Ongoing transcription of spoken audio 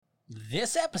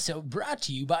This episode brought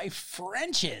to you by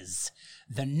French's,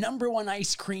 the #1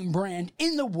 ice cream brand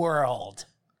in the world.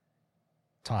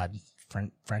 Todd,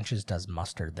 French's does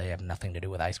mustard. They have nothing to do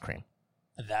with ice cream.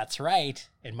 That's right.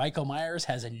 And Michael Myers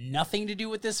has nothing to do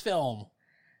with this film.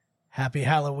 Happy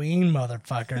Halloween,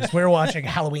 motherfuckers. We're watching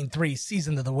Halloween 3,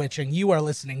 Season of the Witch, and you are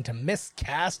listening to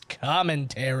Miscast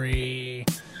Commentary.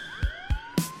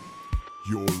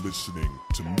 You're listening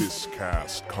to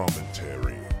Miscast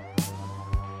Commentary,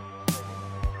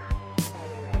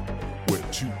 where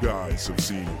two guys have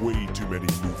seen way too many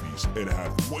movies and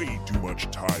have way too much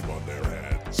time on their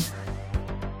hands.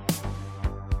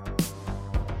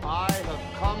 I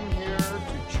have come here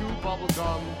to chew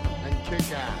bubblegum and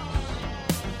kick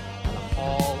ass. And I'm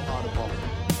all out of bubblegum.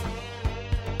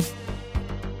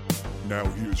 Now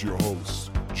here's your hosts,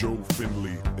 Joe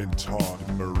Findlay and Todd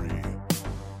Murray.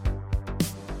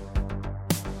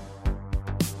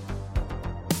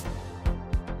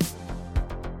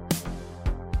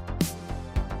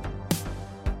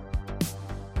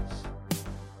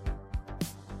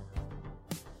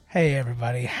 Hey,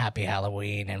 everybody. Happy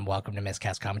Halloween, and welcome to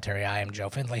Miscast Commentary. I am Joe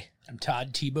Findlay. I'm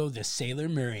Todd Tebow, the Sailor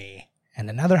Murray. And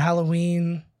another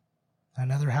Halloween.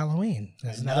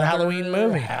 There's another Halloween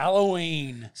movie.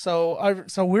 Halloween. So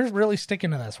we're really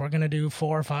sticking to this. We're going to do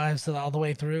 4 or 5 so all the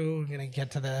way through. We're going to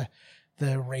get to the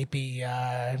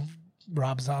rapey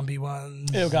Rob Zombie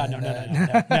ones. Oh, God,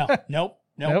 no.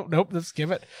 Nope. Let's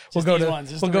skip it. Just these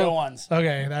ones. Just the real ones.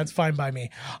 Okay, that's fine by me.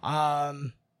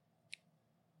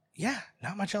 Yeah,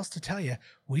 not much else to tell you.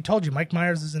 We told you Mike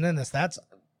Myers isn't in this. That's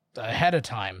ahead of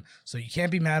time. So you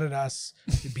can't be mad at us.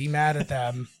 You be mad at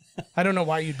them. I don't know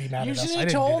why you'd be mad You at us. should I have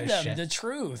didn't told do this them shit. the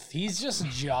truth. He's just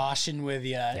joshing with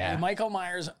you. Yeah. Michael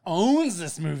Myers owns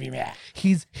this movie, man.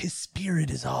 His spirit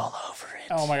is all over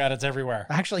it. Oh, my God, it's everywhere.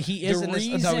 Actually, he is The in this.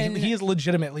 reason- He is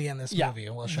legitimately in this Yeah. movie.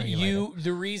 We'll show you later.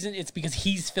 The reason it's because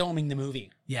he's filming the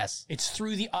movie. Yes. It's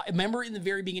through the. Remember in the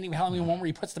very beginning of Halloween 1 where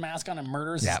he puts the mask on and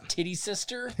murders Yeah. his titty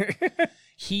sister?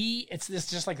 It's this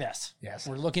just like this. Yes.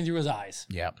 We're looking through his eyes.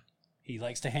 Yep. He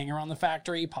likes to hang around the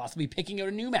factory, possibly picking out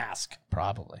a new mask.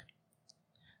 Probably.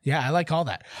 Yeah, I like all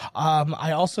that.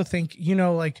 I also think,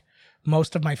 like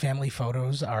most of my family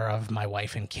photos are of my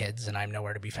wife and kids, and I'm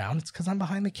nowhere to be found. It's because I'm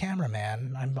behind the camera,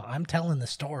 man. I'm telling the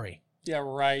story. Yeah,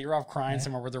 right. You're off crying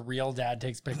somewhere where the real dad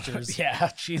takes pictures.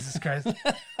 Yeah, Jesus Christ.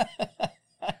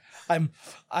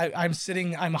 I'm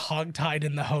sitting, I'm hogtied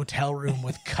in the hotel room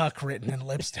with cuck written in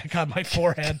lipstick on my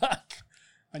forehead.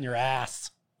 On your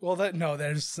ass. Well,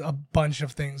 there's a bunch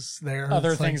of things there.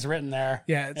 Other It's things written there.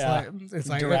 Yeah, it's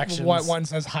like Directions. One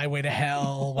says highway to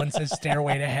hell, one says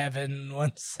stairway to heaven,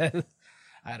 one says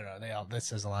I don't know. This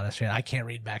says a lot of shit. I can't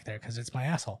read back there because it's my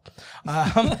asshole.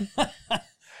 My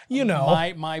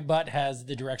butt has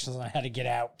the directions on how to get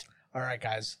out. All right,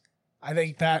 guys. I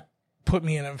think that put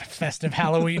me in a festive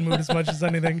Halloween mood as much as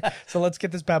anything. So let's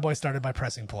get this bad boy started by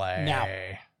pressing play. Now.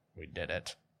 We did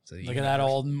it. Look at that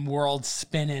old world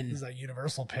spinning. This is a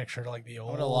Universal picture, like the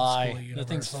old What a lie. school The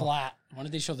thing's Universal. flat. Why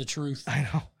did they show the truth? I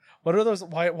know. What are those?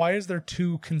 Why is there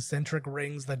 2 concentric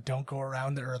rings that don't go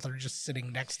around the Earth? They're just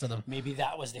sitting next to them. Maybe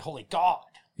that was the holy God.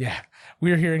 Yeah.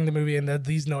 We're hearing the movie, and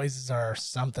these noises are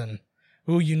something.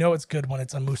 Ooh, it's good when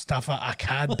it's a Mustafa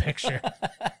Akkad picture.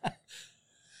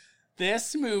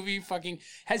 This movie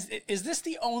is this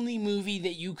the only movie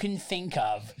that you can think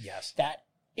of? Yes. That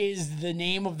is the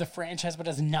name of the franchise, but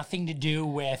has nothing to do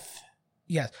with.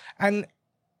 Yes. And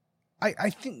I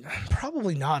think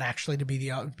probably not, actually, to be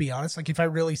honest. Like, if I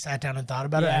really sat down and thought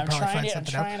about it, I'd probably find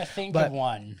something I'm trying to think of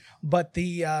one. But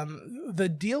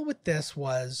the deal with this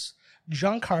was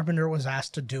John Carpenter was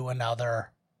asked to do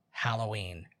another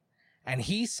Halloween. And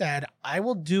he said, I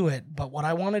will do it, but what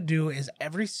I want to do is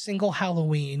every single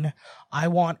Halloween, I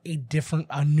want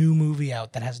a new movie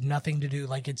out that has nothing to do,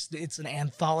 like it's an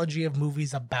anthology of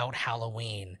movies about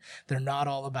Halloween. They're not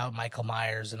all about Michael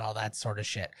Myers and all that sort of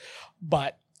shit.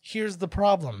 But here's the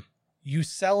problem. You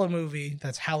sell a movie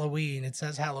that's Halloween, it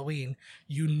says Halloween,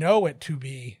 you know it to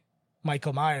be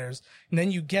Michael Myers, and then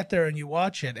you get there and you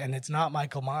watch it and it's not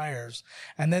Michael Myers,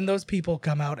 and then those people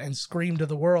come out and scream to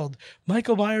the world,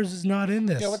 Michael Myers is not in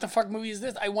this. Yeah, what the fuck movie is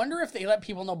this? I wonder if they let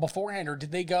people know beforehand, or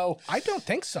did they go? I don't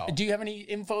think so. Do you have any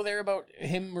info there about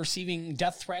him receiving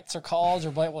death threats or calls,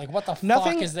 or like what the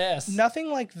Nothing, fuck is this?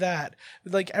 Nothing like that.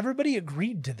 Like, everybody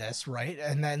agreed to this, right?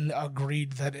 And then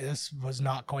agreed that this was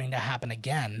not going to happen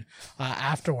again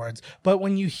afterwards. But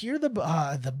when you hear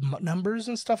the numbers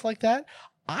and stuff like that,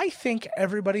 I think think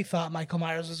everybody thought Michael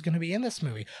Myers was going to be in this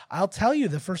movie. I'll tell you,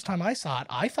 the first time I saw it,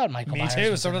 I thought Michael Myers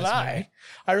too, was so in did this I. movie.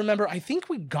 I remember, I think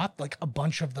we got like a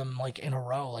bunch of them like in a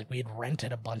row. Like we had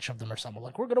rented a bunch of them or something.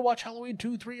 Like, we're going to watch Halloween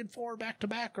 2, 3, and 4 back to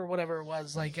back or whatever it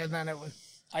was. Like, and then it was...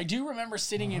 I do remember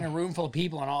sitting in a room full of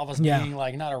people and all of us Yeah. being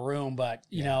like, not a room, but,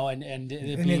 you know, and it An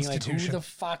being like, who institution. the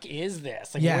fuck is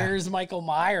this? Like, Yeah. where's Michael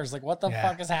Myers? Like, what the Yeah.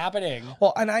 fuck is happening?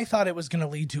 Well, and I thought it was going to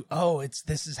lead to,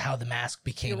 this is how the mask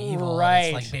became evil. and Right.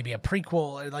 It's like maybe a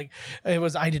prequel. Like it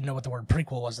was, I didn't know what the word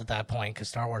prequel was at that point because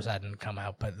Star Wars hadn't come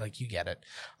out, but like you get it.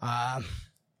 A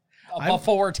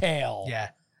before tale. Yeah.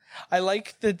 I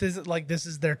like that this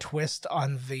is their twist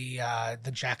on the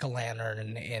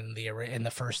jack-o'-lantern in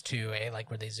the first two, like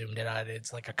where they zoomed in on it.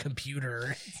 It's like a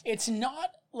computer. It's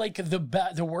not like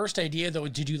the worst idea though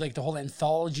to do like the whole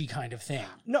anthology kind of thing.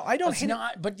 No, I don't It's hate it.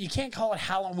 not, but you can't call it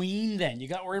Halloween then.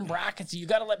 We're in brackets. You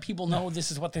got to let people know this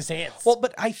is what this is. Well,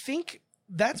 but I think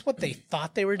that's what they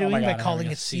thought they were doing my God, by I'm calling having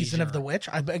a it Season of seizure. the Witch.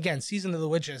 Again, Season of the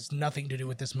Witch has nothing to do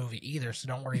with this movie either, so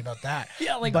don't worry about that.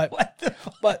 yeah, like but, what the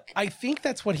fuck? But I think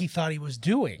that's what he thought he was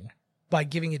doing by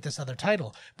giving it this other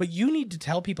title. But you need to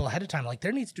tell people ahead of time, like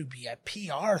there needs to be a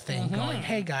PR thing going,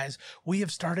 hey guys, we have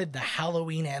started the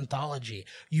Halloween anthology.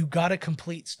 You got a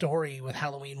complete story with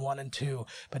Halloween 1 and 2,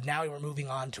 but now we're moving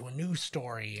on to a new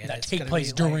story. And That it's take gonna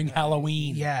place be like- during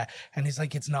Halloween. Yeah. And he's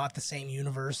like, it's not the same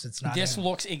universe. It's not. This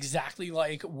looks exactly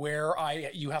like where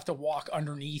you have to walk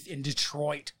underneath in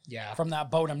Detroit. Yeah. From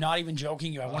that boat. I'm not even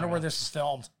joking you. I wonder where this is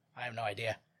filmed. I have no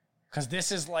idea. Because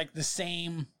this is like the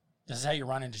same. This is how you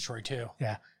run in Detroit too.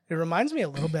 Yeah. It reminds me a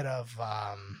little bit of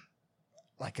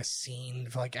like a scene,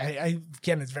 like I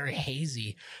again, it's very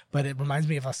hazy, but it reminds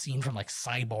me of a scene from like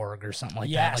Cyborg or something like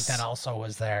that. Like Yes. that also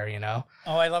was there, you know?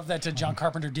 Oh, I love that John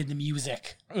Carpenter did the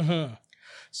music. Mm-hmm.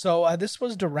 So this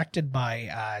was directed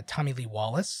by Tommy Lee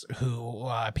Wallace, who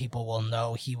people will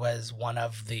know he was one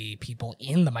of the people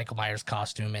in the Michael Myers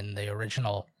costume in the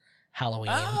original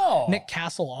Halloween. Oh. Nick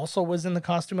Castle also was in the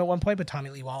costume at one point, but Tommy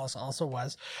Lee Wallace also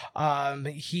was.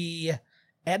 He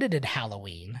edited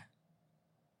Halloween.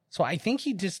 So I think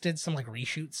he just did some like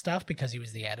reshoot stuff because he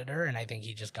was the editor, and I think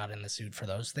he just got in the suit for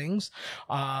those things.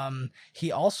 He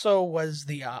also was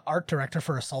the art director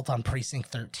for Assault on Precinct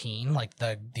 13, like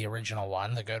the original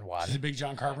one, the good one. He's a big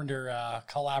John Carpenter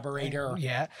collaborator.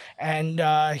 Yeah, and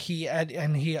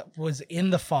he was in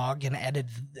The Fog and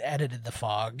edited The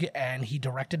Fog, and he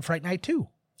directed Fright Night 2.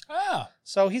 Oh.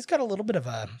 So he's got a little bit of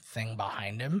a thing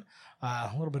behind him,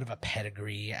 a little bit of a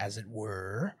pedigree, as it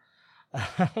were.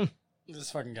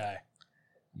 This fucking guy.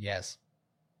 Yes.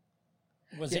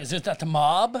 Is it that the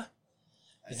mob?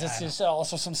 Is this just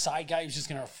also some side guy who's just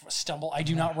gonna stumble? I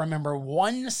do not remember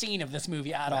one scene of this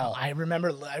movie at all. I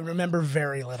remember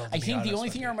very little. I think the only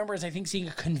thing I remember is seeing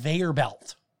a conveyor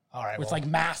belt All right, with well, like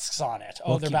masks on it. Oh,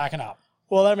 We'll they're keep- backing up.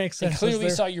 well, that makes They sense. clearly They're-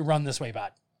 saw you run this way,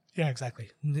 bud. Yeah, exactly.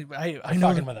 I They're know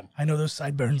fucking with him. I know those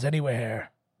sideburns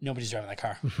anywhere. Nobody's driving that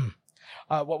car.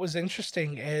 What was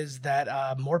interesting is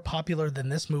that more popular than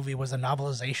this movie was a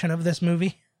novelization of this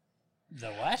movie. The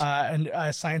what? And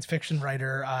a science fiction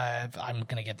writer, I'm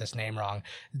going to get this name wrong.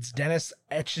 It's Dennis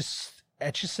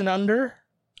Etchison under.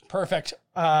 Perfect.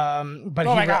 But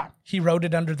Oh my God. he wrote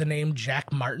it under the name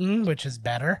Jack Martin, which is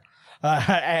better. He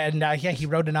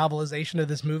wrote a novelization of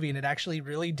this movie, and it actually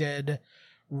really did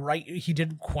he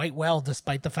did quite well,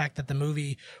 despite the fact that the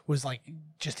movie was like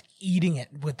just eating it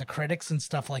with the critics and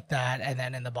stuff like that. And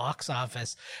then in the box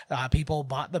office, people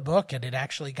bought the book, and it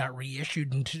actually got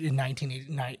reissued in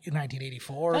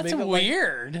 1984. That's Maybe,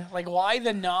 weird. Like, why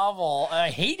the novel? I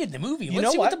hated the movie. Let's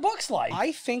know see what what? the book's like.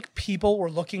 I think people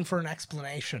were looking for an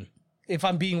explanation. If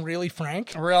I'm being really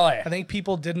frank, Really? I think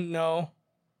people didn't know.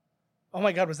 Oh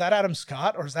my God, was that Adam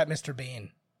Scott or is that Mr.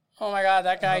 Bean? Oh my God,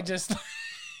 that guy just.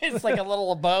 It's like a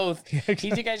little of both. You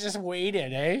think I just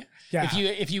waited, eh? Yeah.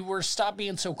 If you were stop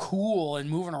being so cool and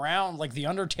moving around like the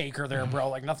Undertaker there, bro,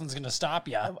 like nothing's gonna stop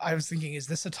you. I was thinking, is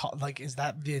this is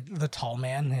that the tall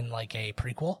man in like a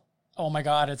prequel? Oh my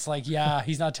God, it's like, yeah,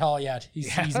 he's not tall yet.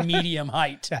 He's medium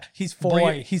height. Yeah, he's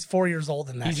Boy. He's 4 years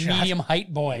old in that He's shot. medium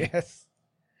height boy. Yes,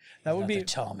 that would Not be the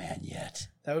tall man yet.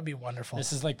 wonderful.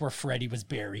 This is like where Freddy was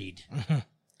buried.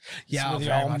 Yeah, where they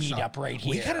very all much meet so. up right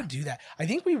We here. gotta do that. I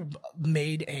think we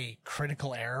made a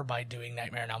critical error by doing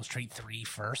Nightmare on Elm Street 3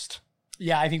 first.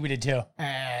 Yeah, I think we did too.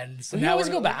 And so We can now always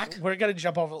we're go back. We're gonna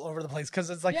jump over the place because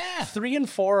it's like Yeah. 3 and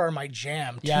 4 are my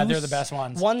jam. Yeah, 2's they're the best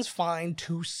ones. 1's fine,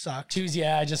 2 sucked. Two's,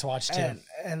 yeah, I just watched two.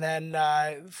 And then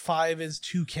 5 is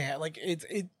too like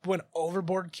it went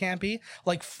overboard campy.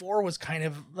 Like 4 was kind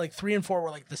of like 3 and 4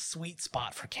 were like the sweet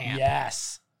spot for camp.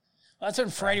 Yes. That's when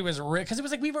Freddy was because it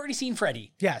was like we've already seen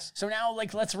Freddy. Yes. So now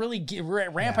like let's really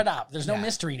ramp it up. There's no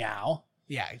mystery now.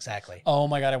 Yeah, exactly. Oh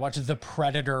my God, I watched The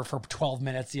Predator for 12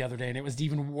 minutes the other day, and it was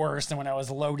even worse than when I was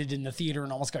loaded in the theater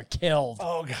and almost got killed.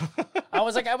 Oh, God. I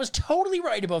was like, I was totally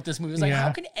right about this movie. I was like, Yeah.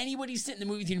 how can anybody sit in the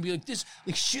movie theater and be like, this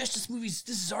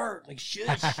is art. Like,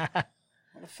 shush.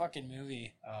 What a fucking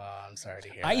movie. Oh, I'm sorry to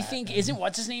hear I that. think, isn't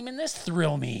what's his name in this?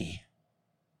 Thrill Me.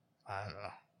 I don't know.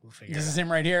 We'll figure This it is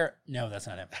him right here. No, that's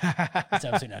not him. That's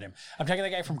absolutely not him. I'm talking the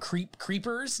guy from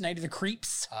Creepers, Night of the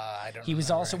Creeps. I don't He was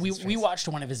remember also, his we face. watched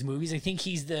one of his movies. I think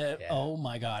he's the, oh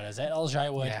my God, is that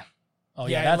Elijah Wood? Yeah. Oh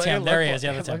yeah, that's him. There he is.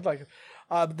 Yeah, It that's him. looked like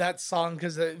that song,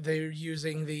 because they're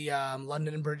using the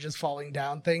London Bridges falling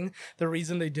down thing. The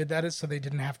reason they did that is so they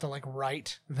didn't have to like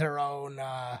write their own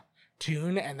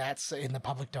tune, and that's in the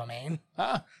public domain.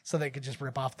 Ah, So they could just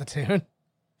rip off the tune.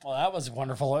 well, that was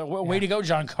wonderful. Way to go,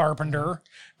 John Carpenter.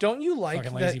 Don't you like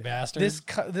Fucking that lazy bastard.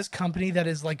 this company that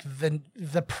is like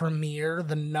the premier,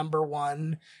 the number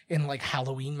one in like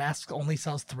Halloween masks only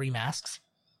sells 3 masks?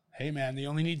 Hey man, they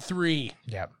only need 3.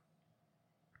 Yep.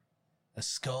 A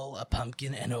skull, a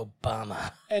pumpkin, and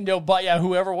Obama. And but yeah,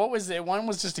 whoever, what was it? One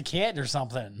was just a kid or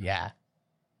something. Yeah.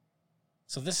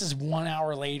 So this is 1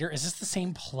 hour later. Is this the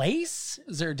same place?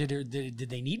 Is there did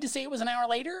they need to say it was an hour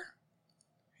later?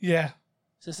 Yeah.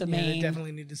 Is this a Yeah, main? they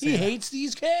definitely need to say He that. hates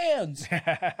these cans.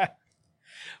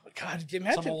 God, Some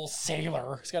imagine. old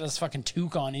sailor. He's got his fucking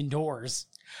toque on indoors.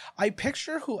 I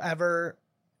picture whoever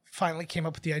finally came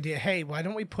up with the idea. Hey, why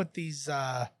don't we put these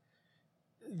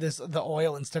the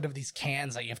oil instead of these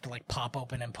cans that you have to like pop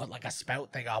open and put like a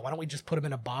spout thing on? Why don't we just put them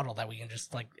in a bottle that we can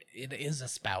just like it is a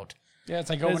spout? Yeah, it's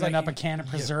like It was opening like- up a can of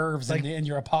preserves like- in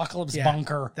your apocalypse Yeah.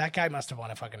 bunker. That guy must have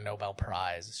won a fucking Nobel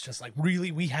Prize. It's just like,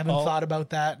 really, we haven't Oh. thought about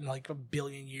that in like a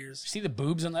billion years. See the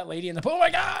boobs on that lady in the pool? Oh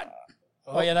my God!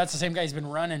 Oh yeah, that's the same guy who's been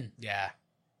running. Yeah.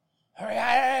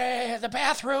 Hurry, the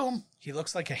bathroom. He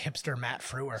looks like a hipster Matt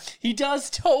Frewer. He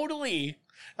does totally.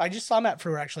 I just saw Matt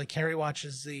Frewer actually. Carrie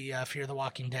watches the Fear the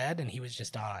Walking Dead, and he was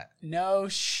just on it. No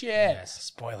shit. Yes.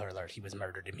 Spoiler alert, he was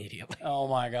murdered immediately. Oh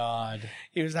my God.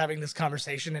 He was having this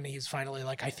conversation, and he's finally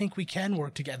like, I think we can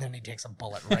work together, and he takes a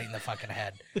bullet right in the fucking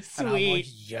head. And I'm like, Sweet.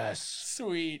 yes.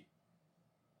 Sweet.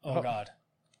 Oh God.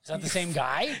 Is that the same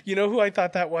guy? You know who I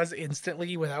thought that was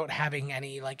instantly without having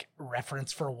any like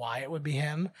reference for why it would be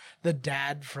him? The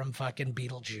dad from fucking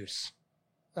Beetlejuice.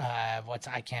 I'm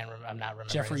not remembering.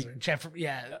 Jeffrey- Jeffrey,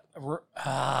 yeah.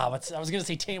 I was gonna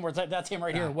say Tamer. That's him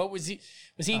right here. What was he?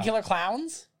 Was he in Killer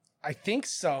Clowns? I think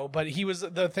so, but he was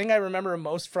the thing I remember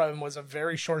most from was a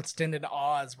very short stint in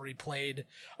Oz where he played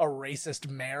a racist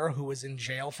mayor who was in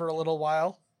jail for a little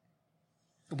while.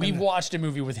 We watched a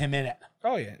movie with him in it.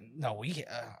 Oh yeah, no,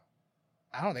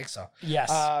 I don't think so. Yes.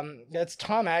 That's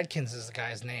Tom Adkins is the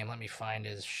guy's name. Let me find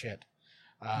his shit.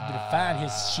 You can find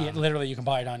his shit. Literally, you can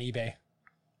buy it on eBay.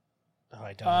 Oh,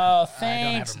 I don't. Oh, I don't have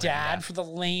thanks, him written Dad, down. for the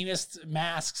lamest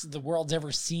masks the world's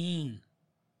ever seen.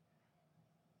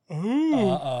 Ooh.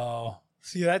 Uh-oh.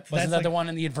 See that's Wasn't that like, the one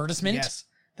in the advertisement? Yes,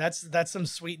 that's some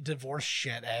sweet divorce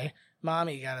shit, eh?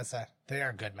 Mommy, you gotta say they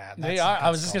are good, man. They are.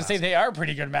 I was just going to say they are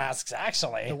pretty good masks,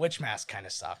 actually. the witch mask kind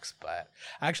of sucks, but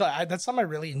actually, that's something I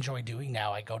really enjoy doing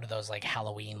now. I go to those like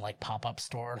Halloween like pop up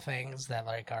store things that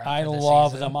like are. I for the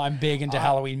love season. them. I'm big into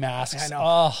Halloween masks. I know,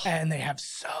 Oh, and they have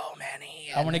so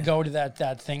many. I want to go to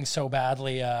that thing so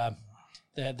badly.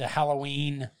 The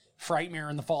Halloween Frightmare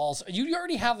in the Falls. You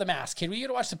already have the mask, kid. We got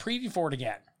to watch the preview for it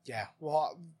again. Yeah,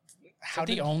 well, how Is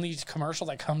that did the only commercial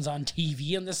that comes on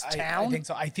TV in this town? I think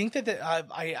so. I think that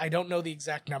I don't know the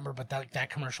exact number, but that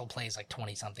commercial plays like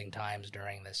 20 something times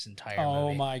during this entire Oh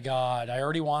movie. my God. I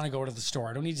already want to go to the store.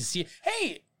 I don't need to see it.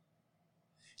 Hey,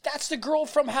 that's the girl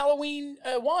from Halloween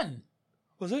 1.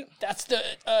 Was it? That's the,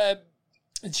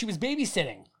 she was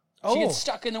babysitting. Oh. She gets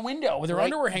stuck in the window with her Right.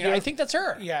 underwear hanging. Yeah. I think that's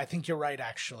her. Yeah, I think you're right.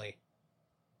 Actually,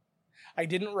 I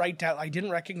didn't write down. I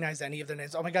didn't recognize any of their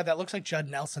names. Oh my God, that looks like Judd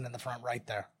Nelson in the front right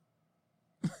there.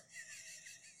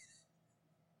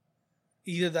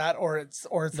 Either that or it's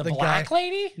The the black guy.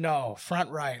 lady? No,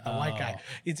 front right, the white guy. Oh.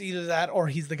 It's either that or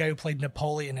he's the guy who played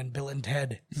Napoleon in Bill and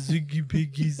Ted. Ziggy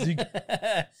Piggy Zig.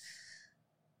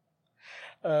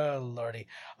 Oh lordy.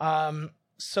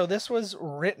 So this was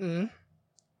written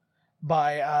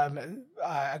by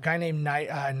a guy named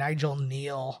Nigel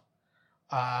Neal.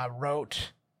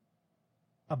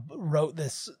 Wrote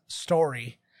this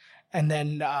story, and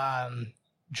then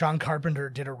John Carpenter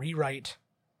did a rewrite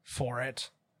for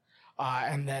it.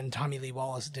 And then Tommy Lee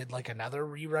Wallace did like another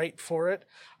rewrite for it.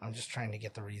 I'm just trying to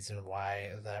get the reason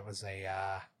why that was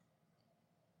a.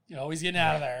 You're always getting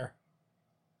out of there.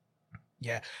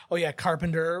 Yeah. Oh yeah.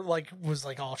 Carpenter was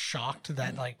all shocked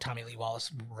that Tommy Lee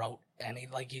Wallace wrote, and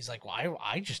he's like, well,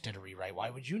 I just did a rewrite. Why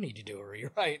would you need to do a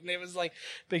rewrite? And it was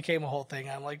became a whole thing.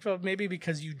 I'm like, well, maybe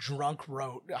because you drunk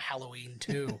wrote Halloween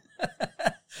 2.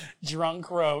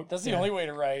 Drunk wrote. That's the only way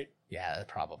to write. Yeah,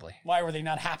 probably. Why were they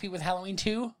not happy with Halloween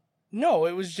 2? No,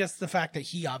 it was just the fact that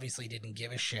he obviously didn't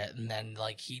give a shit, and then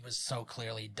he was so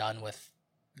clearly done with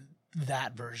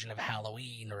that version of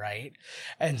Halloween, right?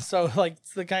 And so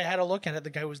the guy had to look at it. The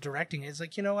guy was directing it. It's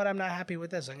like, you know what? I'm not happy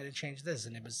with this. I'm going to change this.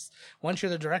 And it was, once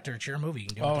you're the director, it's your movie. You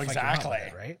can do what the fuck you want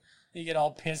with it, right? You get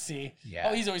all pissy. Yeah.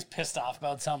 Oh, he's always pissed off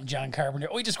about something. John Carpenter.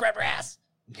 Oh, he just grabbed her ass.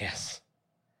 Yes.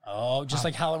 Oh, just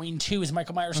like Halloween 2. Is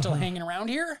Michael Myers still hanging around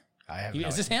here?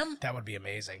 Is this him? That would be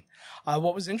amazing.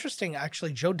 What was interesting,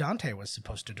 actually, Joe Dante was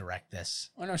supposed to direct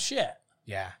this. Oh no shit.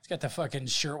 Yeah. He's got the fucking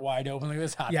shirt wide open. Look at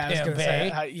this hot I was pimp,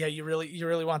 gonna say, you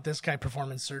really want this guy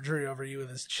performing surgery over you with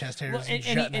his chest hairs. Well,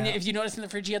 and if you notice in the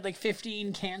fridge, he had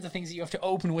 15 cans of things that you have to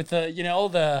open with you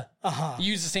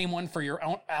use the same one for your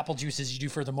own apple juice as you do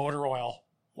for the motor oil.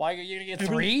 Why are you gonna get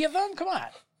 3 of them? Come on.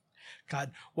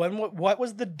 God, what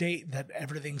was the date that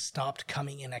everything stopped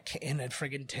coming in a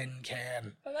friggin' tin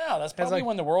can? I don't know. That's probably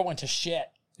when the world went to shit.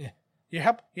 Yeah.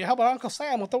 You helping Uncle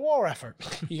Sam with the war effort.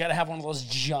 You got to have one of those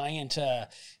giant,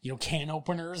 can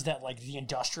openers that the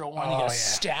industrial one. You got to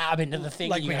stab into the thing.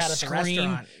 Like you we had at the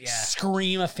restaurant. Yeah.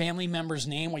 Scream a family member's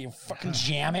name while you fucking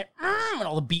jam it, and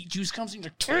all the beet juice comes in.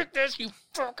 You're like, take this, you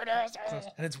fucking ass.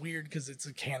 And it's weird because it's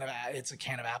a can of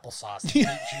applesauce. The beet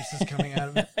juice is coming out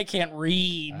of it. I can't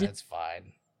read. That's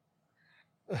fine.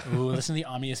 Ooh, listen to the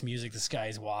ominous music. This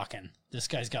guy's walking. This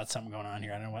guy's got something going on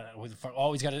here. I don't know what the fuck.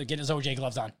 Oh, he's got to get his OJ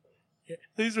gloves on.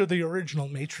 These are the original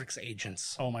Matrix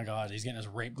agents. Oh my God, he's getting his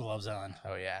rape gloves on.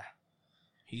 Oh yeah.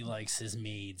 He likes his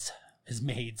maids, his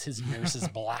nurses,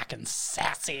 black and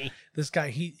sassy. This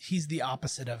guy, he's the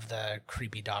opposite of the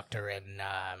creepy doctor in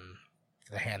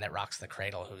The Hand That Rocks the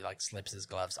Cradle, who slips his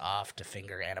gloves off to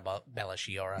finger Annabella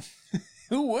Sciorra.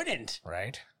 Who wouldn't?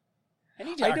 Right?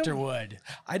 Any doctor would.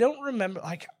 I don't remember,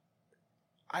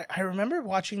 I remember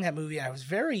watching that movie. I was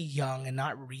very young and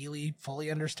not really fully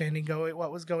understanding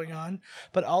what was going on.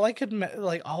 But all I could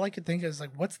think is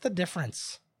what's the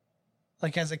difference?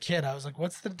 As a kid, I was like,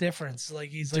 what's the difference?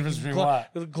 He's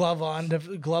glove on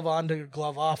to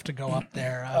glove off to go up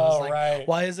there. I was right.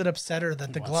 Why is it upset her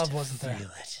that the glove wasn't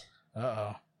there?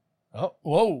 Uh-oh. Oh,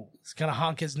 whoa. He's gonna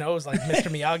honk his nose like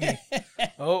Mr. Miyagi.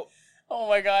 Oh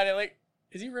my God.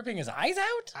 Is he ripping his eyes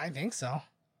out? I think so.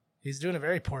 He's doing a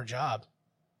very poor job.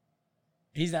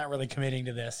 He's not really committing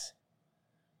to this.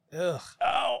 Ugh.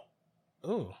 Oh.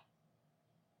 Ooh.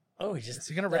 Oh, he just... Is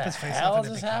he going to rip his face off? off? What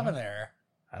just happened there?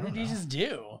 What did he just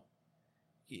do?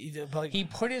 He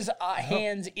put his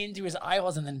hands into his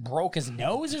eyeballs and then broke his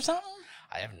nose or something?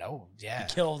 I have no... Yeah.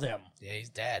 He killed him. Yeah, he's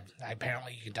dead.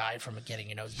 Apparently you can die from getting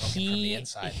your nose broken from the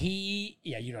inside.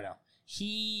 Yeah, you don't know.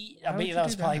 I bet that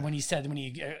was probably when he said...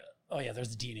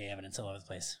 there's the DNA evidence all over the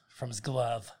place. From his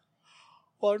glove.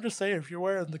 Well, I'm just saying, if you're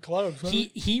wearing the gloves...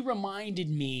 He reminded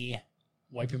me,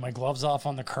 wiping my gloves off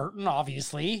on the curtain,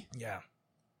 obviously. Yeah.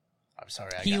 I'm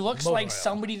sorry. He looks like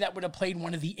somebody that would have played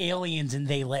one of the aliens in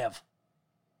They Live.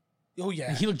 Oh,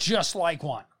 yeah. He looked just like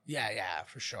one. Yeah,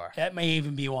 for sure. That may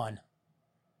even be one.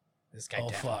 This guy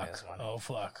definitely is one. Oh,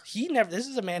 fuck. This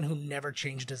is a man who never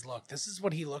changed his look. This is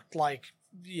what he looked like,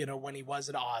 when he was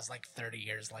in Oz 30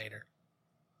 years later.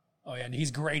 Oh, yeah, and he's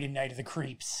great in Night of the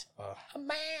Creeps. Oh. A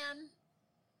man...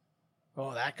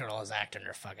 Oh, that girl is acting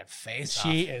her fucking face off.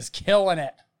 She is killing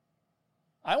it.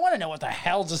 I want to know what the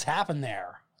hell just happened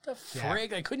there. What the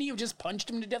frig? Yeah. Couldn't he have just punched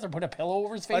him to death or put a pillow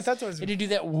over his face? I thought that was... Did he do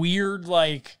that weird,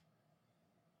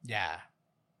 Yeah.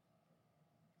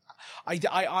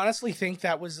 I honestly think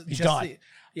that was He's just gone.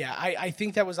 I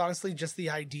think that was honestly just the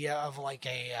idea of an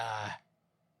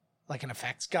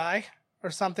effects guy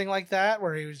or something like that,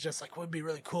 where he was just would be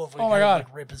really cool if we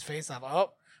could rip his face off.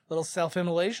 Oh. Little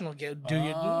self-immolation will do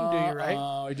you right.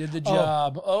 Oh, he did the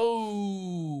job.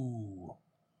 Oh.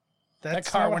 That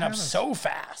car went up so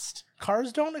fast.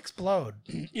 Cars don't explode.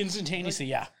 Instantaneously,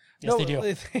 yeah. Yes, they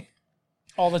do.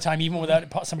 All the time, even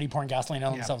without somebody pouring gasoline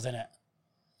on themselves in it.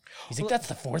 He's like, that's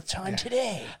the 4th time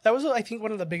today. That was, I think,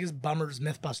 one of the biggest bummers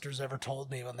Mythbusters ever told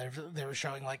me when they were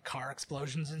showing car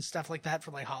explosions and stuff like that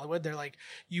for Hollywood. They're like,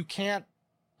 you can't.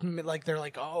 They're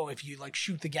like, oh, if you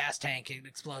shoot the gas tank, it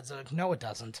explodes. No, it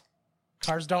doesn't.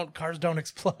 Cars don't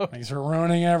explode. Thanks for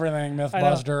ruining everything,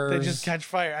 Mythbusters. They just catch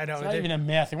fire. I know. It's not even a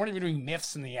myth. They weren't even doing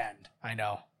myths in the end. I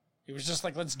know. It was just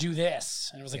let's do this.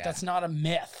 And it was that's not a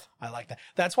myth. I like that.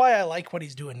 That's why I like what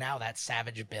he's doing now, that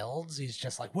Savage Builds. He's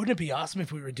just wouldn't it be awesome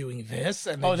if we were doing this?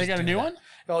 And they got a new one?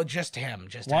 Oh, just him.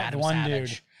 Just one Adam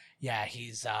Savage. Dude. Yeah,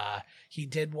 he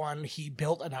did one. He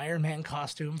built an Iron Man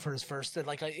costume for his first.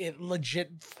 Like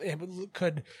it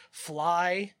could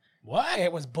fly. What?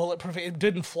 It was bulletproof. It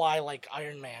didn't fly like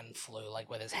Iron Man flew,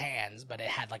 like with his hands, but it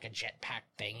had like a jetpack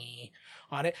thingy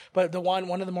on it. But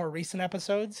one of the more recent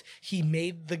episodes, he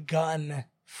made the gun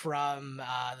from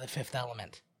The Fifth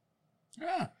Element.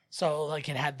 Yeah. So like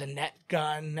it had the net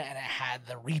gun and it had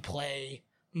the replay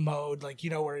mode, like, you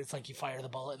know, where it's like you fire the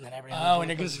bullet and then everything. Oh, and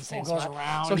it goes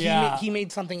around. So yeah. he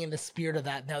made something in the spirit of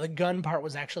that. Now the gun part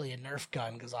was actually a Nerf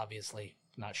gun because obviously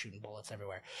not shooting bullets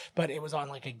everywhere, but it was on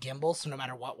like a gimbal, so no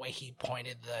matter what way he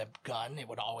pointed the gun, it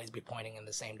would always be pointing in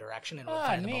the same direction and would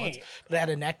fire the bullets. But it had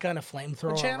a net gun, a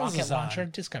flamethrower, a rocket launcher.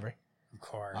 Discovery, of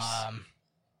course.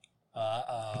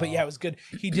 But yeah, it was good.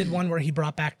 He did one where he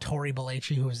brought back Tory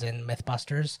Belleci, who was in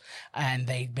MythBusters, and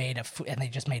they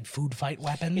just made food fight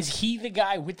weapons. Is he the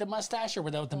guy with the mustache or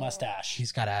without the mustache?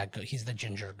 He's the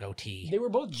ginger goatee. They were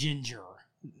both ginger.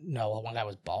 No, one guy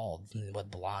was bald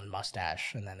with blonde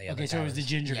mustache, and then the other. Okay, so it was the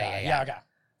ginger guy. Yeah. Okay.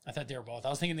 I thought they were both. I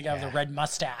was thinking the guy with the red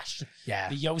mustache. Yeah.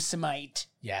 The Yosemite.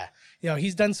 Yeah. You know,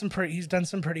 he's done some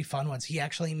pretty fun ones. He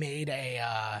actually made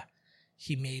a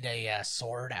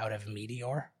sword out of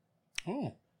meteor.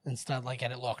 Oh. And stuff like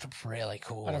that. It looked really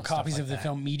cool. Out of copies of the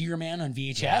film Meteor Man on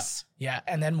VHS. Yeah.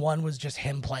 And then one was just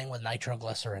him playing with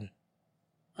nitroglycerin.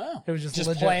 Oh. It was just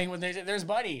legit. Playing with there's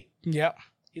Buddy. Yep.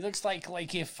 He looks like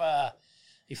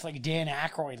if like Dan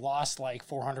Aykroyd lost like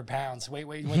 400 pounds. Wait,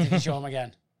 when did he show him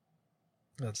again?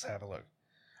 Let's have a look.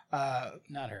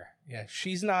 Not her. Yeah,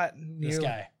 she's not this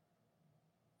guy.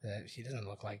 He doesn't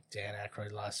look like Dan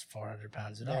Aykroyd lost 400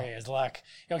 pounds at all. There he is. Look.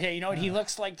 Okay, you know what? He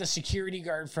looks like the security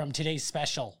guard from Today's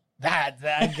Special. That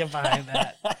get behind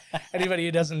that. Anybody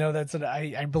who doesn't know,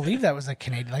 I believe that was a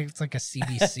Canadian, like it's like a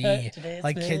CBC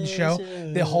like kids show.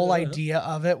 The whole idea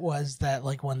of it was that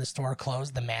like when the store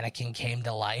closed, the mannequin came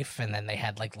to life, and then they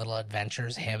had like little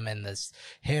adventures. Him and the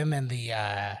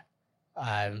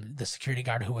security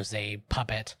guard who was a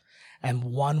puppet, and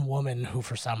one woman who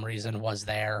for some reason was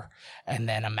there, and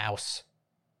then a mouse.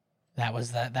 That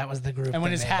was the group. And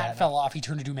when his hat fell off, he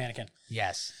turned into a mannequin.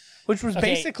 Yes. Which was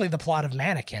basically the plot of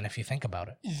Mannequin, if you think about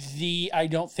it. I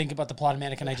don't think about the plot of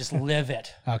Mannequin. I just live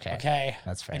it. Okay.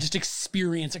 That's fair. I just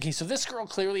experience. Okay, so this girl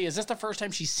clearly, is this the first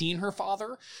time she's seen her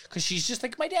father? Because she's just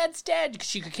like, my dad's dead, because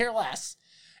she could care less.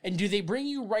 And do they bring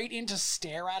you right in to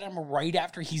stare at him right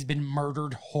after he's been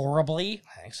murdered horribly?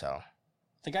 I think so.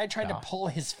 The guy tried to pull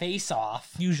his face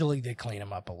off. Usually they clean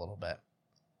him up a little bit.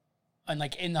 And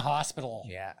like in the hospital.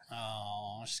 Yeah.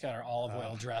 Oh, she's got her olive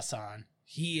oil dress on.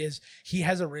 He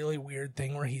has a really weird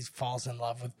thing where he falls in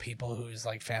love with people whose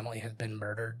like family has been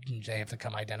murdered and they have to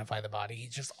come identify the body.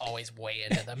 He's just always way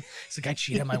into them. It's like, I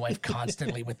cheated my wife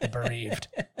constantly with the bereaved.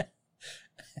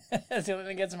 That's the only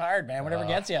thing that gets him hard, man. Whatever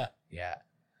gets you. Yeah.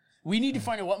 We need to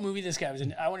find out what movie this guy was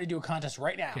in. I want to do a contest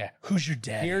right now. Yeah. Who's your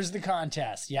daddy? Here's the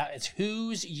contest. Yeah, it's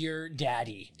who's your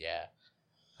daddy? Yeah.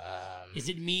 Is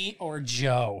it me or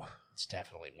Joe? It's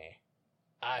definitely me.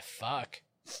 Fuck.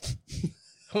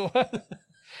 What?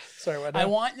 Sorry, what? I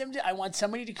want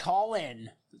somebody to call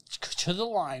in to the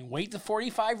line, wait the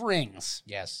 45 rings.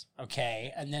 Yes.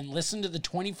 Okay, and then listen to the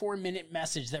 24-minute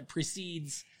message that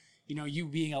precedes, you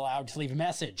being allowed to leave a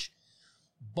message.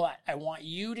 But I want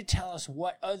you to tell us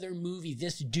what other movie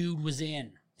this dude was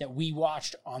in that we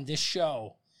watched on this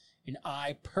show, and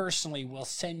I personally will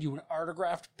send you an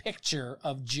autographed picture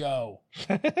of Joe.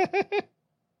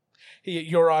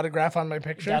 Your autograph on my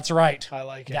picture? That's right. I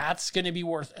like it. That's going to be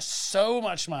worth so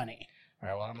much money. All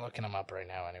right, well, I'm looking him up right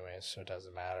now anyways, so it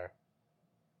doesn't matter.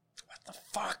 What the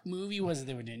fuck movie was it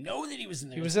that we didn't know that he was in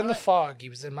there? He was in The Fog. He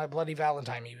was in My Bloody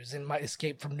Valentine. He was in My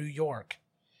Escape from New York.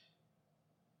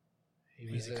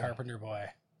 He's a Carpenter boy.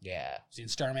 Yeah. Was he in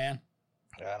Starman?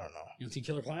 I don't know. You don't see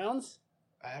Killer Clowns?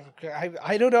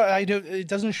 I don't know. It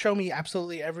doesn't show me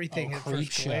absolutely everything at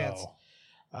first glance.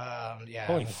 Yeah.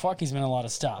 Holy fuck, he's been in a lot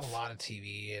of stuff. A lot of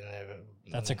TV and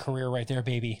that's a career right there,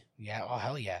 baby. Yeah, oh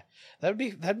hell yeah. That'd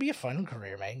be a fun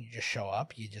career, man. You just show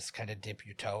up, you just kind of dip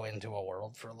your toe into a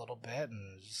world for a little bit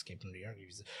and just escape from New York.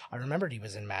 I remembered he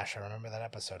was in MASH. I remember that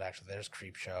episode actually. There's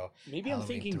Creep Show. Maybe Halloween I'm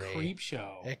thinking 3. Creep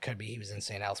Show. It could be. He was in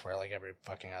St. Elsewhere like every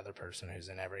fucking other person who's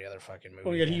in every other fucking movie.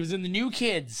 Oh yeah, he was in The New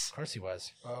Kids. Of course he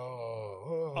was.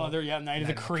 Night of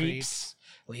the Creeps.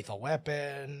 Lethal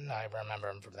Weapon. I remember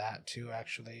him from that too,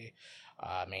 actually.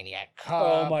 Maniac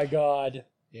Cop. Oh my god.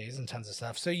 Yeah, he's in tons of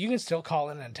stuff. So you can still call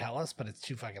in and tell us, but it's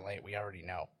too fucking late. We already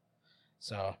know.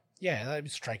 So yeah, that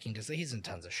was striking to say he's in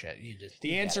tons of shit.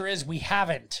 The answer is we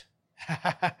haven't.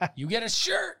 You get a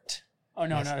shirt. Oh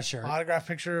no, not a shirt. Autograph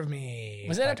picture of me.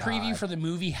 Was that a preview for the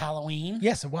movie Halloween?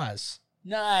 Yes, it was.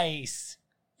 Nice.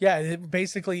 Yeah,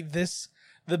 basically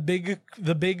the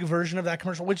big version of that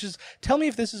commercial, which is, tell me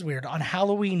if this is weird, on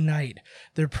Halloween night,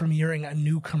 they're premiering a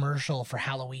new commercial for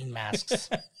Halloween masks.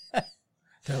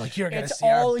 They're like, you're going to It's see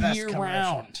our all best year commercial.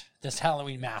 round, this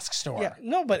Halloween mask store. Yeah,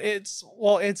 no, but it's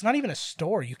not even a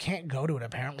store. You can't go to it.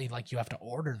 Apparently, like, you have to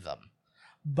order them.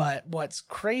 But what's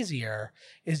crazier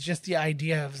is just the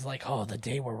idea of like, oh, the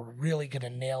day where we're really going to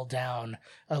nail down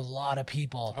a lot of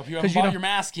people. Hope you haven't bought your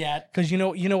mask yet. Because you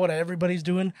know what everybody's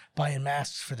doing? Buying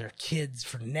masks for their kids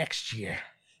for next year.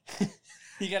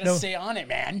 You got to stay on it,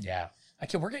 man. Yeah.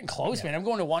 Okay, we're getting close, man. I'm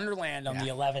going to Wonderland on the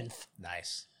 11th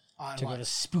Nice. On to go to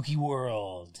Spooky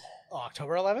World.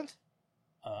 October 11th?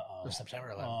 Uh-oh. Or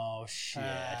September 11th? Oh, shit.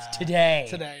 Today.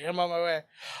 Today. I'm on my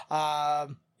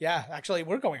way. Yeah, actually,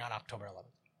 we're going on October 11th.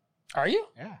 Are you?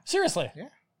 Yeah. Seriously? Yeah.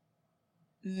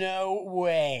 No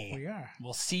way. We are.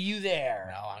 We'll see you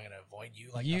there. No, I'm going to avoid you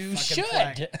like You the fucking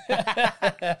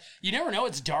should. plague. You never know.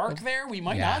 It's dark there. We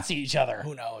might not see each other.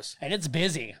 Who knows? And it's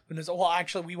busy. Well,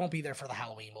 actually, we won't be there for the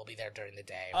Halloween. We'll be there during the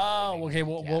day. Oh, okay.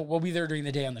 We'll be there during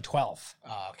the day on the 12th.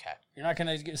 Oh, okay. You're not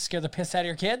going to scare the piss out of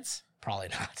your kids? Probably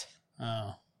not.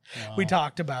 Oh. Well, We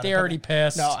talked about it. They but- already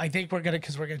pissed. No, I think we're going to,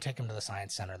 because we're going to take them to the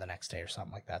Science Center the next day or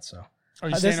something like that. So. Are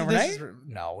you staying overnight?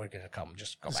 No, we're going to come.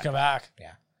 Just Go back.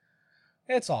 Yeah.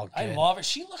 It's all good. I love it.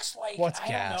 She looks like, What's I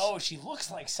gas? don't know. She looks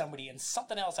like somebody in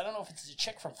something else. I don't know if it's a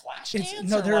chick from Flashdance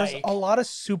No, or there's like... a lot of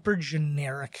super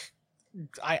generic.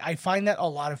 I find that a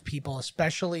lot of people,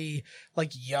 especially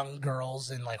like young girls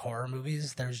in like horror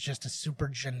movies, there's just a super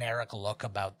generic look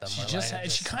about them. She where, just like,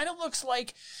 she kind of looks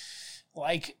like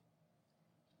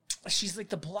she's like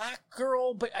the black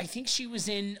girl, but I think she was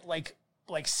in like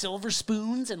Silver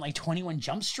Spoons and like 21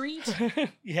 Jump Street.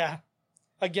 yeah.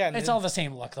 Again, It's all the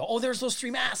same look though. Oh, there's those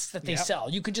 3 masks that they Yep. sell.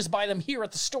 You could just buy them here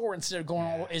at the store instead of going.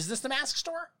 Yeah. Is this the mask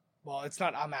store? Well, it's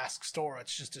not a mask store.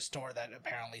 It's just a store that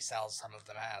apparently sells some of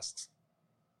the masks.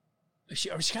 She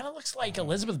kind of looks like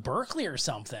Elizabeth Berkley or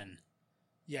something.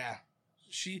 Yeah,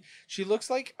 she looks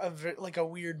like a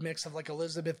weird mix of like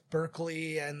Elizabeth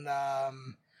Berkley and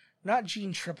not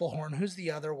Jean Triplehorn. Who's the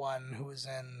other one who was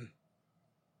in?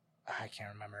 I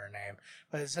can't remember her name,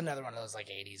 but it's another one of those like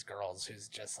 80s girls who's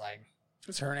just like.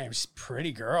 What's her name? She's a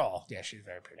pretty girl. Yeah, she's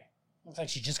very pretty. Looks like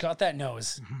she just got that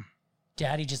nose. Mhm.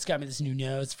 Daddy just got me this new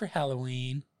nose for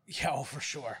Halloween. Yeah, oh, for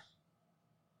sure.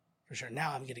 For sure.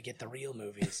 Now I'm gonna get the real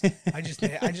movies. I just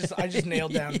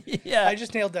nailed down. Yeah. I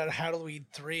just nailed down Halloween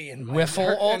 3 and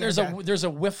Wiffle. Oh, and there's a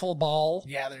wiffle ball.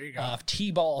 Yeah, there you go.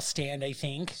 T-ball stand, I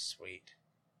think. Sweet.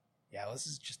 Yeah, this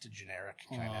is just a generic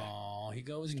kind of. Oh, he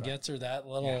goes and gets her that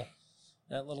little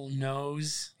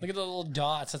nose. Look at the little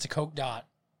dots. That's a Coke dot.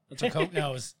 That's a Coke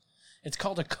nose. It's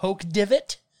called a Coke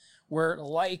divot. Where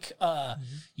like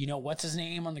you know what's his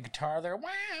name on the guitar there? Wow,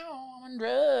 I'm on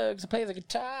drugs. I play the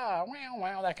guitar.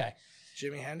 Wow, that guy.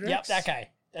 Jimi Hendrix. Yep, that guy.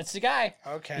 That's the guy.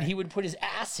 Okay. And he would put his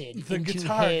acid The into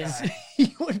guitar his. guy.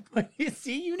 He would put.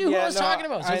 See, you knew who Yeah, I was no, talking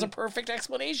about. So it was I- a perfect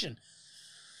explanation.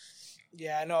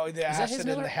 Yeah, no, the that his acid and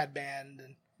Miller? the headband.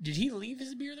 And Did he leave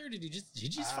his beer there? Did you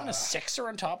just find a sixer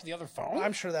on top of the other phone?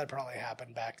 I'm sure that probably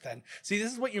happened back then. See,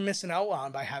 this is what you're missing out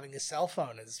on by having a cell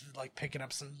phone is like picking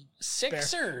up some spare-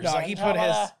 Sixers. No, on he top put of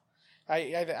his. the-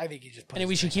 I think he just put.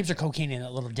 Anyway, his she thing- keeps her cocaine in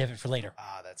that little divot for later.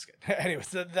 Ah, that's good. Anyways,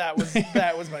 that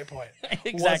was my point.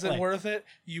 Exactly. Was it worth it?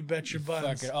 You bet your buns.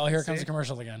 Fuck it. Oh, here comes See? the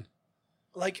commercial again.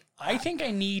 Like I think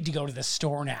I need to go to the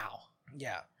store now.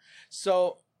 Yeah.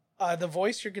 So the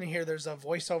voice you're going to hear, there's a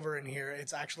voiceover in here.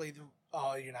 It's actually,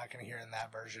 you're not going to hear it in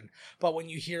that version. But when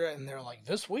you hear it and they're like,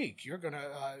 this week, you're going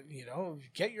to,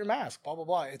 get your mask, blah, blah,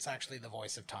 blah. It's actually the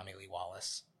voice of Tommy Lee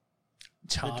Wallace.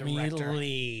 Tommy director.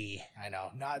 Lee I know,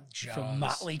 not Jones. from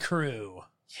Motley Crue.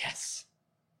 Yes.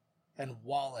 And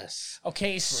Wallace.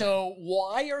 Okay, so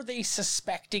why are they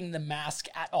suspecting the mask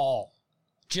at all?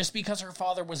 Just because her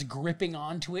father was gripping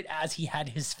onto it as he had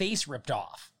his face ripped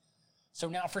off. So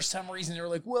now for some reason they were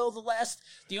like, well,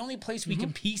 the only place we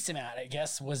can piece him at, I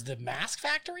guess, was the mask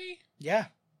factory? Yeah.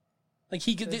 Like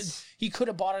he could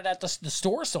have bought it at the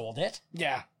store, sold it.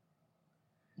 Yeah.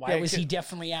 Why Yeah, was he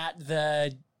definitely at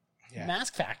the Yeah.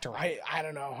 mask factory? I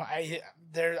don't know. I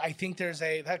think there's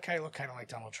that guy looked kind of like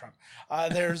Donald Trump.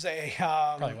 There's a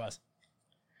Probably was.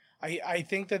 I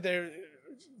think that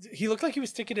he looked like he was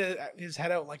sticking his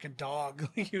head out like a dog.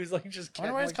 He was like just. I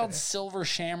wonder why it's called Silver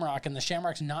Shamrock, and the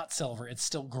shamrock's not silver; it's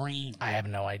still green. I have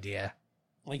no idea.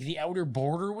 Like the outer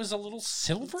border was a little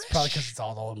silverish. It's probably because it's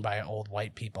all owned by old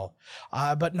white people.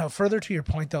 But no. Further to your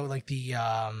point, though, like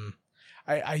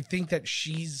I think that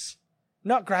she's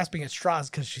not grasping at straws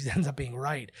because she ends up being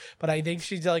right. But I think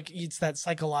she's like it's that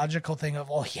psychological thing of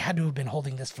he had to have been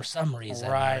holding this for some reason,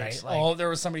 right. Like, Oh, there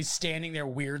was somebody standing there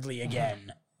weirdly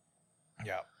again.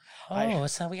 Yeah. Oh,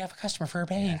 so we have a customer for a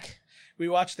bank. We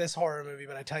watched this horror movie,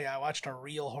 but I tell you, I watched a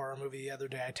real horror movie the other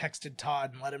day. I texted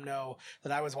Todd and let him know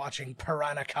that I was watching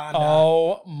Piranaconda.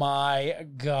 Oh my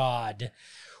God.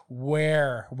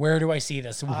 Where do I see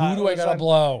this? Who do I gotta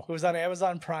blow? It was on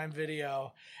Amazon Prime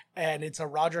Video, and it's a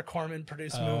Roger Corman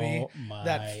produced movie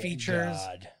that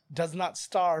does not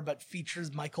star, but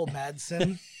features Michael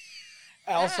Madsen.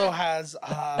 Also has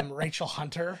Rachel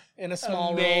Hunter in a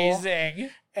small role. Amazing.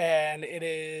 And it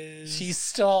is... She's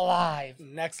still alive.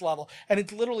 Next level. And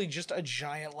it's literally just a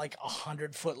giant, like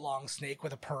 100-foot long snake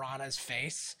with a piranha's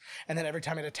face. And then every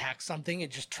time it attacks something, it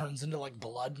just turns into like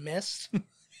blood mist.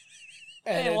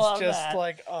 And it's just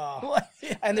like, oh.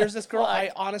 And there's this girl,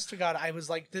 honest to God, I was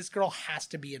like, this girl has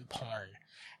to be in porn.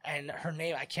 And her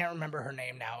name, I can't remember her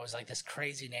name now. It was like this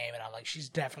crazy name. And I'm like, she's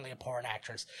definitely a porn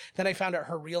actress. Then I found out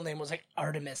her real name was like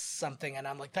Artemis something. And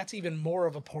I'm like, that's even more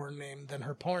of a porn name than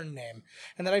her porn name.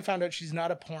 And then I found out she's not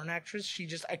a porn actress. She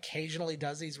just occasionally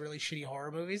does these really shitty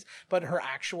horror movies. But her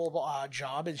actual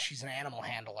job is she's an animal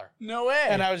handler. No way.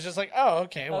 And I was just like, oh,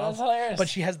 okay. Well, that's hilarious. But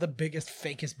she has the biggest,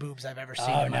 fakest boobs I've ever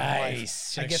seen in my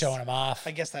nice. life. She's showing them off.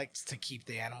 I guess that's to keep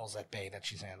the animals at bay that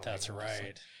she's handling. That's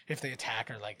right. So if they attack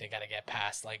her, like, they got to get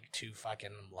past like 2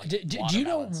 fucking like do you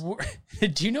know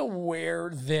do you know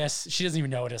where this she doesn't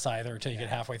even notice either until you get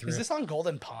halfway through. Is this on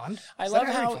Golden Pond? I love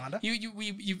how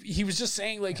he was just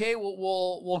saying like, hey,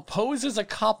 we'll pose as a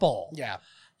couple,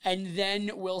 and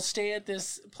then we'll stay at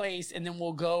this place, and then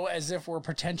we'll go as if we're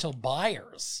potential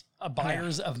buyers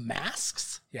of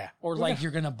masks, or like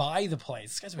you're gonna buy the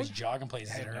place. This guy's always jogging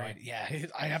places.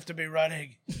 I have to be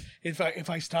running. If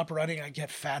I stop running, I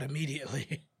get fat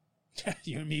immediately.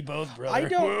 You and me both, brother.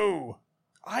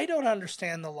 I don't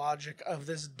understand the logic of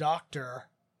this doctor.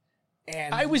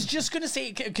 And I was just going to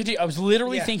say, I was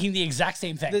literally thinking the exact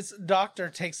same thing. This doctor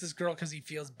takes this girl because he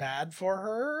feels bad for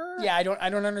her. Yeah, I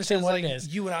don't understand what it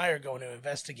is. You and I are going to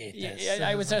investigate this. Yeah,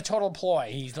 I was a total ploy.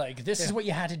 He's like, this is what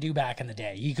you had to do back in the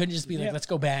day. You couldn't just be like, let's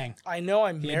go bang. I know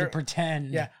I'm married. You had to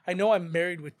pretend. Yeah, I know I'm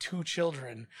married with 2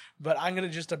 children, but I'm going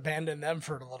to just abandon them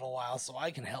for a little while so I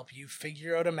can help you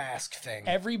figure out a mask thing.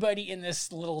 Everybody in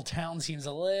this little town seems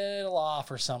a little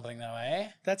off or something, though, eh?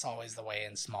 That's always the way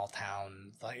in small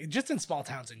towns. Like, just in small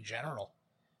towns in general.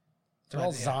 They're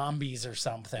all zombies or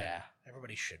something. Yeah,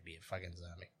 everybody should be a fucking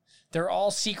zombie. They're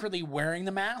all secretly wearing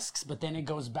the masks, but then it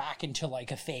goes back into like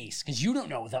a face because you don't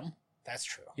know them. That's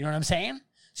true. You know what I'm saying?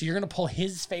 So you're going to pull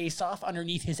his face off.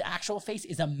 Underneath his actual face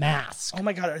is a mask. Oh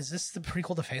my God, is this the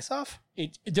prequel to Face Off?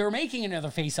 They're making another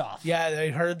Face Off. Yeah, I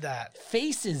heard that.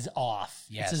 Faces Off.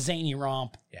 Yes. It's a zany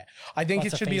romp. Yeah. I think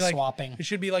it should be like swapping. It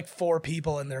should be like 4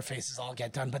 people and their faces all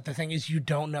get done, but the thing is you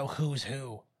don't know who's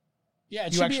who. Yeah,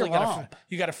 it should be a romp.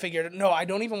 You got to figure it. No, I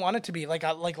don't even want it to be like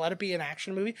let it be an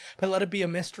action movie, but let it be a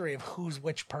mystery of who's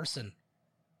which person.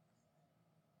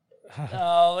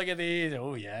 Oh, look at these!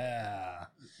 Oh yeah.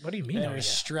 What do you mean? They're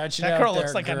stretching. That girl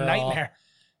looks like a nightmare.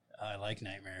 I like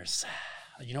nightmares.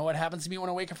 You know what happens to me when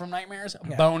I wake up from nightmares?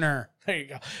 Yeah. Boner. There you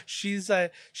go.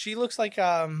 She looks like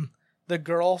the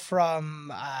girl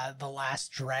from The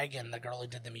Last Dragon, the girl who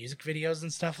did the music videos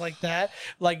and stuff like that.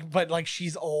 But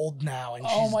she's old now and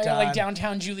she's God, like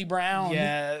Downtown Julie Brown.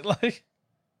 Yeah, like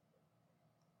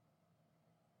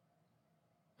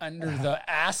under the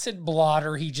acid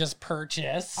blotter he just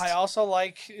purchased. I also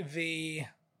like the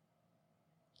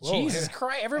Jesus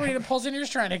Christ! Everybody that pulls in here is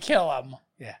trying to kill him.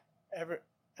 Yeah,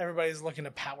 everybody's looking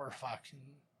to power fuck.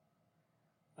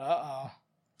 Uh-oh.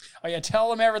 Oh yeah,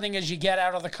 tell them everything as you get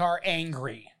out of the car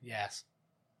angry. Yes.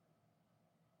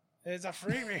 It's a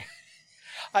freebie.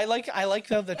 I like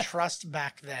the trust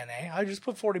back then, eh? I just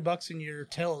put $40 in your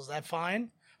till. Is that fine?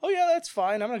 Oh yeah, that's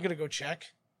fine. I'm not gonna go check.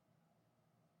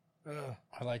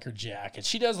 I like her jacket.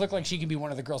 She does look like she could be one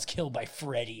of the girls killed by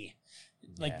Freddy.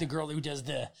 Like the girl who does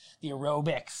the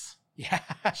aerobics. Yeah.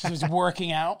 She was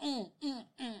working out.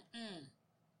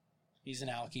 He's an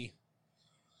alky.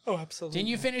 Oh, absolutely. Didn't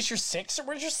you finish your 6er?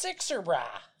 Where's your 6er, brah?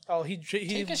 Oh, he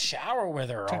take a shower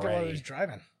with her took already. While he was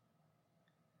driving.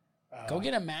 Go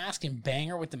get a mask and bang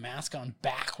her with the mask on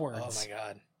backwards. Oh my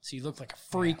God! So you look like a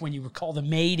freak when you call the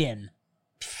maid in.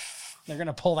 They're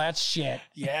gonna pull that shit.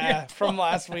 Yeah, from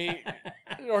last week.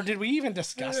 Or did we even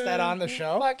discuss that on the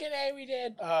show? Fucking A, we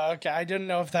did. Okay, I didn't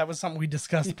know if that was something we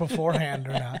discussed beforehand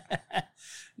or not.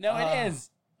 No, it is.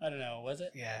 I don't know. Was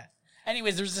it? Yeah.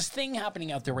 Anyways, there's this thing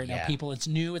happening out there right now, people. It's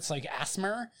new. It's like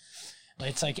ASMR.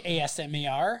 It's like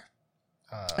ASMR.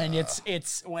 And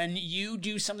it's when you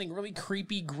do something really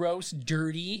creepy, gross,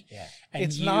 dirty. Yeah. And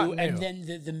it's not new. And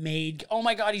then the maid. Oh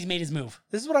my God, he's made his move.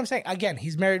 This is what I'm saying. Again,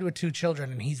 he's married with 2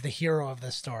 children, and he's the hero of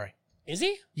this story. Is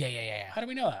he? Yeah. How do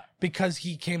we know that? Because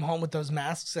he came home with those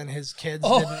masks and his kids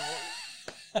Oh.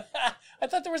 didn't. I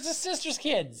thought there was his sister's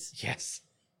kids. Yes.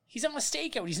 He's on a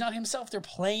stakeout. He's not himself. They're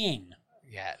playing.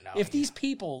 Yeah, no. If these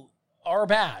people are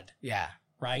bad, Yeah.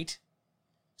 right?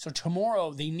 So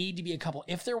tomorrow they need to be a couple.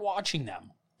 If they're watching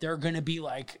them, they're going to be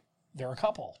like, they're a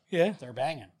couple. Yeah. They're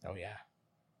banging. Oh, yeah.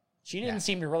 She didn't Yeah.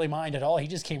 seem to really mind at all. He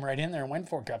just came right in there and went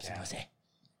for it. Grab some pussy.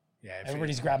 Yeah.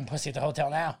 Everybody's grabbing pussy at the hotel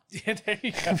now. Yeah, there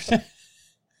you go.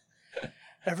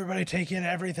 Everybody take in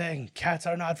everything. Cats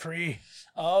are not free.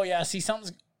 Oh, yeah. See,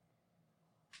 something's...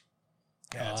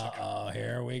 Yeah, it's like Oh,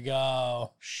 here we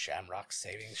go. Shamrock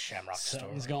saving Shamrock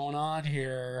Something's store. going on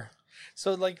here.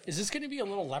 So, like, Is this going to be a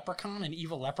little leprechaun, an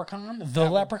evil leprechaun? The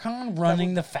leprechaun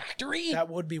running the factory? that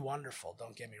would be wonderful.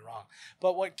 Don't get me wrong.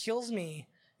 But what kills me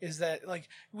is that, like,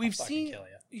 we've fucking seen, kill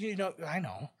you know, I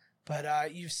know,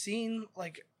 but you've seen,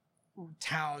 like,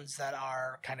 towns that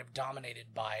are kind of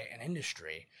dominated by an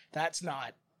industry. That's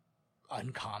not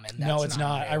uncommon. No, That's it's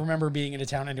not. new. I remember being in a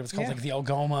town and it was called Yeah. like the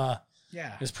Algoma.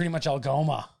 Yeah. It was pretty much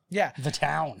Algoma, Yeah. the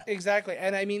town. Exactly.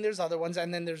 And I mean, there's other ones.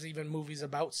 And then there's even movies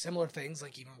about similar things,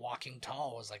 like even Walking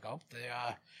Tall was like, oh, the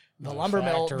The lumber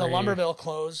mill, the factory. lumber mill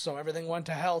closed, so everything went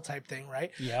to hell type thing,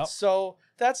 right? Yep. So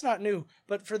that's not new.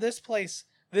 But for this place,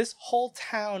 this whole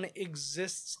town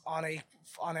exists on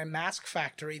a mask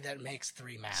factory that makes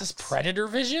 3 masks. Is this Predator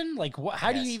Vision? Like, what?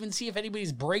 How do Yes. you even see if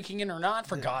anybody's breaking in or not?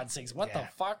 For God's sakes, what the yeah.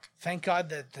 fuck? Thank God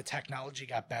that the technology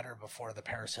got better before the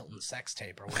Paris Hilton sex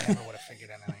tape, or we never would have figured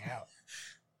anything out.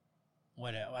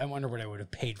 I wonder what I would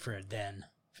have paid for it then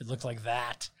if it looked like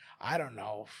that. I don't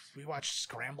know. We watched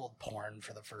scrambled porn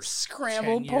for the first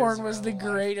Scrambled 10 years porn of was our the life.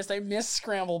 greatest. I miss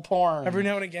scrambled porn. Every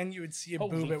now and again, you would see a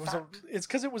Holy boob. fuck. It's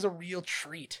because it was a real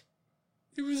treat.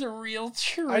 It was a real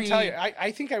treat. I tell you,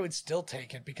 I think I would still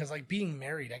take it because, like, being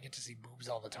married, I get to see boobs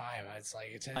all the time. It's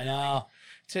like I know.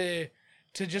 to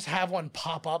just have one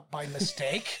pop up by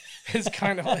mistake is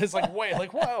kind of is like wait,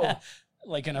 like whoa,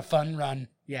 Like in a fun run.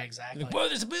 yeah, exactly. Like, whoa,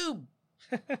 there's a boob.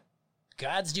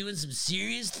 God's doing some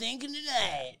serious thinking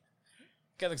tonight.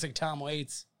 Guy looks like Tom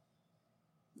Waits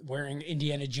wearing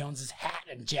Indiana Jones's hat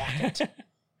and jacket.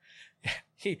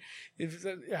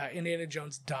 Indiana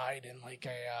Jones died in like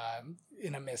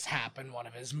in a mishap in one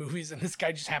of his movies, and this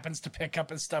guy just happens to pick up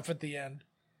his stuff at the end.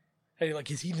 And you're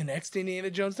like, is he the next Indiana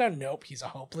Jones now? Nope, he's a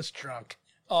hopeless drunk.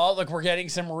 Oh, look, we're getting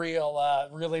some real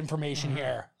information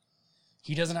here.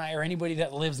 He doesn't hire anybody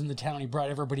that lives in the town. He brought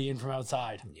everybody in from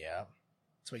outside. Yeah,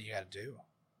 that's what you got to do.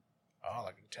 Oh,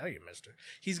 I can tell you, mister.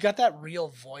 He's got that real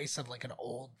voice of like an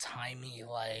old-timey,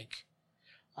 like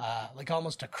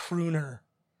almost a crooner.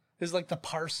 It's like the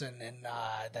parson in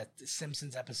that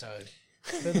Simpsons episode.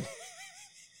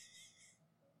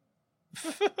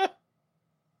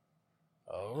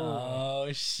 Oh,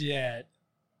 shit.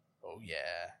 Oh, yeah.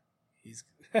 He's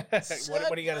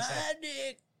what do you got to say?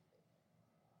 Dick.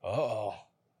 Oh,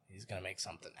 he's gonna make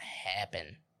something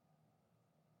happen.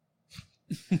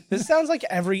 This sounds like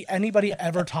anybody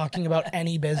ever talking about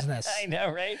any business. I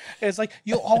know, right? It's like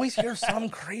you'll always hear some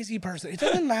crazy person. It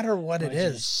doesn't matter what it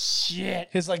is. Shit.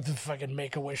 It's like the fucking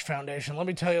Make-A-Wish Foundation. Let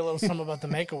me tell you a little something about the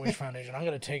Make-A-Wish Foundation. I'm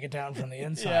gonna take it down from the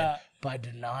inside Yeah. by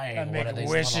denying And one make of these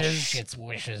wishes. little shits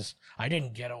wishes. I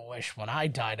didn't get a wish when I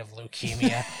died of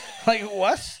leukemia. Like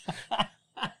what?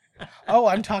 Oh,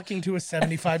 I'm talking to a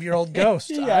 75-year-old ghost.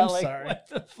 I'm sorry. What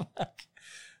the fuck?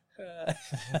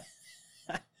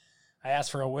 I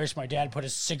asked for a wish. My dad put a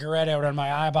cigarette out on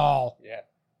my eyeball. Yeah.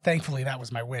 Thankfully, that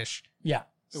was my wish. Yeah,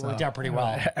 it So, worked out pretty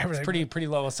well. It's everything- pretty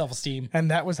low self-esteem.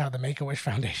 And that was how the Make-A-Wish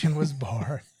Foundation was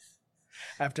born.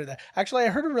 After that, actually, I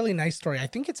heard a really nice story. I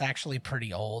think it's actually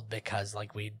pretty old because,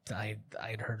 like,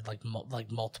 I'd heard like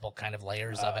multiple kind of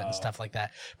layers of it and stuff like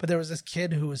that. But there was this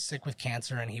kid who was sick with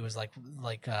cancer, and he was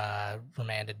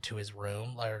remanded to his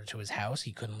room or to his house.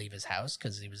 He couldn't leave his house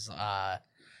because he was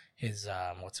his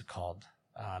what's it called?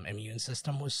 Immune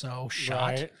system was so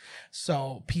shot. Right.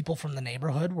 So people from the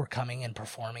neighborhood were coming and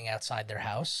performing outside their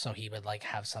house, so he would like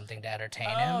have something to entertain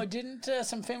Oh, him. didn't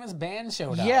some famous band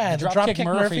showed up? Yeah, the Dropkick Murphys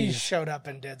Murphys. showed up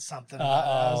and did something. I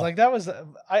Uh-oh. was like, that was.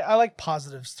 I like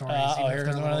positive stories. Oh, even if here they're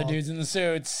comes one of the little- dudes in the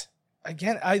suits.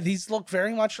 Again, these look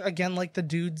very much again like the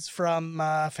dudes from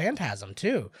Phantasm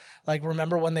too. Like,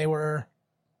 remember when they were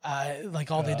like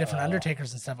all the different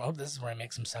Undertakers and stuff? Oh, this is where he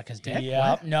makes him suck his dick.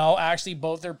 Yeah. What? No, actually,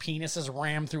 both their penises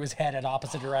rammed through his head at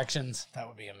opposite directions. That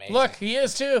would be amazing. Look, he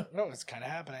is too. oh, it's kind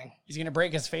of happening. He's gonna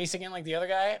break his face again like the other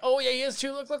guy. Oh yeah, he is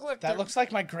too. Look. That looks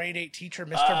like my grade 8 teacher,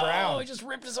 Mr. Oh, Brown. he just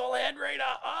ripped his whole head right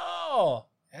off. Oh,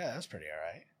 Yeah, that's pretty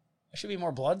all right. there should be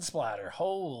more blood splatter.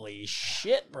 Holy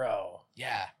shit, bro.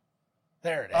 Yeah,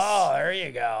 there it is. Oh, there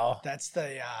you go. That's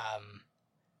the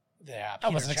Yeah, I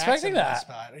Peter wasn't Jackson expecting was,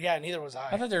 that. but yeah, neither was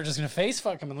I thought they were just gonna face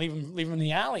fuck him and leave him in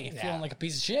the alley, Yeah. feeling like a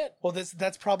piece of shit. Well,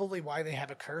 that's probably why they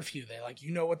have a curfew. They like,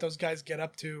 you know what those guys get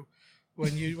up to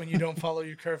when you don't follow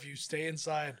your curfew. Stay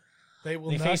inside. They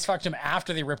will They not. face fucked him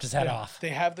after they ripped his head Yeah, off. They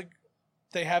have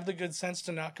the good sense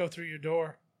to not go through your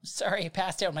door. Sorry, I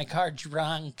passed out in my car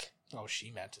drunk. Oh,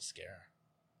 she meant to scare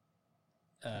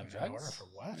her. Drugs? Order for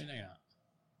what? No, you're not.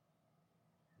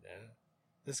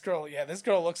 Yeah. This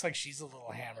girl looks like she's a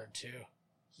little hammered too.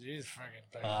 She's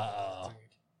freaking. Uh-oh.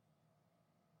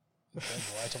 Good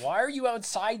boy. So why are you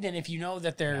outside then if you know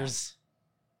that there's...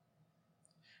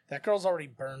 That girl's already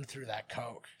burned through that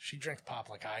Coke. She drinks pop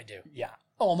like I do. Yeah.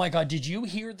 Oh my God, did you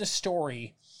hear the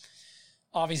story?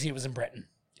 Obviously it was in Britain.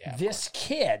 Yeah. This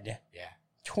kid, Yeah.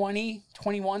 20,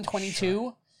 21,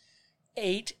 22,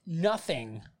 ate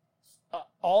nothing.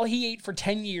 All he ate for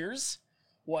 10 years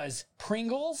was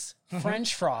Pringles,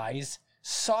 French fries,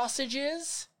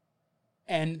 sausages,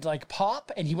 and like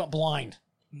pop, and he went blind.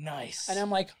 Nice. And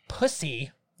I'm like,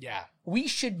 pussy, Yeah. we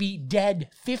should be dead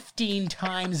 15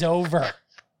 times over.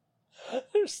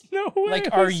 There's no way. Like,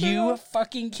 are you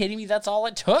fucking kidding me? That's all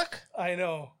it took? I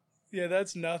know. Yeah,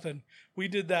 that's nothing. We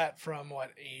did that from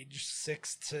what, age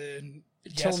 6 to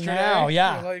Till yesterday? now,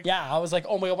 yeah. We're like, Yeah, I was like,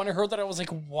 oh my God, when I heard that, I was like,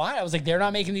 what? I was like, they're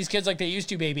not making these kids like they used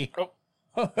to, baby. Oh.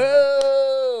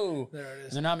 Oh, there it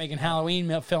is. they're not making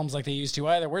Halloween films like they used to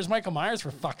either. Where's Michael Myers,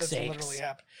 for fuck's That's sake? literally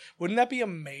happened. Wouldn't that be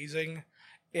amazing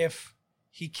if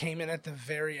he came in at the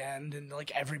very end and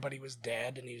like everybody was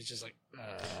dead and he was just like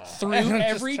Through And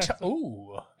every just- time.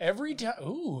 Ooh, every time.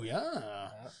 Ooh, yeah.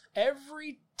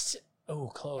 Oh,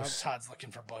 close. Todd's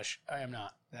looking for Bush. I am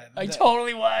not. That- I that-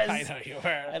 totally was. I know you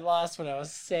I were. lost what I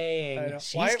was saying. I know.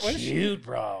 She's Why- what is she- cute,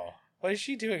 bro. What is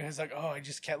she doing? I was like, oh, I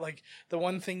just can't. Like the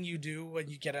one thing you do when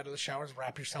you get out of the shower is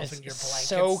wrap yourself in your blanket.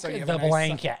 Soak so you have the a nice-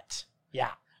 blanket.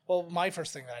 Yeah. Well, my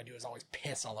first thing that I do is always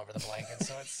piss all over the blanket,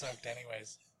 so it's soaked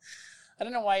anyways. I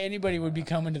don't know why anybody would be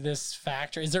coming to this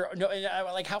factory. Is there no,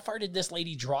 like, how far did this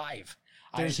lady drive?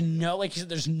 There's no, like you said,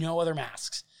 there's no other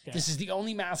masks. Yeah. This is the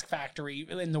only mask factory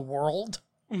in the world.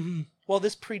 Mm-hmm. Well,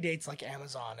 this predates like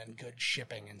Amazon and good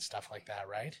shipping and stuff like that,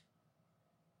 right?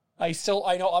 I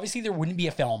know, obviously there wouldn't be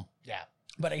a film, Yeah.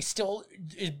 but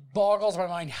it boggles my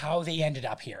mind how they ended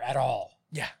up here at all.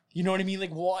 Yeah. You know what I mean?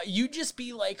 Like, why? You'd just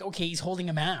be like, okay, he's holding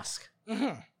a mask.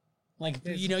 Mm-hmm. Like,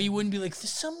 It's- you wouldn't be like, there's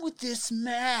something with this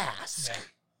mask. Yeah.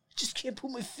 Just can't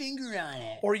put my finger on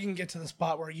it. Or you can get to the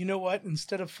spot where, you know what?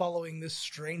 Instead of following this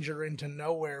stranger into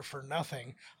nowhere for nothing,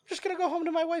 I'm just going to go home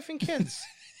to my wife and kids.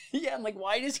 Yeah, I'm like,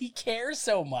 why does he care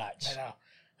so much? I know.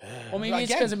 Well, maybe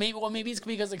it's Again, because maybe it's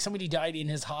because like somebody died in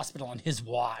his hospital on his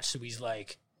watch, so he's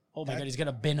like, oh my That- God, he's got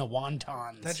a bin of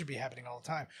wontons. that should be happening all the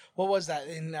time. What was that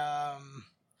in, what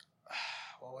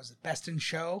was it, Best in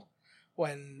Show?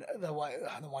 When the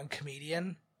one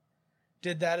comedian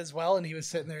did that as well, and he was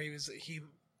sitting there, he was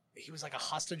like a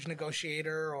hostage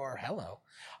negotiator, or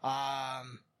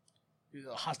he was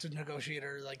a hostage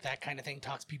negotiator, like that kind of thing,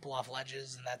 talks people off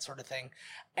ledges and that sort of thing.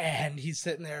 And he's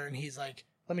sitting there and he's like,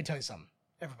 let me tell you something.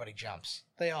 Everybody jumps.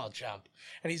 They all jump.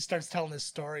 And he starts telling this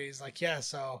story. He's like, yeah,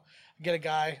 so I get a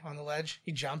guy on the ledge.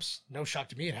 He jumps. No shock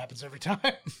to me. It happens every time.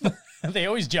 They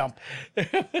always jump. They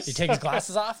take his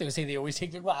glasses off. They would say they always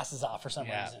take their glasses off for some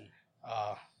Yeah. reason.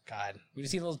 Oh, God. We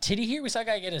see a little titty here. We saw a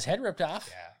guy get his head ripped off.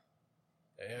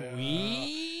 Yeah.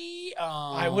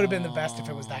 I would have been the best if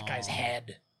it was that guy's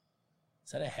head.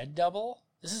 Is that a head double?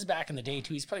 This is back in the day,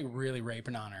 too. He's probably really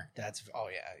raping on her. Oh,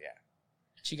 yeah.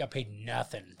 She got paid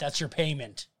nothing. That's your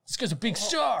payment. This guy's a big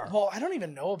star. Well, I don't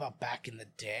even know about back in the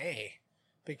day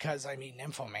because, I mean,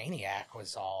 Nymphomaniac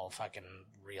was all fucking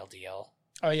real deal.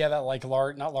 Oh, yeah, that like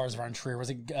not Lars von Trier.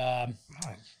 Was it? I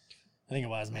think it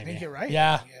was, maybe. I think you're right.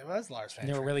 Yeah. It was Lars von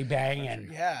They were Trier. really banging.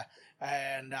 Yeah.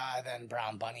 And then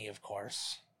Brown Bunny, of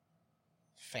course.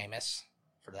 Famous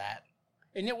for that.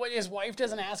 And yet, what his wife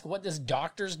doesn't ask what this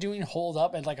doctor's doing holed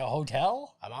up at like a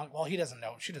hotel? Well, he doesn't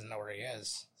know. She doesn't know where he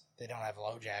is. They don't have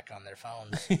LoJack on their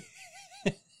phones.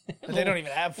 But they don't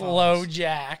even have phones.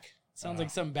 LoJack. Sounds like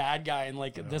some bad guy in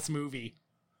like this movie.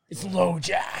 It's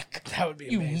LoJack. That would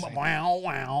be amazing. Wow.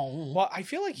 Well, I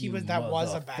feel like that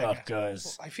was a bad guy.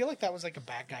 Motherfuckers. I feel like that was like a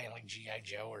bad guy in like G.I.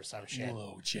 Joe or some shit.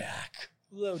 LoJack.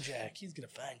 LoJack, he's gonna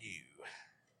find you.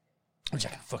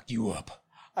 LoJack can fuck you up.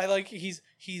 I like he's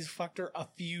fucked her a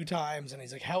few times, and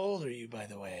he's like, "How old are you, by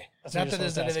the way?" That's Not what that you're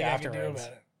there's supposed to anything I ask can do afterwards.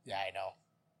 about it. Yeah, I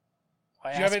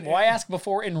know. Why ask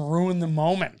before and ruin the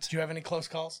moment? Do you have any close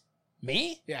calls?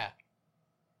 Me? Yeah.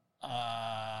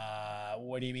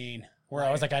 What do you mean? Where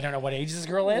I was like, I don't know what age this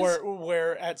girl is?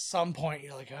 Where at some point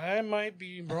you're like, I might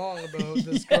be wrong about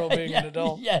this girl being an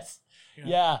adult. Yes. Yeah.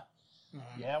 Yeah.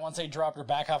 Yeah, once I dropped her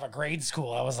back off at grade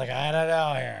school, I was like, I don't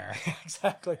know here.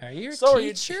 Exactly. Are you a So are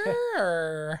you- teacher?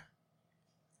 Or...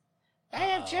 I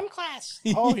have gym class.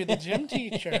 Oh, you're the gym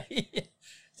teacher.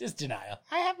 Just denial.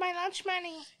 I have my lunch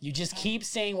money. You just keep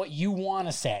saying what you want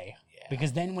to say. Yeah.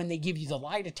 Because then when they give you the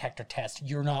lie detector test,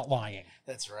 you're not lying.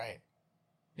 That's right.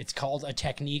 It's called a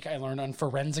technique I learned on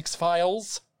forensics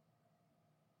files.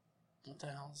 What the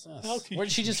hell is I'll this? teach Where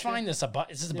did she you just some find this?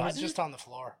 Is this a It button? was just on the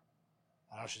floor.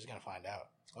 I know she's going to find out.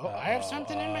 Oh, I have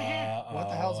something in my hair. What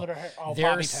the hell's with her hair? Oh, They're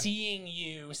bobby pin. seeing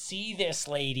you. See this,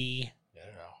 lady. I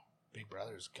don't know. Big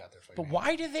Brother's got their fucking But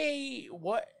why do they...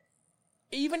 What?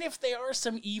 Even if they are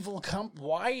some evil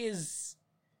why is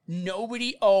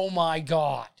nobody... Oh, my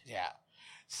God. Yeah.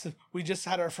 So we just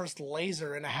had our first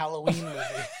laser in a Halloween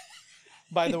movie.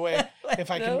 By the way,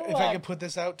 if I can put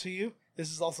this out to you,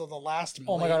 this is also the last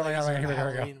Oh my God, laser in a here we go.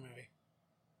 Halloween movie.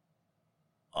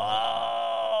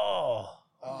 Oh,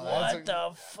 that's what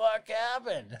the fuck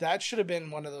happened? That should have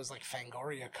been one of those like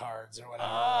Fangoria cards or whatever.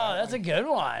 Oh, that's a good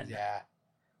one. Yeah.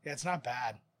 Yeah, it's not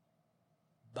bad.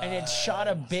 And it shot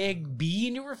a big bee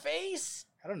into her face?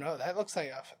 I don't know. That looks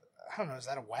like I don't know. Is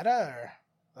that a Weta or?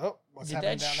 Oh, what's Did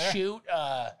happening that down there? shoot?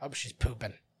 Oh, she's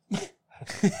pooping.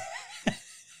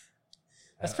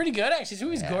 That's pretty good, actually. It's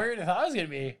always gorier than I thought it was gonna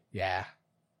be. Yeah.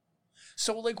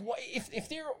 So, like, if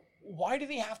they're, why do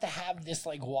they have to have this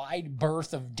like wide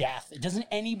berth of death? Doesn't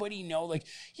anybody know? Like,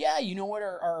 yeah, you know what?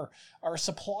 Our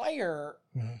supplier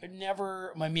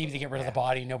never. Well, maybe they get rid of the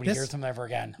body. And nobody hears them ever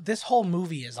again. This whole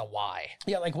movie is a why.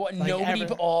 Yeah, like what? Like Nobody.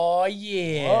 ever- Oh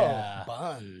yeah. Whoa,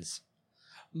 buns.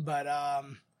 But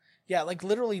yeah, like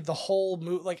literally the whole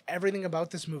movie, like everything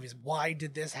about this movie is why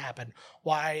did this happen?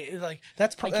 Why, like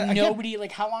that's Like again, nobody,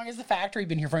 like how long has the factory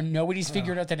been here for? Nobody's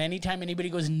figured out that anytime anybody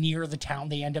goes near the town,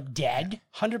 they end up dead.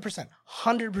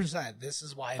 100%. This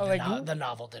is why the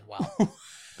novel did well.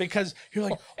 Because you're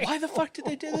like, why the fuck did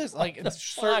they do this? Like, it's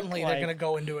certainly they're gonna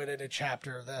go into it in a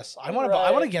chapter of this. I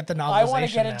want to get the novelization. I want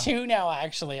to get it now. too now.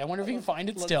 Actually, I wonder if you can find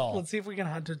it still. Let's see if we can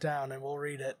hunt it down and we'll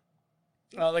read it.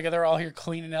 Oh, look, they're all here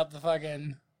cleaning up the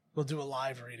fucking. We'll do a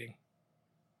live reading.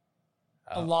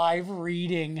 A live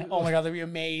reading. Oh my god, that'd be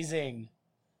amazing.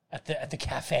 At the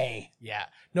cafe. Yeah.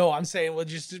 No, I'm saying we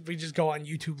just go on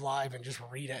YouTube Live and just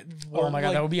read it. Oh my god,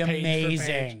 like, that would be page for page.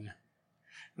 amazing.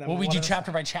 Then Will we do one of-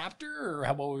 chapter by chapter, or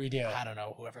what would we do? I don't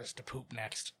know. Whoever's to poop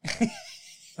next.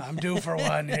 I'm due for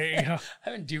one. Here you go.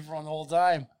 I've been due for one the whole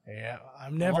time. Yeah,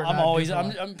 I'm never. I'm not always. due for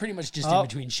one. I'm pretty much just Oh. in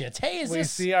between shits. Hey, is We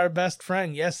this see our best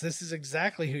friend. Yes, this is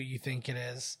exactly who you think it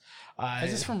is.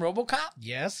 is this from RoboCop?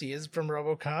 Yes, he is from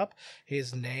RoboCop.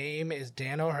 His name is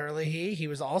Dan O'Herlihy. He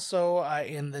was also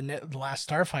in the Last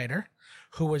Starfighter,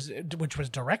 which was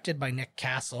directed by Nick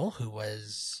Castle, who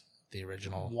was the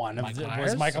original One of Michael them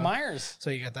Myers. was Michael Myers. So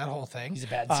you got that whole thing. He's a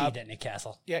bad seed, that Nick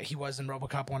Castle. Yeah, he was in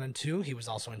RoboCop 1 and 2. He was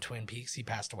also in Twin Peaks. He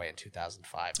passed away in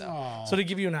 2005, though. Oh. So to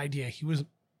give you an idea, he was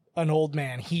an old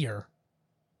man here.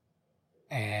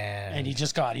 And he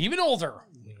just got even older.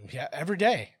 Yeah, every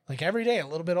day. Like every day, a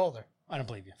little bit older. I don't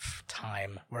believe you.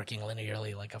 Time working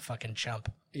linearly like a fucking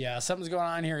chump. Yeah, something's going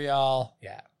on here, y'all.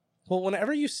 Yeah. Well,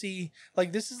 whenever you see,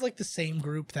 like, this is like the same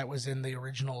group that was in the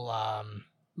original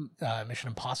Mission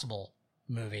Impossible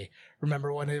movie.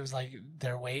 Remember when it was like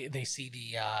they see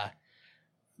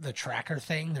the tracker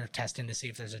thing? They're testing to see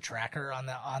if there's a tracker on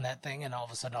that thing, and all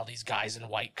of a sudden all these guys in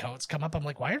white coats come up. I'm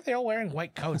like, why are they all wearing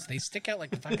white coats? They stick out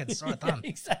like a fucking sore thumb.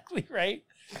 Exactly right.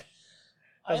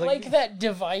 I was like like- that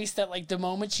device that, like, the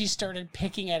moment she started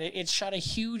picking at it, it shot a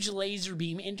huge laser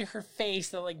beam into her face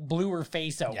that, like, blew her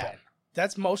face open. Yeah.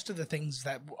 That's most of the things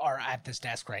that are at this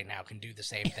desk right now can do the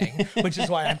same thing, which is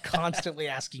why I'm constantly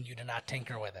asking you to not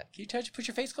tinker with it. Can you put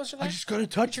your face closer to that? I just gotta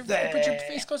touch put that. your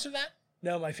face closer to that?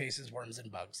 No, my face is worms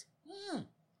and bugs.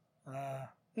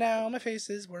 Now my face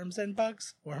is worms and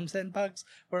bugs, worms and bugs,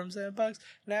 worms and bugs.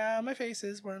 Now my face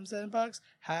is worms and bugs.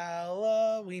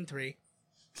 Halloween 3.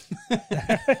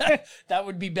 That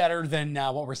would be better than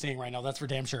what we're seeing right now. That's for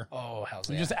damn sure. Oh, hell's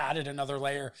We yeah. just added another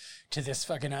layer to this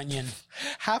fucking onion.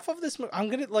 Half of this movie, I'm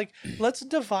gonna let's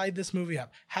divide this movie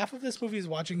up. Half of this movie is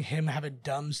watching him have a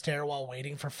dumb stare while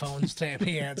waiting for phones to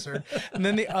be answered, and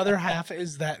then the other half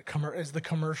is is the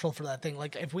commercial for that thing.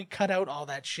 Like, if we cut out all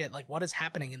that shit, like, what is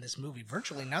happening in this movie?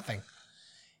 Virtually nothing.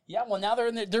 Yeah, well, now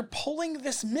they're pulling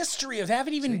this mystery of they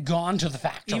haven't even gone to the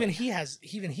factory. Even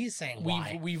he's saying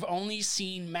why. We've only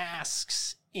seen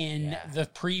masks in the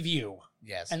preview.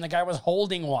 Yes. And the guy was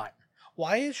holding one.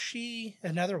 Why is she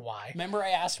another why? Remember I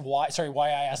asked why I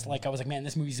asked, like, I was like, man,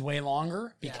 this movie's way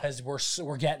longer because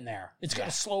we're getting there. It's got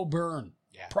a slow burn.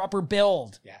 Yeah. Proper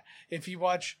build. Yeah. If you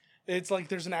watch It's like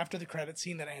there's an after the credit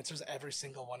scene that answers every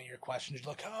single one of your questions.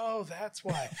 You're like, oh, that's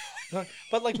why.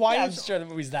 But like, why Yeah, I'm is sure the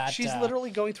movie's that. she's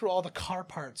literally going through all the car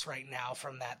parts right now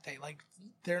from that thing? Like,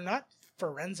 they're not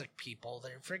forensic people.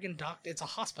 They're friggin' doctor. It's a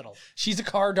hospital. She's a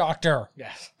car doctor.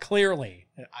 Yes, Clearly.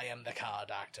 I am the car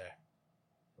doctor.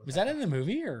 Was that in the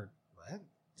movie, or What?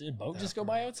 did a boat just go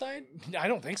by outside? I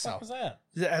don't think What so. was that?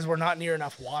 As we're not near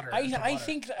enough water. I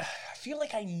feel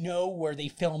like I know where they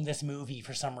filmed this movie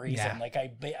for some reason. Yeah. Like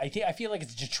I feel like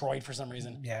it's Detroit for some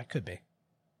reason. Yeah, it could be.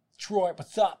 Detroit,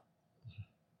 what's up?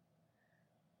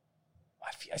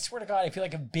 I swear to God, I feel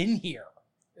like I've been here.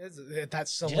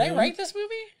 That's so. Did I write this movie?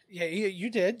 Yeah, you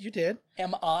did. You did.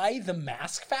 Am I the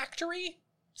Mask Factory?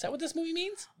 Is that what this movie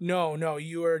means? No,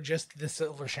 you were just the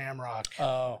Silver Shamrock.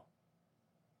 Oh.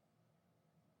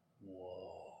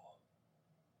 Whoa.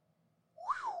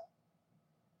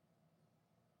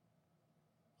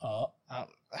 Oh.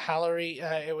 Hillary,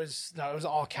 it was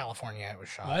all California. It was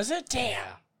shot. Was it? Damn.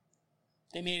 Yeah.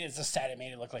 They made it as a set. It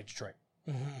made it look like Detroit.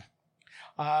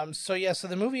 So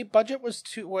the movie budget was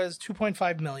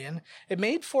 2.5 million. It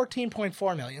made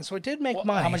 14.4 million, so it did make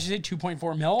money. How much is it?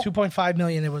 2.4 mil? 2.5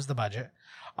 million. It was the budget.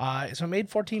 So it made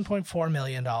 $14.4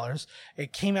 million.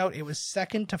 It came out. It was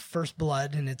second to First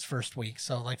Blood in its first week.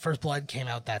 So like First Blood came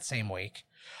out that same week.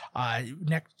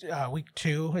 Next week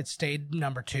 2, it stayed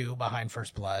number 2 behind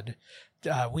First Blood.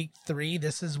 Week 3,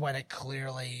 this is when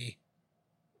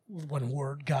when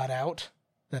word got out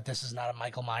that this is not a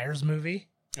Michael Myers movie.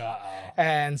 Uh-oh.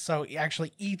 And so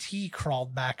actually E.T.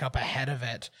 crawled back up ahead of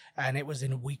it, and it was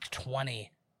in week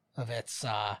 20 of its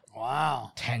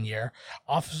Wow. tenure.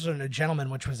 Officer and a Gentleman,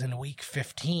 which was in week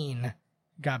 15,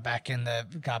 got back into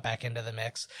the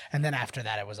mix, and then after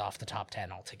that it was off the top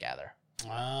 10 altogether.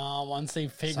 Once they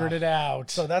figured it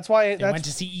out. So that's why they went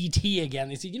to see E.T. again.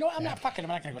 They said, you know what? I'm not going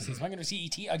to go see this. I'm going to see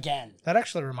E.T. again. That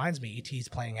actually reminds me, E.T.'s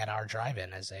playing at our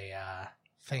drive-in as a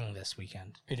thing this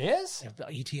weekend. It is?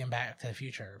 E.T. and Back to the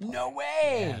Future. No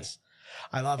way. Yes.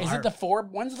 I love Is it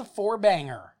when's the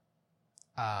 4-banger?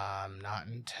 Not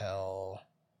until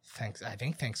I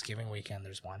think Thanksgiving weekend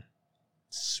there's one.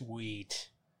 Sweet.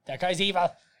 That guy's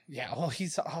evil. Yeah, well,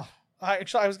 he's...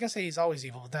 actually, I was going to say he's always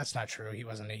evil, but that's not true. He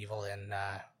wasn't evil in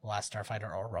Last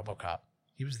Starfighter or RoboCop.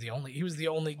 He was the only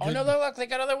good... Oh, no, look, they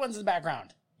got other ones in the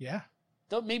background. Yeah.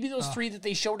 Maybe those 3 that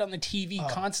they showed on the TV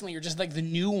constantly are just like the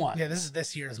new ones. Yeah, this is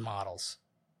this year's models.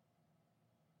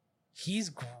 He's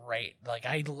great. Like,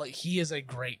 he is a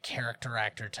great character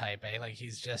actor type, eh? Like,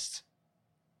 he's just...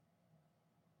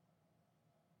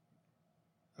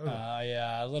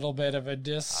 Yeah, a little bit of a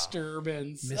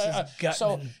disturbance. Mrs.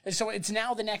 Gutman. So it's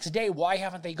now the next day. Why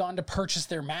haven't they gone to purchase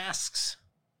their masks?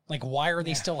 Like, why are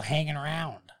they still hanging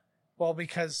around? Well,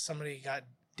 because somebody got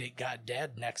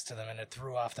dead next to them and it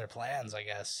threw off their plans, I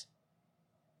guess.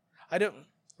 I don't...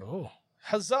 Oh.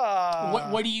 Huzzah!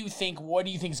 What do you think? What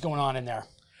do you think's going on in there?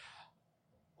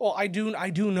 Well, I do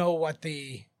know what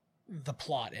the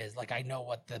plot is. Like, I know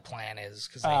what the plan is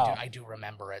because I do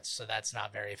remember it, so that's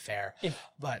not very fair.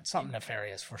 But something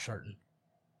nefarious for certain.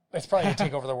 It's probably going to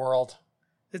take over the world.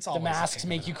 It's the masks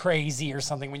make you crazy or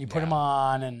something when you put them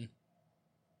on, and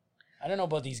I don't know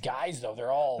about these guys though.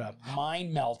 They're all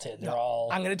mind melted. They're all.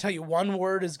 I'm going to tell you, one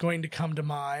word is going to come to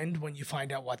mind when you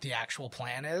find out what the actual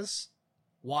plan is.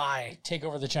 Why? Take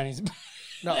over the Chinese.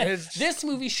 No, this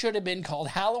movie should have been called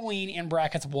Halloween in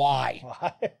brackets. Why?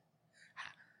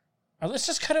 Or let's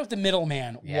just cut out the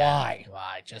middleman. Why?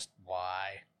 Why? Just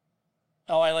why?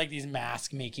 Oh, I like these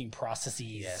mask making processes.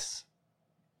 Yes.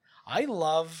 I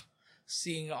love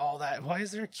seeing all that. Why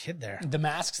is there a kid there? The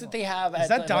masks that they have. Is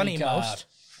that Donnie Most?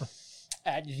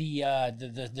 At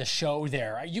the show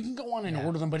there. You can go on and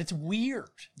order them, but it's weird.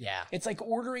 Yeah. It's like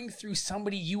ordering through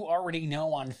somebody you already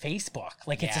know on Facebook.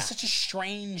 Like, it's such a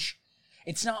strange...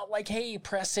 It's not like, hey,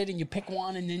 press it and you pick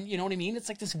one and then, you know what I mean? It's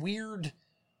like this weird...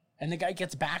 And the guy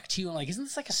gets back to you and like, isn't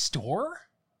this like a store?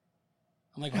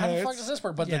 I'm like, how the fuck does this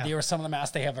work? But some of the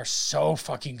masks they have are so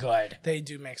fucking good. They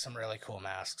do make some really cool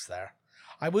masks there.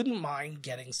 I wouldn't mind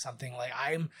getting something like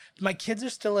my kids are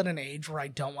still at an age where I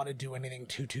don't want to do anything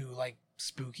too like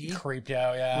spooky. Creeped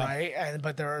out, yeah. Right?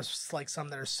 But there are like some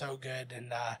that are so good.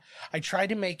 And I try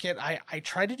to make it, I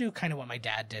try to do kind of what my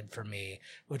dad did for me,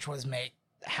 which was make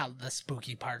the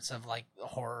spooky parts of like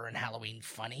horror and Halloween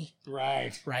funny.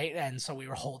 Right. And so we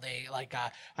were whole day, like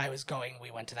we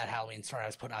went to that Halloween store, I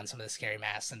was putting on some of the scary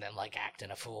masks and then like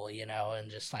acting a fool, you know, and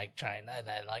just like trying, and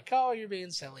then like, oh, you're being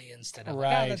silly instead of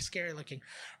like, oh, that's scary looking.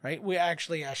 Right. We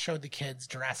actually showed the kids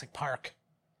Jurassic Park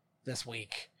this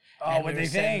week. Oh, what they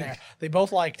think? They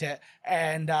both liked it.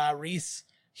 And Reese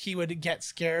he would get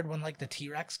scared when like the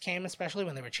T-Rex came, especially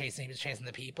when he was chasing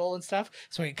the people and stuff.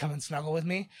 So he'd come and snuggle with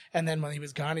me. And then when he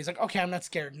was gone, he's like, okay, I'm not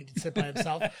scared. And he'd sit by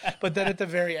himself. But then at the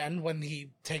very end, when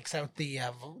he takes out the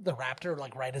raptor,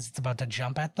 like right as it's about to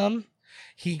jump at them,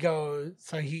 he goes,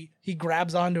 so he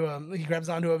grabs onto him. He grabs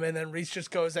onto him, and then Reese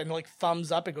just goes and like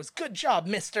thumbs up and goes, good job,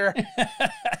 mister.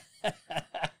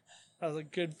 I was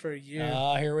like, good for you.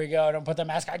 Oh, here we go. Don't put the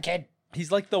mask on, kid.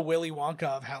 He's like the Willy Wonka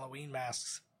of Halloween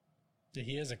masks.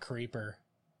 He is a creeper.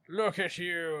 Look at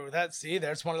you.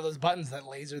 There's one of those buttons that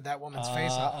lasered that woman's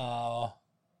face off.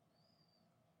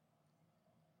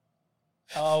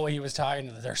 Oh, he was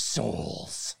talking to their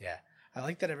souls. Yeah. I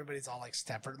like that everybody's all like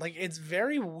Stepford. Like, it's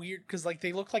very weird because like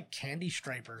they look like candy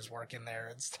stripers working there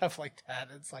and stuff like that.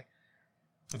 It's like,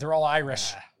 they're all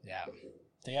Irish. yeah.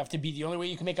 They have to be. The only way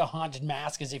you can make a haunted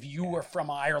mask is if you were from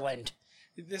Ireland.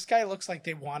 This guy looks like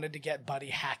they wanted to get Buddy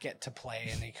Hackett to play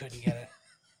and they couldn't get it.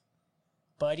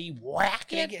 Buddy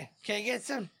Hackett? Can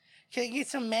I get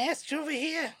some masks over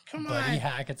here? Come on. Buddy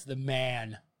Hackett's the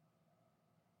man.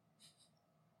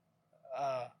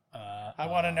 I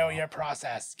want to know your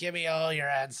process. Give me all your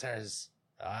answers.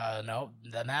 No,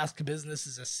 the mask business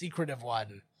is a secretive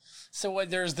one. So what?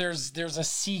 There's a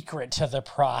secret to the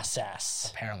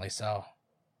process. Apparently so.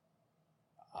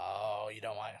 Oh, you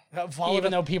don't want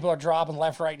even though people are dropping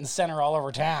left, right, and center all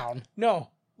over town. No.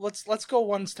 Let's go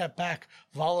one step back.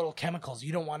 Volatile chemicals.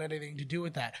 You don't want anything to do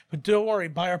with that. But don't worry,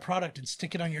 buy our product and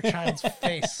stick it on your child's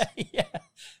face. Yeah.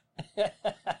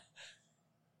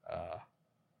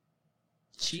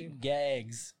 Cheap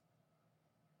gags.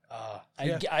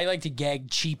 Yeah. I like to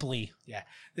gag cheaply. Yeah.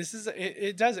 This is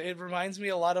it reminds me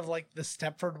a lot of like the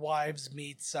Stepford Wives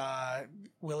meets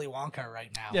Willy Wonka right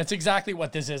now. That's exactly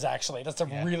what this is, actually. That's a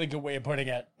really good way of putting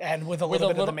it. And with a little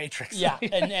bit of the Matrix. Yeah,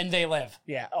 and they live.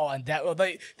 Yeah. Oh, and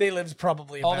that they live's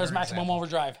probably a better there's Maximum example.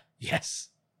 Overdrive. Yes.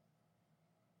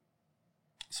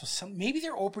 So maybe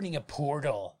they're opening a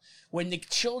portal. When the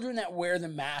children that wear the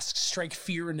masks strike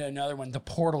fear into another one, the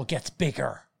portal gets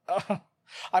bigger.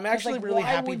 I'm actually really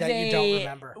happy that you don't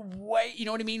remember. Why, you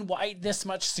know what I mean? Why this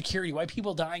much security? Why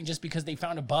people dying just because they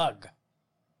found a bug?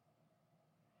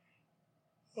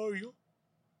 Oh, you?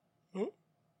 Oh.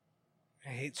 I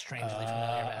hate strangely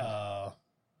familiar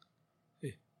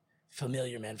men.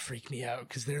 Familiar men freak me out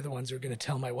because they're the ones who are going to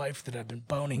tell my wife that I've been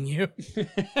boning you.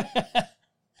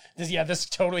 This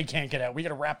totally can't get out. We got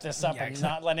to wrap this up and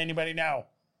not let anybody know.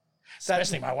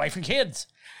 Especially my wife and kids.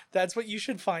 That's what you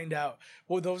should find out.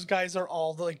 Well, those guys are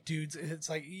all the like dudes. It's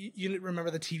like, you remember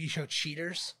the TV show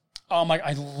Cheaters? Oh my,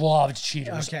 I loved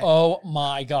Cheaters. Okay. Oh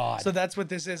my God. So that's what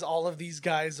this is. All of these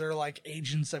guys are like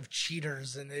agents of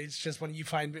cheaters. And it's just when you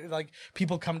find like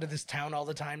people come to this town all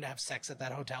the time to have sex at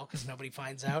that hotel because nobody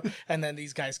finds out. And then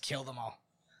these guys kill them all.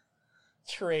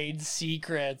 Trade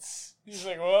secrets. He's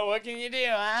like, well, what can you do,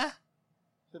 huh?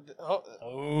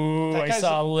 Oh, I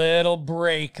saw a little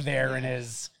break there in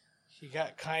his... He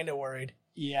got kind of worried.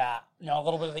 Yeah. No, a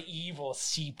little bit of the evil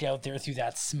seeped out there through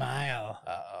that smile.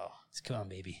 Uh-oh. Come on,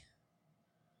 baby.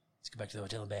 Let's go back to the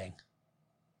hotel and bang.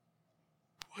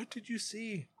 What did you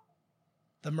see?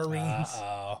 The Marines.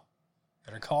 Uh-oh.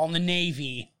 Better call in the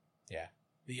Navy. Yeah.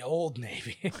 The old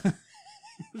Navy.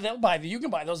 You can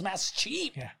buy those masks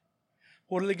cheap. Yeah.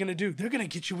 What are they going to do? They're going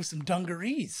to get you with some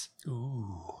dungarees.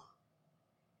 Ooh.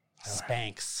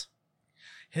 Spanx.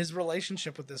 His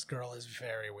relationship with this girl is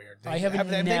very weird. Have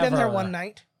they been there one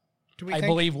night? I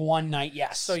believe one night,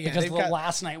 yes. So, yeah, because the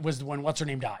last night was when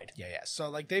what's-her-name died. Yeah. So,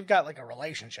 like, they've got, like, a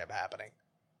relationship happening.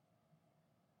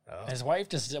 Oh. His wife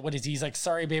just, he's like,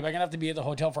 sorry, babe, I'm going to have to be at the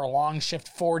hotel for a long shift,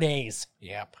 4 days.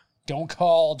 Yep. Don't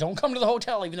come to the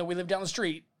hotel, even though we live down the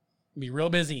street. Be real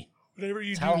busy. Whatever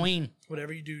you it's do, Halloween.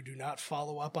 Whatever you do not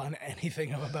follow up on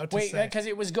anything I'm about to say. Wait, because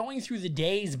it was going through the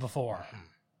days before.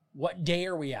 What day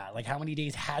are we at? Like, how many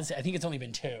days has it? I think it's only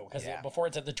been 2, because before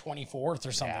it's at the 24th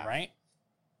or something, right?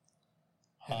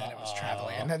 And then it was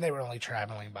traveling. And then they were only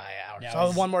traveling by hours.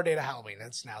 Now so one more day to Halloween.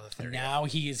 It's now the 30th. Now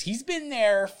he's been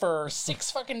there for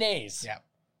 6 fucking days. Yep.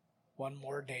 1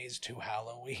 more days to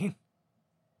Halloween.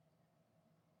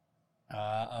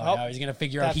 Now he's going to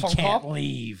figure out he can't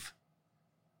leave.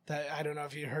 I don't know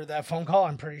if you heard that phone call.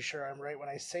 I'm pretty sure I'm right when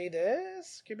I say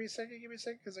this. Give me a second,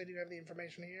 because I do have the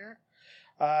information here.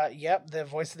 Yep, the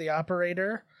voice of the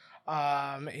operator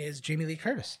is Jamie Lee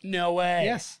Curtis. No way.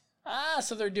 Yes.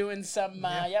 So they're doing some,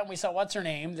 we saw what's her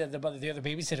name, the other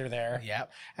babysitter there.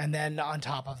 Yep. And then on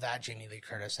top of that, Jamie Lee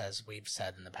Curtis, as we've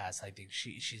said in the past, I think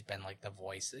she's been like the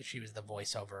voice. She was the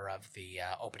voiceover of the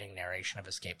opening narration of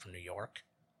Escape from New York.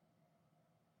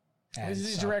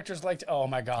 These directors oh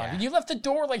my God. Yeah. You left the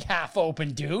door like half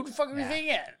open, dude. What the fuck are you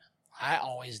thinking? I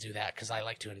always do that because I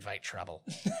like to invite trouble.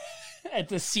 At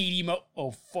the seedy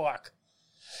oh, fuck.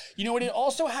 You know what? It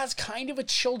also has kind of a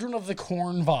Children of the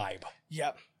Corn vibe.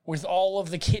 Yep. With all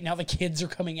of the now the kids are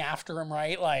coming after him,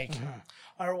 right? Like,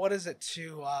 or what is it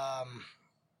to,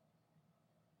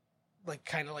 like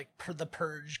kind of like the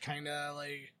Purge, kind of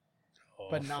like,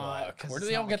 but not. Where do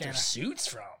they all get their suits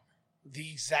from?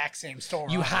 The exact same store.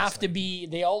 You have to be.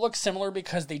 They all look similar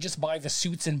because they just buy the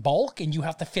suits in bulk, and you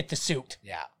have to fit the suit.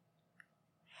 Yeah.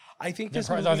 I think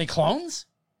are they clones?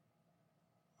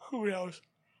 Who knows?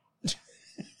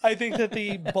 I think that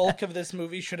the bulk of this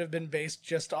movie should have been based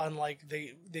just on like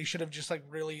they should have just like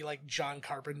really like John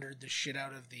Carpentered the shit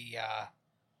out of the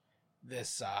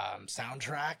this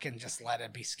soundtrack and just let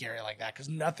it be scary like that, because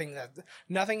nothing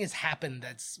has happened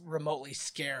that's remotely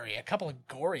scary. A couple of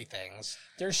gory things.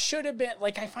 There should have been,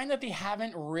 like, I find that they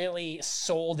haven't really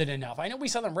sold it enough. I know we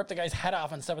saw them rip the guy's head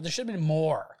off and stuff, but there should have been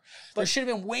more. There should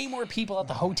have been way more people at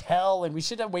the hotel, and we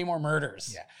should have way more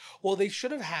murders. Yeah. Well, they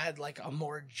should have had like a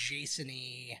more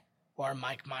Jason-y or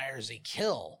Mike Myers-y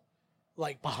kill.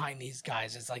 Like behind these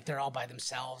guys, it's like they're all by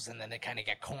themselves, and then they kind of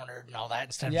get cornered and all that.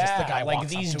 Instead of just the guy like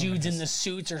walks these up to dudes him in the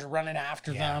suits are running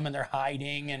after them, and they're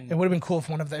hiding. And it would have been cool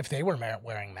if they were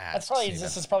wearing masks.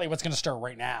 This is probably what's going to start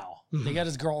right now. Mm-hmm. They got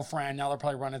his girlfriend. Now they're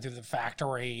probably running through the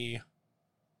factory,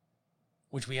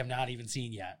 which we have not even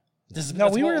seen yet.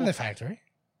 We were in the factory.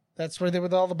 That's where they were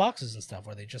with all the boxes and stuff,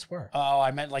 where they just were. Oh,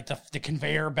 I meant like the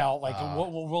conveyor belt. Like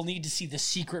we'll need to see the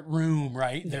secret room,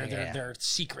 right? Their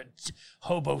secret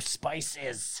hobo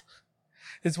spices.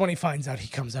 It's when he finds out, he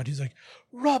comes out, he's like,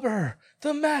 rubber!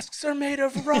 The masks are made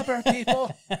of rubber,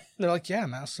 people! They're like, yeah,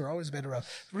 masks are always made of rubber.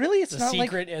 Really, it's not like... The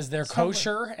secret is they're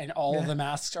kosher, and all of the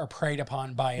masks are preyed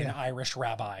upon by an Irish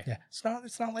rabbi. Yeah, it's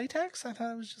not latex? I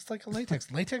thought it was just like a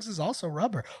latex. Latex is also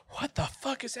rubber. What the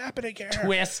fuck is happening here?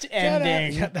 Twist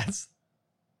ending. Yeah, that's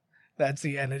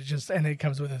the end. It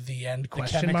comes with a the end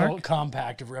question mark. The chemical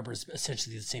compact of rubber is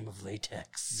essentially the same of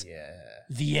latex. Yeah.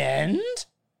 The end?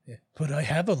 Yeah. But I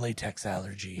have a latex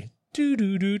allergy. Do.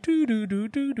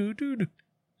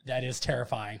 That is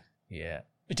terrifying. Yeah.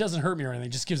 It doesn't hurt me or anything.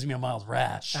 It just gives me a mild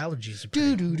rash. Allergies are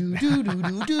pretty...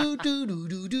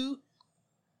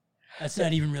 That's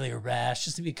not even really a rash.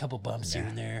 Just to be a couple bumps here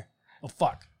and there. Oh,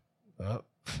 fuck. Oh,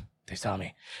 they saw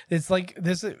me. It's like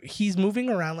this. He's moving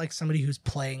around like somebody who's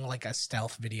playing like a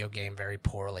stealth video game very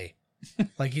poorly.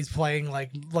 Like he's playing like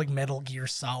Metal Gear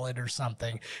Solid or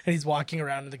something, and he's walking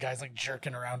around and the guy's like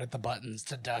jerking around at the buttons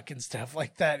to duck and stuff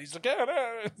like that. He's like, oh,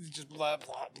 no. He's just blah,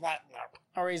 blah, blah,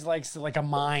 blah. Or he's like a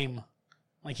mime.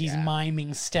 Like he's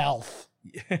miming stealth.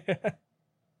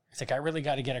 It's like, I really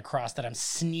got to get across that I'm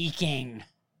sneaking.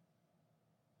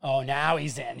 Oh, now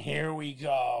he's in. Here we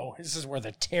go. This is where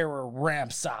the terror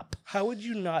ramps up. How would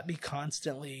you not be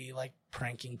constantly like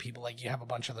pranking people? Like you have a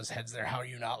bunch of those heads there. How are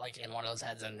you not like in one of those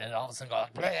heads and then all of a sudden go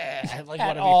like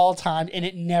at all times, and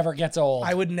it never gets old.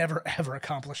 I would never ever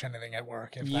accomplish anything at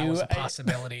work if that was a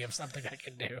possibility of something I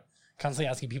could do.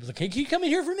 Constantly asking people, like, hey, can you come in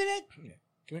here for a minute? Yeah.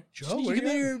 Come here, Joe. You come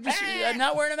in here. I'm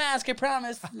not wearing a mask. I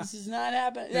promise. This is not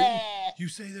happening. You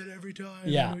say that every time.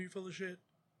 Yeah. I know you're full of shit.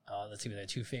 Let's see what that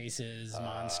Two Faces,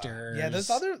 monsters. Yeah, there's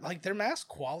other, like, their mask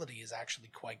quality is actually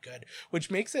quite good,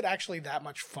 which makes it actually that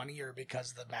much funnier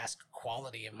because the mask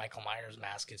quality of Michael Myers'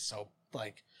 mask is so,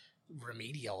 like,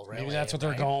 remedial, really. Maybe that's what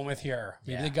they're going with here.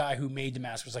 Maybe the guy who made the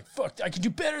mask was like, fuck, I can do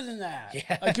better than that.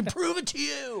 Yeah. I can prove it to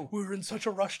you. We were in such a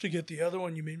rush to get the other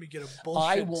one. You made me get a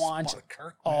bullshit I want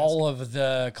Kirk all of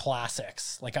the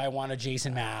classics. Like, I want a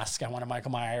Jason mask. I want a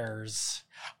Michael Myers.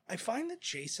 I find the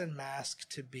Jason mask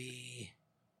to be...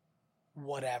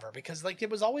 whatever, because like it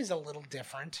was always a little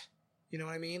different, you know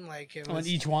what I mean? Like it was on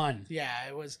each one. Yeah,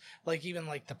 it was like even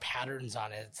like the patterns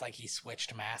on it. It's like he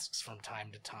switched masks from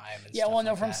time to time. And yeah, well,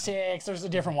 no, like from 6. There's the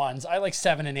different ones. I like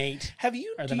 7 and 8. Have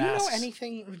you? Do you know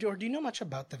anything, or do you know much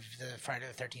about the Friday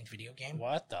the 13th video game?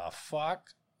 What the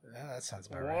fuck? That sounds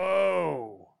about right.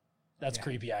 Whoa, that's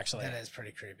creepy. Actually, that is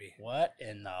pretty creepy. What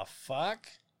in the fuck?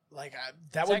 Like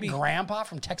that would be Grandpa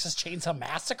from Texas Chainsaw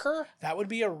Massacre. That would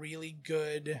be a really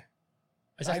good.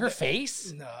 Is that her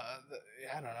face? No,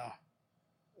 I don't know.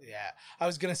 Yeah, I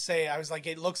was gonna say. I was like,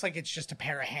 it looks like it's just a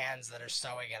pair of hands that are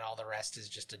sewing, and all the rest is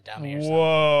just a dummy. Or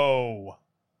Whoa.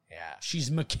 Yeah, she's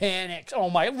mechanics.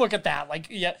 Oh my! Look at that. Like,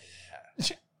 yeah.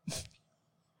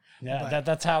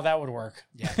 That's how that would work.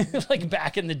 Yeah, like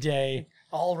back in the day,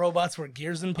 all robots were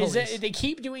gears and pulleys. They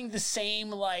keep doing the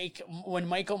same, like when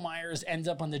Michael Myers ends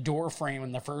up on the door frame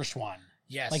in the first one.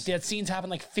 Yes, like that scene's happened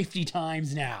like 50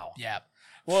 times now. Yeah.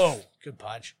 Whoa, good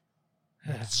punch.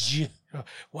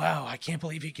 Wow, I can't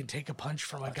believe he can take a punch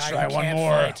from a guy try who one can't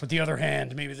more fight. with the other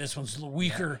hand. Maybe this one's a little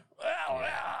weaker.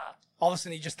 Yeah. All of a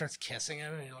sudden, he just starts kissing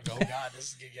him, and you're like, "Oh God, this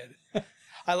is gonna get."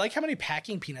 I like how many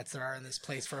packing peanuts there are in this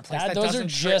place for a place that those doesn't are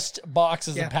just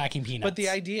boxes Yeah. of packing peanuts. But the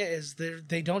idea is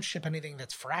they don't ship anything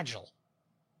that's fragile.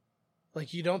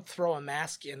 Like, you don't throw a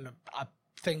mask in a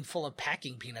thing full of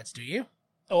packing peanuts, do you?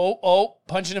 Oh,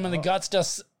 punching him in the Oh. guts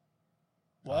does.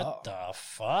 What Oh. the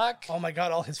fuck? Oh my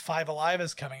God, all his 5 Alive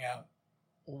is coming out.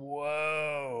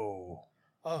 Whoa.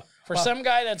 Oh, For well, some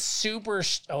guy that's super.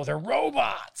 They're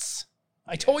robots.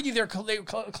 I told you their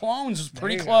clones was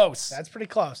pretty there you go. close. That's pretty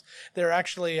close. They're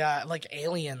actually like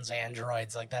aliens,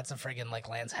 androids. Like, that's a friggin' like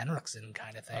Lance Henriksen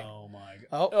kind of thing. Oh my god.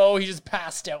 Oh. Oh, he just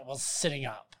passed out while sitting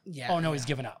up. Yeah. Oh no, yeah. he's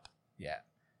given up. Yeah.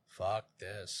 Fuck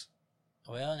this.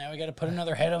 Well, now we got to put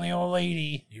another head on the old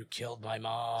lady. You killed my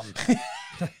mom.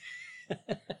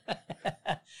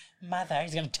 Mother,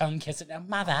 he's gonna tongue kiss it now.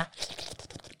 Mother.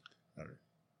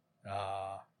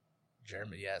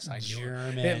 German. Yes, I knew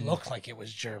German. it looked like it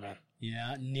was German.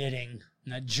 Yeah, knitting,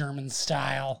 that German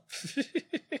style.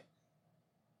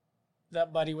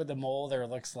 That buddy with the mole there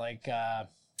looks like he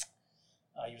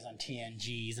was on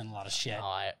TNGs and a lot of shit.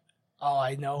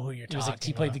 I know who you're He was talking like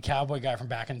he played the cowboy guy from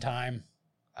Back in Time.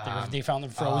 They found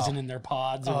them frozen in their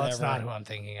pods or Oh, whatever. that's not who I'm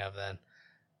thinking of then.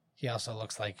 He also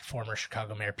looks like former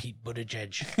Chicago Mayor Pete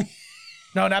Buttigieg.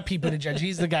 No, not Pete Buttigieg.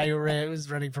 He's the guy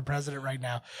who's running for president right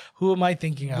now. Who am I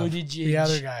thinking of? Buttigieg. The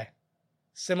other guy.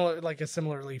 A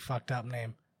similarly fucked up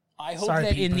name. I hope Sorry,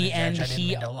 that Pete in the Buttigieg, end I didn't he.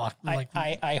 mean to lock, like,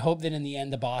 I hope that in the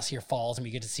end the boss here falls and we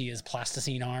get to see his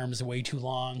plasticine arms way too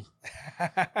long.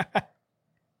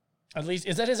 At least,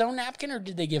 is that his own napkin or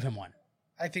did they give him one?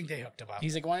 I think they hooked him up.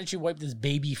 He's like, why don't you wipe this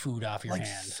baby food off your like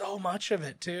hand? so much of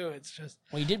it too. It's just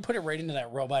Well, he did put it right into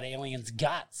that robot alien's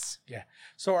guts. yeah.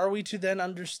 So are we to then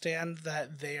understand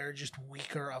that they are just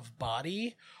weaker of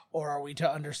body, or are we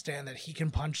to understand that he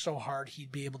can punch so hard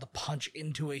he'd be able to punch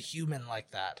into a human like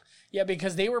that? Yeah,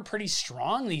 because they were pretty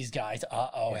strong, these guys.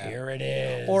 Uh-oh, Yeah. here it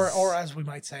is. Or as we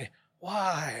might say,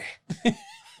 why?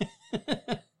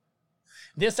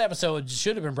 This episode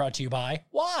should have been brought to you by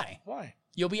Why? Why?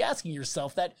 You'll be asking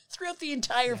yourself that throughout the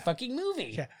entire fucking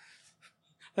movie.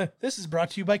 Yeah. This is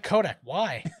brought to you by Kodak.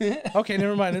 Why? Okay,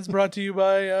 never mind. It's brought to you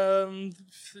by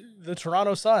the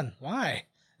Toronto Sun. Why?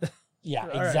 Yeah, All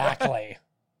right. exactly.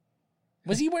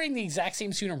 Was he wearing the exact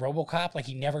same suit in RoboCop? Like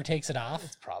he never takes it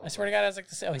off? Probably. I swear to God, I was like,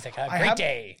 this. Oh, he's like, I great have-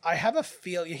 day. I have a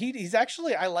feel he's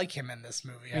actually, I like him in this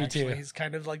movie. Me Actually, too. he's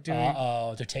kind of like doing.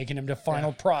 Uh-oh, they're taking him to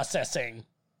final processing.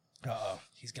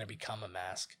 He's gonna become a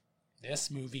mask.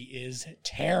 This movie is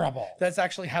terrible. That's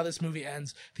actually how this movie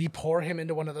ends. They pour him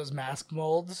into one of those mask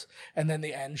molds, and then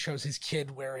the end shows his kid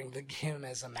wearing him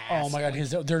as a mask. Oh my God,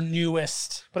 their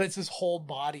newest. But it's his whole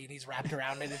body, and he's wrapped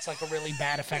around it. It's like a really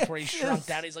bad effect where he's shrunk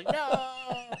down. He's like, no,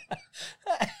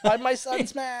 I'm my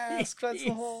son's mask. That's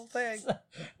the whole thing.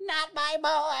 Not my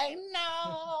boy,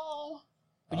 no.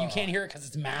 But you can't hear it because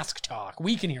it's mask talk.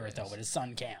 We can hear it though, but his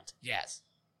son can't. Yes.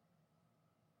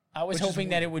 I was Which is hoping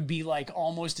that weird. it would be like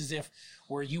almost as if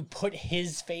where you put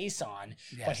his face on,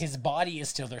 but Yes. his body is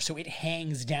still there, so it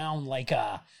hangs down like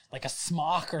a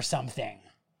smock or something.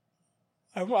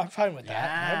 I'm fine with that.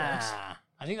 That works. Yeah,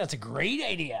 I think that's a great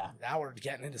idea. Now we're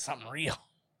getting into something real.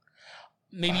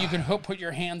 Maybe you can put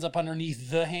your hands up underneath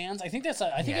the hands. I think I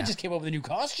think Yeah. it just came up with a new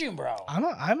costume, bro. I'm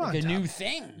on Like a top. new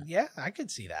thing. Yeah, I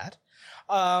could see that.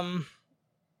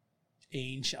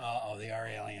 They are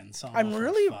aliens. Oh, I'm for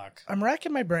really, fuck. I'm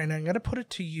racking my brain. I'm gonna put it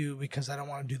to you because I don't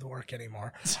want to do the work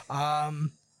anymore.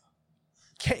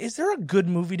 Is there a good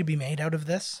movie to be made out of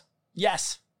this?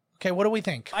 Yes, Okay, what do we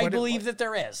think? I What- believe that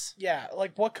there is. Yeah,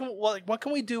 like what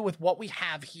can we do with what we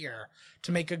have here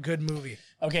to make a good movie?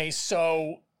 Okay,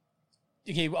 so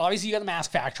obviously you got the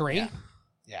Mask Factory,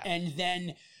 Yeah. and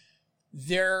then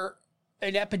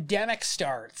an epidemic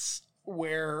starts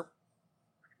where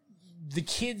the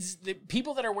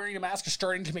people that are wearing the mask are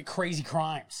starting to commit crazy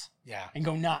crimes Yeah. and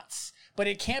go nuts. But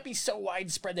it can't be so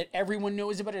widespread that everyone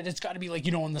knows about it. It's got to be like,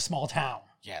 in the small town.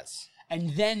 Yes.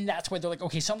 And then that's where they're like,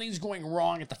 okay, something's going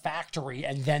wrong at the factory,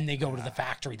 and then they go to the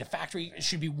factory. The factory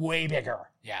should be way bigger.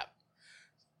 Yeah.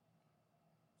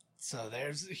 So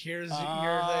here's your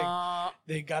thing.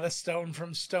 They got a stone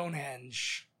from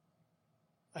Stonehenge.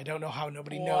 I don't know how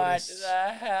nobody noticed, What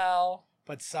the hell?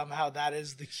 but somehow that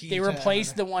is the key. They to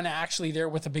replaced the one actually there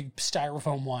with a big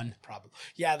styrofoam one. probably.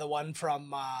 Yeah, the one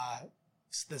from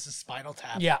this is Spinal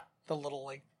Tap. Yeah. The little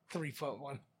 3-foot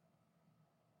one.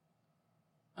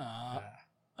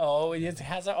 Oh, it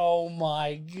has a. Oh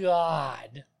my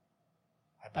God!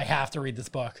 I have to read this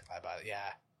book. I bought it.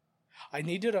 Yeah. I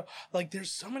need to know. Like,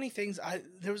 there's so many things.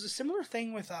 There was a similar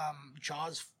thing with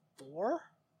Jaws 4.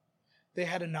 They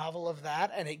had a novel of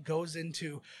that, and it goes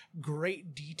into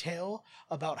great detail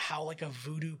about how like a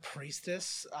voodoo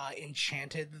priestess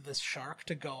enchanted the shark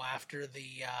to go after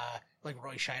the like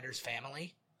Roy Scheider's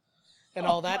family and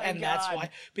all that. And that's why,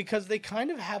 because they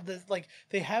kind of have the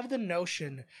they have the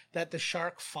notion that the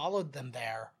shark followed them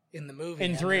there in the movie.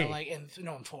 In 3. Like in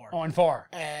 4. Oh, in 4.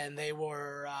 And they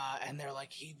were, and they're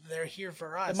like, they're here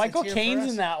for us. Michael Caine's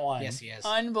in that one. Yes, he is.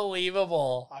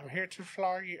 Unbelievable. I'm here to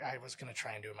floor you. I was going to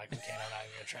try and do a Michael Caine. I'm going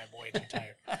to try. I'm way too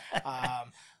tired.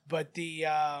 But the,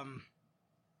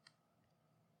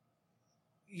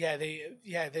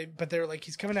 but they're like,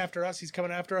 he's coming after us. He's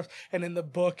coming after us. And in the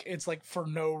book, it's like, for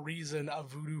no reason, a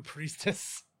voodoo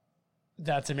priestess.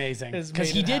 That's amazing. Has Because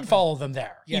made he it did happen. follow them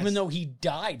there, Yes. even though he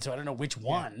died. So I don't know which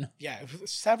one. Yeah,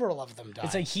 several of them died.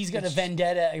 It's like he's got a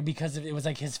vendetta because it was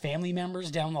like his family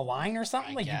members down the line or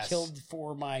something. I Like guess. he killed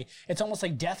for my. It's almost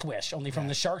like Death Wish, only from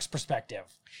the shark's perspective.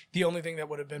 The only thing that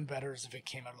would have been better is if it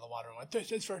came out of the water and went,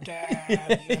 "This is for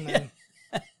Dad." And then,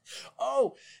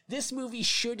 Oh, this movie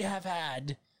should have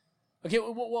had. Okay,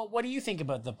 well, what do you think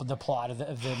about the plot of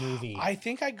the movie? I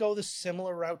think I go the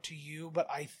similar route to you, but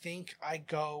I think I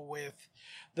go with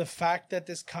the fact that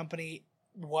this company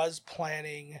was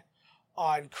planning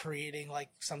on creating like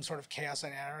some sort of chaos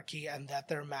and anarchy, and that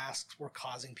their masks were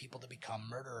causing people to become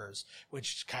murderers,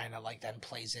 which kind of like then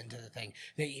plays into the thing.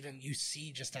 They even, you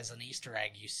see, just as an Easter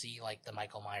egg, you see like the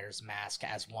Michael Myers mask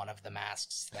as one of the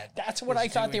masks. That's what is I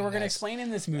thought they doing were going to this. explain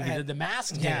in this movie. And- That the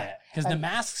masks did yeah. it because the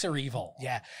masks are evil.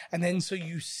 Yeah, and then so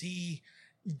you see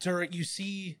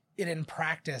it in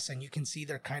practice, and you can see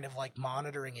they're kind of like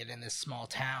monitoring it in this small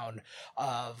town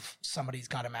of somebody's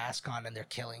got a mask on and they're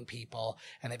killing people,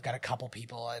 and they've got a couple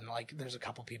people, and like there's a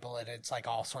couple people, and it's like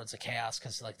all sorts of chaos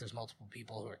because like there's multiple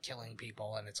people who are killing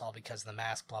people, and it's all because of the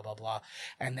mask, blah blah blah,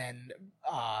 and then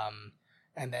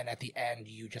at the end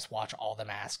you just watch all the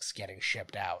masks getting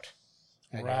shipped out.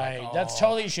 And you're like, Right. That's "Oh."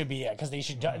 totally should be it because they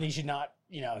should not, they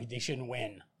shouldn't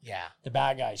win. Yeah. The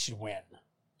bad guys should win.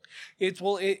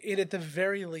 It at the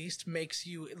very least makes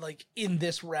you like in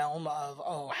this realm of,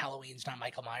 oh, Halloween's not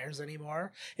Michael Myers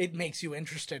anymore. It makes you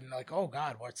interested in like, oh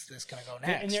God, what's this gonna go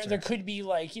next? And there could be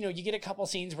like, you get a couple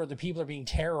scenes where the people are being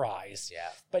terrorized. Yeah.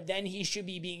 But then he should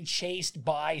be being chased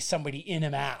by somebody in a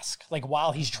mask, like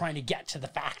while he's trying to get to the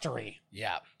factory.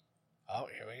 Yeah. Oh,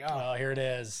 here we go. Oh, here it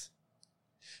is.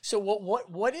 So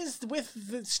what is with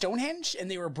the Stonehenge?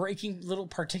 And they were breaking little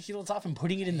particulates off and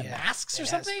putting it in the masks or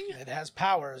something? It has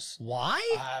powers. Why?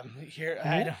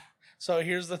 So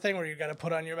here's the thing where you got to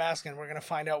put on your mask, and we're gonna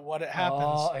find out what happens.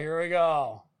 Oh, here we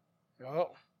go.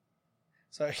 Oh.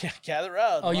 So yeah, gather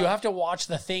around. Oh, you have to watch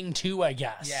the thing too, I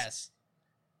guess. Yes.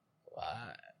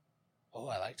 Oh,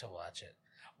 I like to watch it.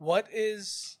 What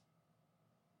is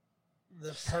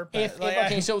the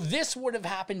purpose? So this would have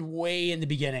happened way in the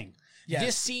beginning. Yes.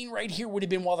 This scene right here would have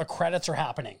been while the credits are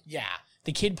happening. Yeah.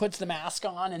 The kid puts the mask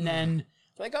on, and then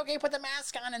like, okay, put the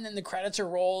mask on, and then the credits are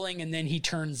rolling, and then he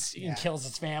turns and kills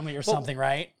his family or something,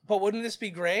 right? But wouldn't this be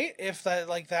great if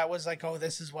that was like, oh,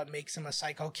 this is what makes him a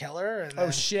psycho killer? And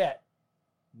Oh shit!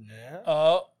 yeah.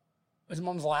 Oh, his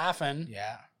mom's laughing.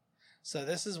 Yeah. So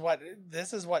this is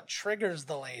what triggers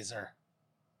the laser.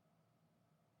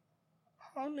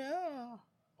 Oh no.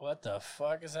 What the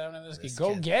fuck is happening to this kid? This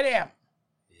Go kid. get him!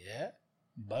 Yeah.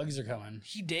 Bugs are coming.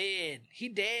 He did.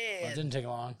 That didn't take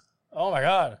long. Oh my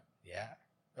god! Yeah.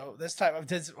 Oh, this time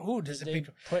does it They pick?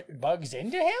 put bugs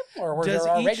into him, or were Does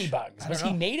there already each- bugs? I Was don't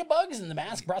he know. made of bugs, and the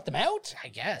mask brought them out? I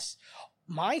guess.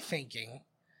 My thinking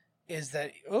is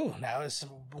that now there's some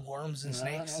worms and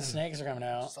snakes. And Snakes are coming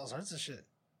out. just all sorts of shit.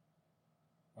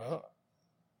 Oh.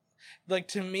 Like,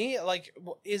 to me, like,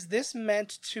 is this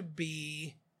meant to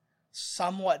be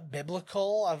somewhat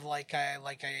biblical of like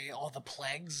all the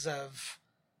plagues of,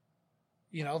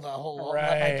 the whole let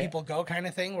my Right. people go kind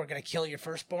of thing? We're gonna kill your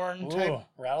firstborn Ooh, type.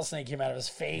 rattlesnake came out of his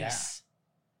face.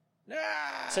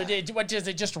 Ah, So does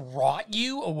it just rot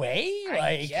you away?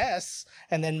 Like, yes,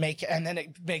 and then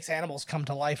it makes animals come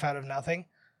to life out of nothing.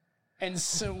 and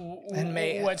so And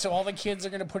what? So all the kids are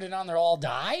gonna put it on, they'll all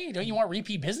die? Don't you want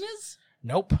repeat business?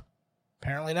 Nope,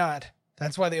 apparently not.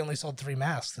 That's why they only sold 3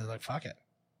 masks. They're like, fuck it.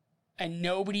 And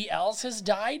nobody else has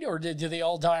died, or do they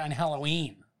all die on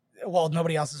Halloween? Well,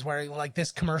 nobody else is wearing, like,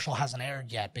 this commercial hasn't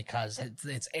aired yet because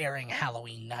it's airing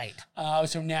Halloween night.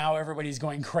 So now everybody's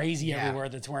going crazy Yeah. everywhere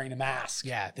that's wearing a mask.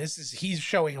 Yeah, he's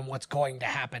showing them what's going to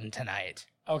happen tonight.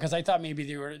 Oh, because I thought maybe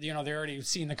they were, they're already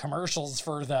seeing the commercials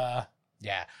for the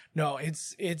Yeah. No,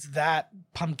 it's that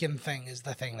pumpkin thing is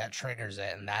the thing that triggers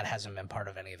it, and that hasn't been part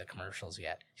of any of the commercials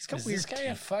yet. He's got Is weird this guy a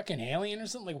teeth. fucking alien or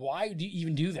something? Like, why do you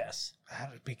even do this?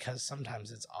 Because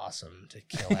sometimes it's awesome to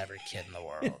kill every kid in the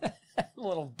world.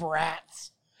 Little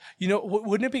brats. You know,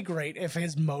 wouldn't it be great if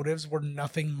his motives were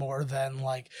nothing more than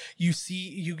like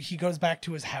he goes back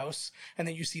to his house and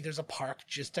then you see there's a park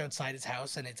just outside his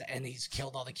house and he's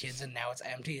killed all the kids and now it's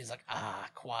empty. He's like,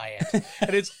 quiet.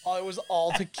 And it was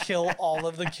all to kill all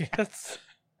of the kids.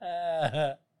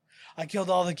 I killed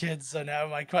all the kids, so now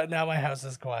my house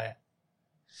is quiet.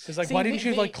 It's like, why didn't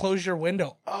you close your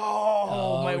window?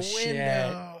 Oh, my shit.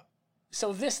 window.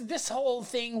 So this whole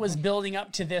thing was building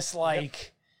up to this,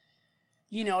 like,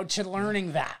 to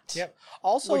learning that. Yep.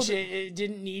 Also, which it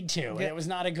didn't need to. Yep. It was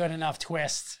not a good enough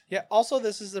twist. Yeah. Also,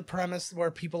 this is the premise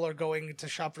where people are going to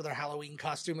shop for their Halloween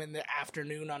costume in the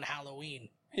afternoon on Halloween.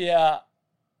 Yeah.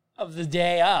 Of the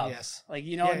day of. Yes. Like,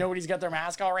 Yeah. nobody's got their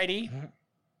mask already.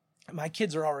 Mm-hmm. My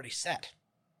kids are already set.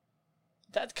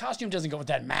 That costume doesn't go with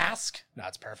that mask. No,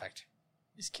 it's perfect.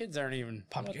 These kids aren't even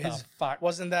Pumpkin. What the fuck?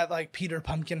 Wasn't that like Peter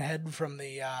Pumpkinhead from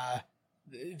the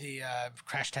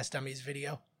Crash Test Dummies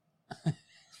video?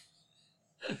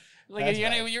 Like, That's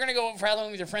you're gonna go for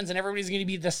Halloween with your friends and everybody's gonna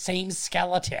be the same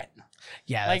skeleton.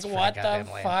 Yeah. Like, That's what pretty the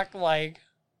goddamn lame. fuck? Like,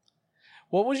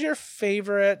 What was your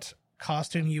favorite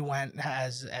costume you went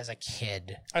as a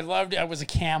kid? I was a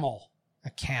camel. A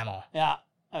camel. Yeah,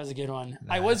 that was a good one.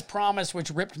 I Nice. was promised, which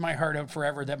ripped my heart out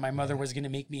forever, that my mother was gonna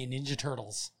make me a Ninja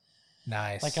Turtles.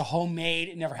 Nice. Like a homemade.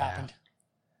 It never happened.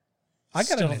 I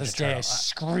got Still a to this Ninja day, I Turtle.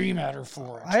 scream at her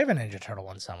for it. I have a Ninja Turtle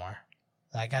one somewhere.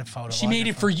 I got a photo. She made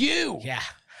it for you. Yeah.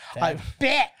 That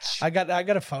bitch. I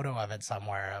got a photo of it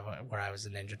somewhere where I was a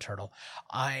Ninja Turtle.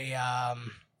 I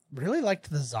really liked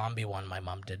the zombie one my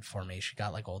mom did for me. She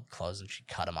got like old clothes and she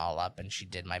cut them all up and she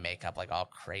did my makeup like all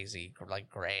crazy, like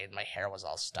gray, and my hair was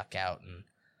all stuck out, and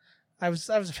I was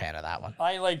a fan of that one.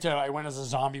 I went as a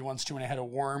zombie once too, and I had a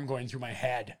worm going through my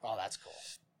head. Oh, that's cool.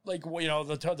 Like,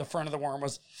 the front of the worm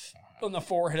was on the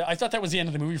forehead. I thought that was the end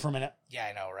of the movie for a minute. Yeah,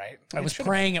 I know, right? I was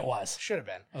praying it was. Should have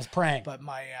been. I was praying. But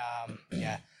my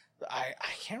I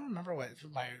can't remember what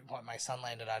my son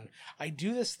landed on. I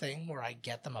do this thing where I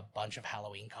get them a bunch of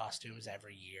Halloween costumes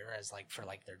every year as like for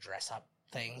like their dress up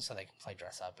thing, so they can play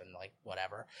dress up and like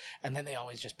whatever. And then they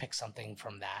always just pick something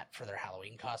from that for their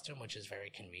Halloween costume, which is very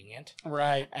convenient.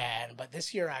 Right. But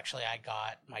this year actually I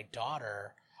got my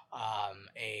daughter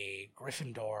a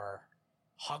Gryffindor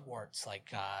Hogwarts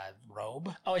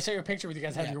robe. Oh, I saw your picture with you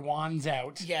guys having your wands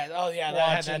out. Yeah. Oh yeah. That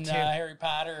had Watching that too. Harry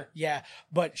Potter. Yeah,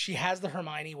 but she has the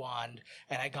Hermione wand,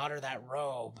 and I got her that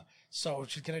robe, so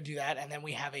she's gonna do that. And then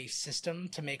we have a system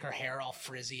to make her hair all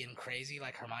frizzy and crazy,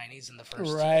 like Hermione's in the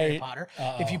first Harry Potter.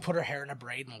 Uh-oh. If you put her hair in a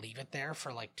braid and leave it there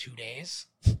for like 2 days,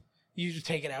 you just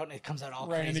take it out and it comes out all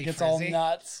Right, crazy, and it gets frizzy. all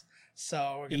nuts.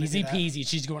 So we're gonna Easy do that. peasy.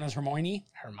 She's going as Hermione.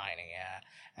 Hermione, yeah.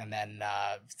 And then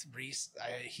Reese,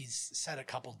 he's said a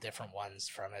couple different ones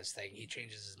from his thing. He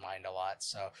changes his mind a lot,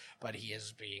 but he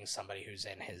is being somebody who's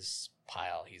in his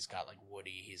pile. He's got like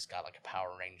Woody, he's got like a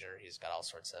Power Ranger, he's got all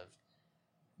sorts of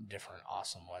different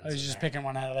awesome ones. I was in just there. picking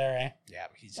one out of there, eh? Yeah,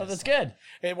 he's Oh, just that's good.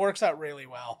 It works out really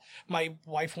well. My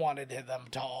wife wanted them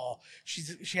to all.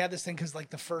 She had this thing because like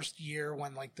the first year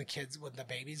when like when the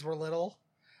babies were little,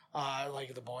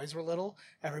 like the boys were little,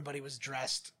 everybody was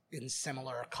dressed in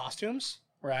similar costumes.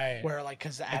 Right. Where like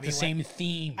because Like Abby the same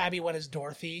theme. Abby went as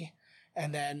Dorothy,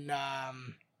 and then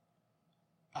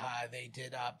they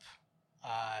did up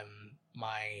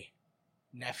my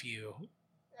nephew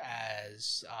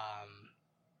as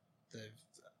the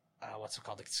what's it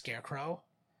called, the Scarecrow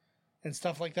and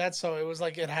stuff like that. So it was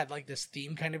like it had like this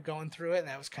theme kind of going through it, and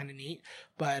that was kind of neat.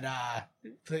 But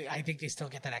I think they still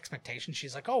get that expectation.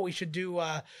 She's like, oh, we should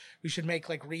make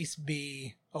like Reese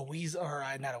be a Weasley, or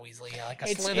not a Weasley, like a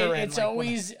Slytherin. It's like,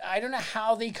 always, I don't know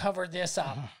how they covered this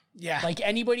up. yeah, Like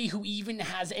anybody who even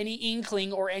has any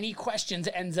inkling or any questions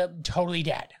ends up totally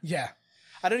dead. yeah.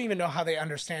 I don't even know how they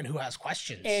understand who has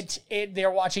questions. They're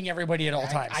watching everybody at all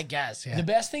I times. guess. Yeah. The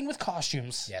best thing with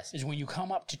costumes Yes. is when you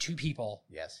come up to two people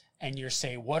yes. and you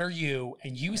say, what are you?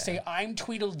 And you say, I'm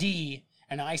Tweedledee.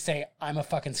 And I say, I'm a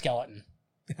fucking skeleton.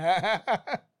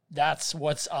 That's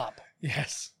what's up.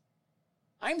 yes.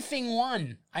 I'm thing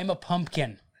one. I'm a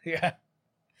pumpkin. Yeah.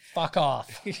 Fuck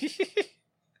off.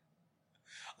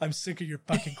 I'm sick of your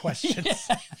fucking questions.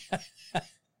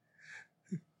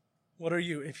 What are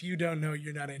you? If you don't know,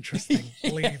 you're not interesting.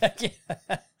 Leave.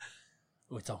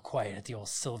 Oh, it's all quiet at the old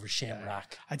Silver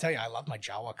Shamrock. I tell you, I love my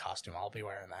Jawa costume. I'll be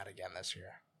wearing that again this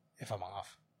year if I'm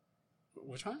off.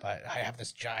 Which one? But I have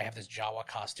this Jawa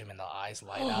costume and the eyes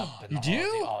light up. And You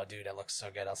do? Oh, dude, it looks so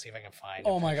good. I'll see if I can find.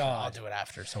 Oh a my picture. God. I'll do it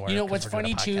after. So You know what's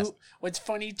funny too? What's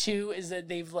funny too is that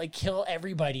they've like killed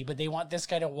everybody, but they want this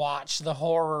guy to watch the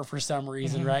horror for some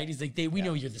reason, right? He's like, we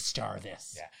know you're the star of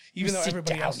this. Yeah. Even though sit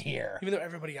everybody down else here. even though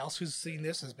everybody else who's seen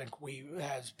this has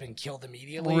been killed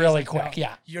immediately, Really it's like, quick, no,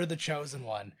 yeah. You're the chosen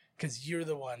one because you're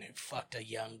the one who fucked a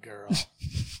young girl.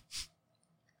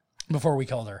 Before we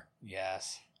killed her.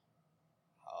 Yes.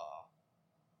 Oh.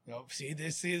 Nope. See,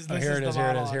 this is Oh, this here is it the is. Here it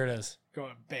is. monologue. Here it is.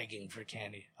 Going begging for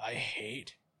candy. I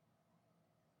hate.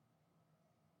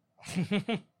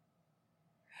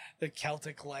 The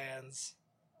Celtic lands.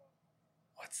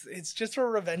 It's just a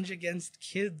revenge against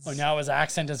kids. Oh, now his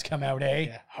accent has come out, eh?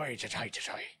 Yeah.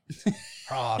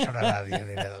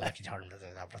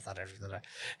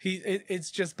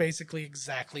 It's just basically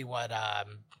exactly what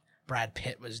Brad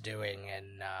Pitt was doing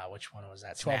in which one was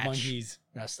that? 12 Snatch. Monkeys.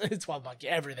 No, it's 12 Monkeys.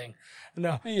 Everything.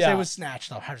 No, Yeah. it was Snatch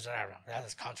though. That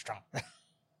is Constrong.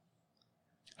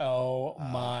 Oh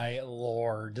my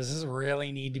lord. Does this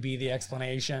really need to be the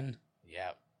explanation?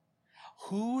 Yep.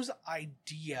 Whose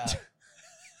idea?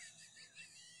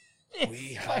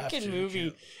 We have Fucking to movie.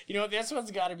 do- You know, this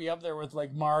one's got to be up there with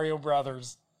like Mario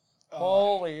Brothers. Oh.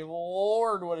 Holy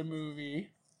lord, what a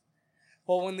movie.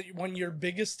 Well, when your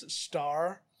biggest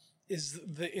star is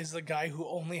the guy who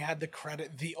only had the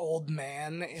credit, the old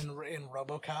man in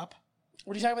RoboCop.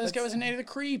 What are you talking about? This guy was in Night of the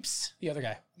Creeps. The other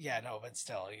guy. Yeah, no, but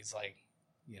still, he's like,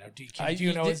 do I-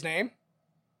 you know you his name?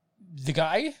 The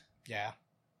guy? Yeah,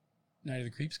 Night of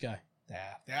the Creeps guy.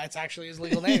 yeah, it's actually his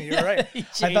legal name. You're right. He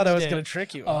I thought I was changed it. going to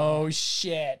trick you. Oh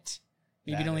shit.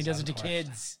 Maybe That it only is does it to unfortunate.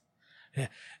 kids.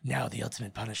 Now the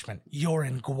ultimate punishment. You're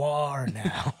in Guar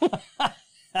now.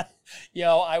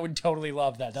 Yo, I would totally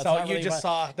love that. That's So not you really just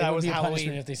fun. saw It that would was be a punishment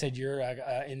Halloween. if they said you're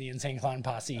in the Insane Clown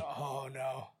Posse. Oh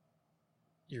no.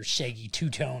 You're Shaggy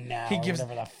Two-Tone now. He Or gives-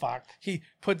 whatever the fuck. He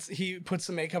puts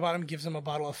some makeup on him, gives him a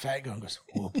bottle of Faygo, and goes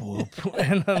whoop whoop,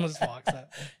 and then just walks out.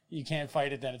 You can't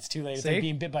fight it then. It's too late. It's See? like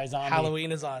being bit by a zombie.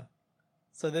 Halloween is on.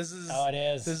 So this is Oh, it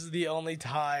is. this is the only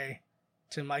tie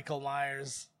to Michael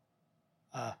Myers.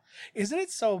 Isn't it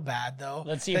so bad though?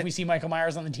 Let's see that, if we see Michael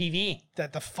Myers on the TV.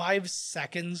 that the 5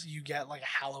 seconds you get like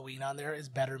Halloween on there is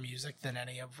better music than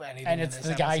anything. And it's in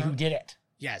this the guy who episode. did it.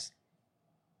 Yes.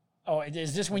 Oh,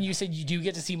 is this when you said you do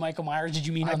get to see Michael Myers? Did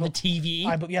you mean I on be- the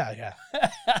TV? Yeah.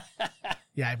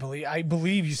 Yeah, I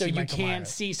believe you so see you Michael can't Myers.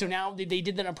 see. So now they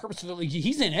did that on purpose. So they're like,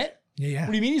 he's in it. Yeah.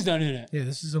 What do you mean he's not in it? Yeah,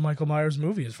 this is a Michael Myers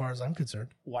movie as far as I'm concerned.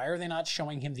 Why are they not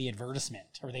showing him the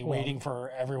advertisement? Are they Well, waiting for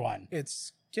everyone?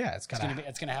 It's It's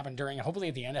gonna happen during, hopefully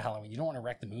at the end of Halloween. You don't want to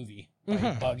wreck the movie. by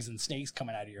Mhm. Bugs and snakes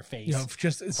coming out of your face.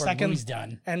 just before the movie's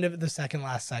done. end of the second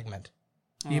last segment.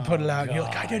 You Oh, put it out. You're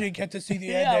like, I God. didn't get to see the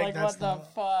Yeah, ending. like That's what the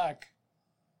fuck?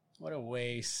 What a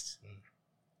waste.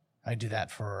 I do that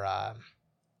for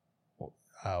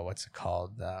what's it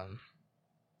called? The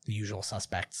Usual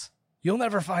Suspects. You'll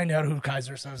never find out who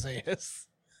Kaiser Soze is.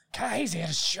 Kaiser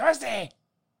Soze.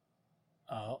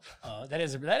 Oh, that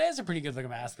is a pretty good looking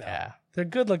mask though. Yeah, they're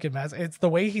good looking masks. It's the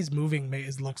way he's moving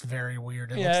looks very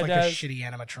weird. It Yeah, looks it like a does. shitty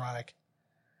animatronic.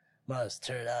 Must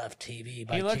turn off TV.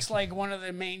 By He looks kicking- like one of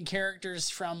the main characters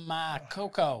from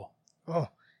Coco. Oh,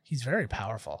 he's very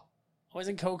powerful.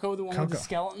 Wasn't Coco the one with the Coco.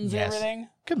 skeletons Yes. and everything?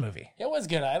 Good movie. It was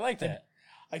good. I liked it.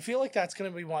 I feel like that's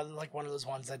gonna be one of those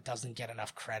ones that doesn't get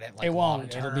enough credit. Like It won't.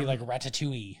 long-term. It'll be like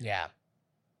Ratatouille, yeah.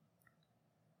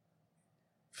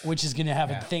 which is going to have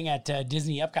Yeah. a thing at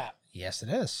Disney Epcot. Yes, it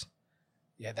is.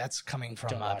 Yeah, that's coming from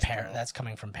Don't watch Paris. Bro. That's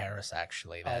coming from Paris,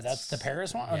 actually. That's the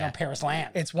Paris one? Oh, yeah. no, Paris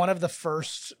Land. It's one of the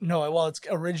first. No, well, it's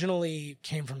originally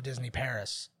came from Disney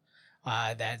Paris.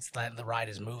 The ride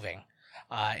is moving.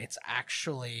 It's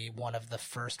actually one of the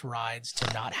first rides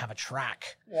to not have a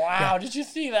track. Wow, did you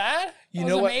see that? You That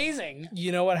know was what- amazing.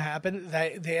 You know what happened?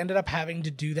 They ended up having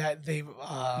to do that.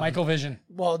 Michael Vision.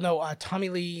 Well, no, Tommy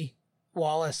Lee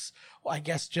Wallace, I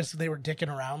guess just they were dicking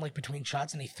around like between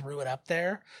shots and he threw it up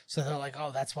there. So they're like,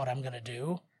 oh, that's what I'm going to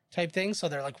do type thing. So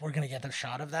they're like, we're going to get the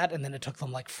shot of that. And then it took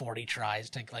them like 40 tries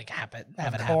to like have it Of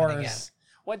happen again. course.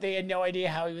 What, they had no idea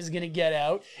how he was going to get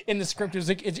out. In the script, it was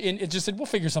like, it just said, we'll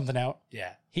figure something out.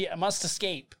 Yeah. He must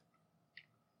escape.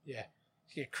 Yeah.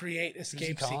 Create Who's he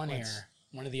escape calling sequence. here?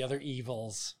 One of the other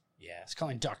evils. Yeah. He's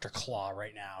calling Dr. Claw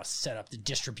right now. Set up the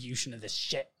distribution of this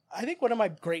shit. I think one of my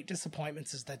great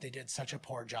disappointments is that they did such a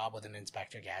poor job with an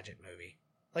Inspector Gadget movie.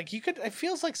 Like you could, it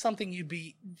feels like something you'd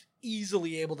be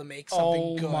easily able to make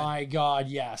something good. Oh my god,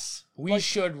 yes. We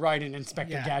should write an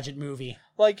Inspector Gadget movie.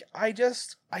 Like I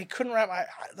couldn't wrap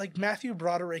like Matthew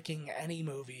Brodericking any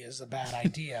movie is a bad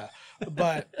idea,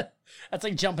 but that's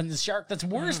like Jumping the Shark. That's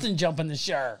worse than Jumping the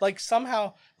Shark. like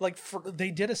somehow like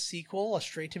they did a sequel, a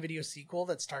straight to video sequel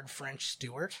that starred French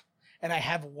Stewart. And I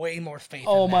have way more faith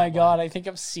Oh in my that god, one. I think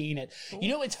I've seen it. You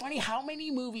know, it's funny, how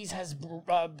many movies has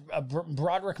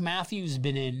Broderick Matthews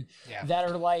been in that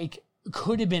are like,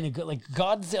 could have been a good, like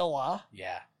Godzilla,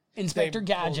 Inspector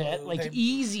Gadget,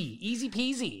 easy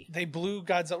peasy. They blew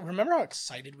Godzilla. Remember how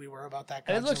excited we were about that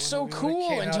Godzilla And it looked so movie when it cool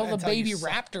came out until the baby you saw-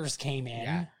 raptors came in.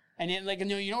 Yeah. And then, like,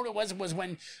 you know what it was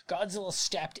when Godzilla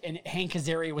stepped and Hank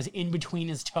Azaria was in between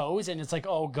his toes, and it's like,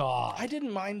 oh god. I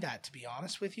didn't mind that, to be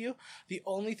honest with you. The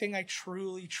only thing I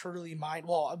truly mind,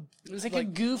 It was like a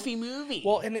goofy movie.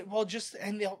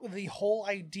 The whole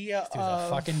idea through the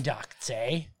fucking ducts,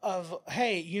 eh? of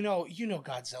hey, you know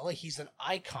Godzilla, he's an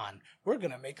icon. We're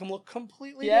gonna make him look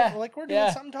completely Yeah, different. Like we're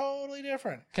doing something totally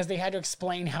different. Because they had to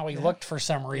explain how he looked for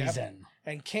some reason.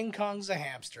 And King Kong's a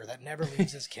hamster that never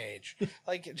leaves his cage.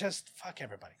 Like, just fuck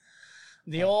everybody.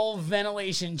 The old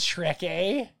ventilation trick,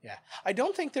 eh? Yeah, I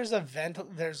don't think there's a vent.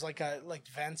 There's like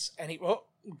vents. Oh,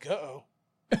 go.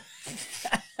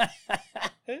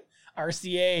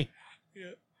 RCA.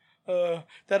 Yeah.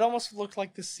 That almost looked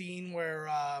like the scene where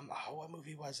what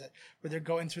movie was it? Where they're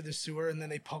going through the sewer and then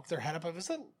they poke their head up. Was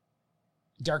it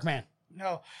Darkman?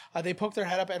 No, they poke their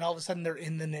head up and all of a sudden they're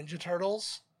in the Ninja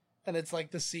Turtles, and it's like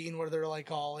the scene where they're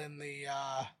like all in the.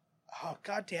 Oh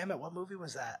god damn it! What movie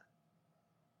was that?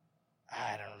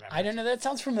 I don't remember. I don't know. That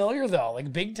sounds familiar though,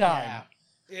 like big time.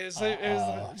 Yeah. It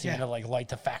was to like light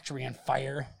the factory on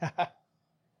fire.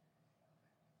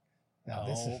 No,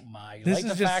 light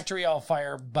the factory on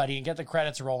fire, buddy, and get the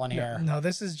credits rolling here. No,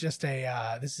 this is just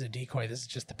a decoy. This is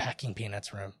just the packing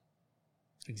peanuts room.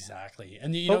 Exactly.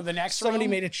 And you know the next somebody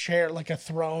room? made a chair, like a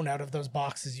throne out of those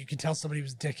boxes. You could tell somebody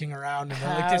was dicking around and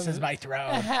they're like, this is my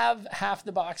throne. Have half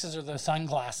the boxes are the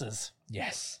sunglasses.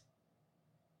 Yes.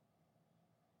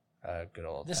 Good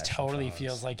old. This totally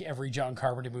feels like every John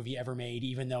Carpenter movie ever made,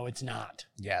 even though it's not.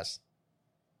 Yes.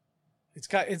 It's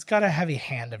got a heavy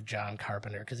hand of John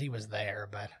Carpenter because he was there,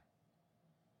 but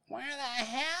where the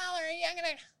hell are you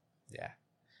gonna? Yeah,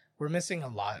 we're missing a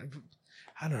lot.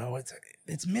 I don't know.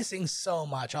 It's missing so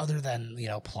much other than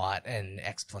plot and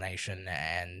explanation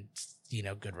and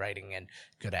good writing and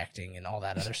good acting and all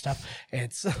that other stuff.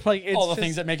 It's like all the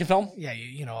things that make a film. Yeah,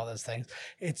 all those things.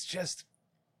 It's just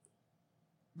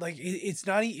like it's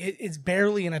not. It's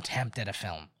barely an attempt at a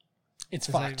film. It's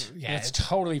fucked. It's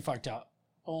totally fucked up.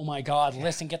 Oh my god,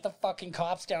 listen, get the fucking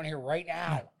cops down here right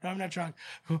now. No, I'm not drunk.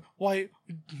 Why?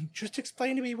 Just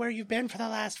explain to me where you've been for the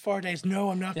last 4 days.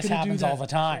 No, I'm not going to do that. This happens all the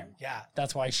time. Yeah.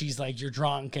 That's why she's like, you're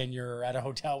drunk and you're at a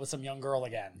hotel with some young girl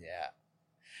again. Yeah.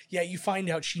 Yeah, you find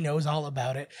out she knows all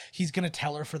about it. He's going to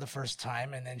tell her for the first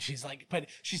time, and then she's like, but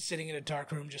she's sitting in a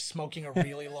dark room just smoking a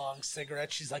really long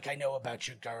cigarette. She's like, I know about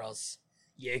you girls.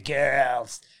 You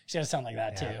girls. She does sound like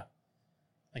that, too.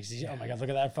 Like, oh my god, look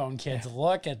at that phone, kids.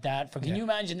 Look at that phone. Can you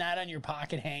imagine that on your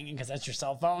pocket hanging because that's your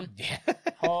cell phone? Yeah.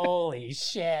 Holy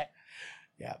shit.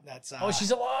 Yeah, that's... oh,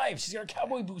 she's alive. She's got her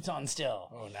cowboy boots on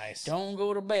still. Oh, nice. Don't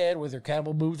go to bed with her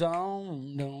cowboy boots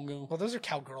on. Don't go... Well, those are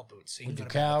cowgirl boots. So you can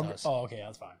Oh, okay,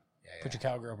 that's fine. Yeah. Put your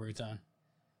cowgirl boots on.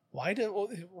 Why did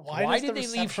they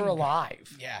leave her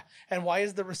alive? Yeah, and why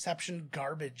is the reception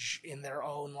garbage in their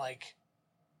own, like...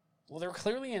 Well, they're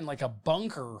clearly in, like, a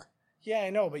bunker... Yeah,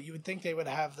 I know, but you would think they would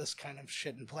have this kind of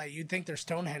shit in play. You'd think their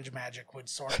Stonehenge magic would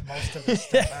sort most of this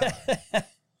stuff out.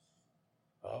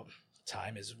 Oh,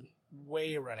 time is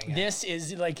way running out. This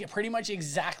is like pretty much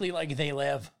exactly like They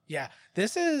Live. Yeah,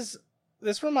 this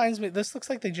reminds me, this looks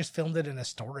like they just filmed it in a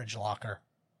storage locker.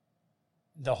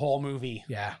 The whole movie.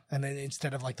 Yeah, and then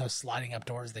instead of like those sliding up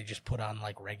doors, they just put on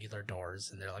like regular doors,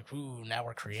 and they're like, ooh, now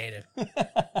we're creative.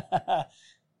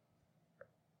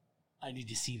 I need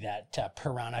to see that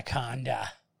Piranaconda.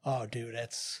 Oh, dude,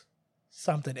 it's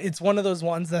something. It's one of those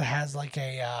ones that has like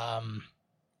a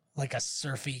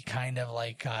surfy kind of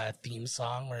like theme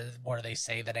song where they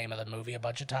say the name of the movie a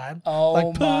bunch of times. Oh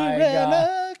like,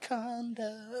 my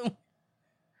god!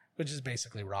 Which is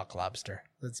basically Rock Lobster.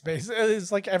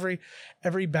 It's like every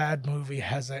bad movie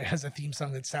has a theme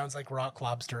song that sounds like Rock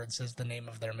Lobster and says the name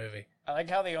of their movie. I like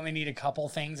how they only need a couple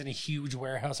things in a huge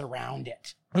warehouse around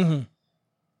it. Mm-hmm.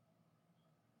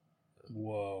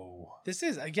 Whoa. This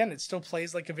is, again, it still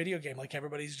plays like a video game. Like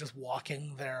everybody's just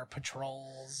walking their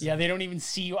patrols. Yeah, they don't even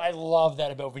see you. I love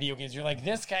that about video games. You're like,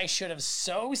 this guy should have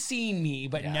so seen me,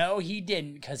 but no, he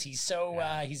didn't because he's so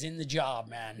he's in the job,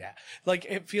 man. Yeah, like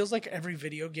it feels like every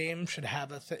video game should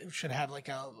have like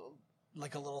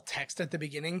a little text at the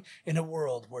beginning. In a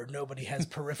world where nobody has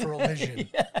peripheral vision.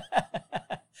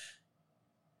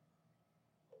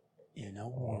 In a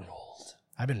world.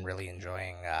 I've been really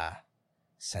enjoying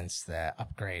since the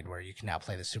upgrade where you can now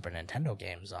play the Super Nintendo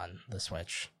games on the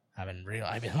Switch. I've been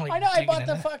like, I know. I bought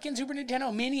digging the fucking Super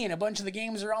Nintendo Mini, and a bunch of the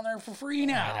games are on there for free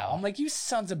now. I know. I'm like, you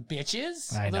sons of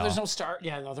bitches. I know. There's no Star.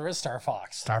 Yeah, no, there is Star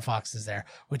Fox. Star Fox is there,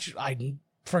 which I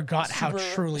forgot how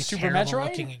truly Super terrible Metroid?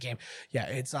 looking a game. Yeah,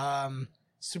 it's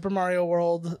Super Mario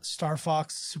World, Star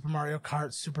Fox, Super Mario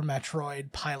Kart, Super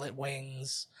Metroid, Pilot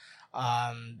Wings,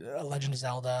 Legend of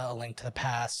Zelda, A Link to the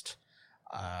Past.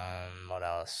 What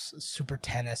else? Super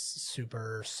Tennis,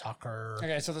 Super Soccer.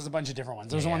 Okay, so there's a bunch of different ones.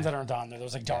 There's the ones that aren't on there.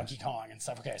 There's like Donkey Kong and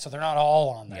stuff. Okay, so they're not all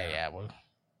on there. Yeah, well,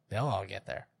 they'll all get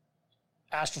there.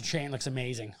 Astral Chain looks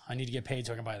amazing. I need to get paid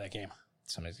so I can buy that game.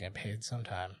 Somebody's getting paid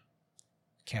sometime.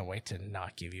 Can't wait to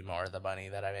not give you more of the money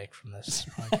that I make from this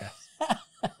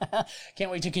podcast. Can't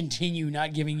wait to continue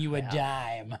not giving you a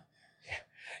dime.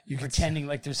 You pretending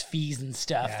like there's fees and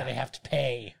stuff that I have to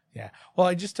pay. Yeah. Well,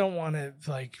 I just don't want to,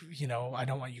 I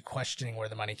don't want you questioning where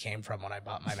the money came from when I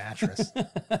bought my mattress.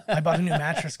 I bought a new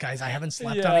mattress, guys. I haven't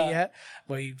slept on it yet.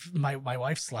 My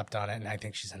wife slept on it, and I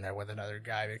think she's in there with another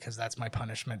guy because that's my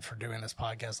punishment for doing this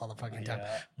podcast all the fucking time.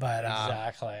 But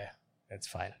exactly. It's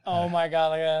fine. Oh my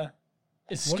God.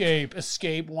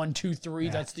 Escape 1, 2, 3.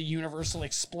 Yeah. That's the universal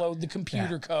explode the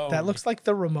computer code. That looks like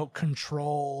the remote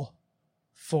control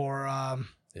for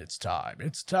It's time.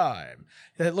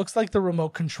 It looks like the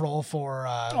remote control for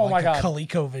my God,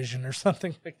 ColecoVision or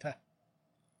something like that.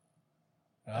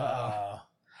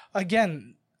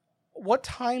 Again, what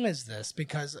time is this?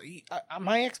 Because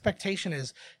my expectation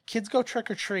is kids go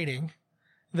trick-or-treating,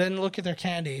 then look at their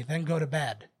candy, then go to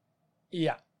bed.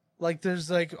 Yeah. Like there's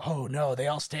like, oh no, they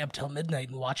all stay up till midnight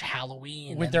and watch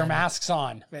Halloween. With their masks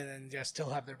on. And then they still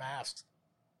have their masks.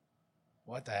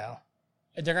 What the hell?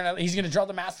 He's gonna drop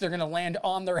the mask. They're gonna land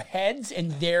on their heads,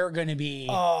 and they're gonna be.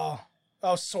 Oh,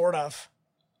 sort of.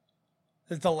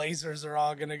 The lasers are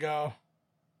all gonna go.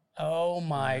 Oh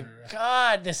my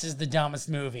God! This is the dumbest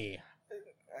movie.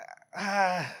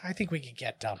 I think we could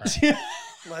get dumber.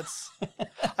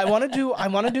 I want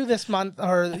to do this month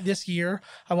or this year.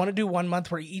 I want to do 1 month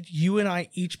where you and I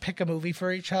each pick a movie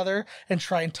for each other and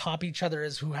try and top each other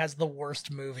as who has the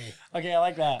worst movie. Okay, I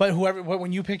like that. But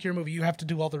when you pick your movie, you have to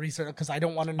do all the research because I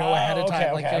don't want to know ahead of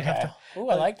time. Ooh,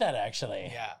 I like that actually.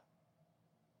 Yeah.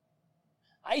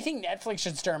 I think Netflix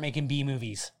should start making B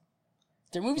movies.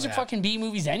 Their movies are fucking B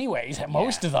movies anyways,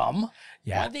 most of them.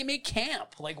 Yeah. Why'd they make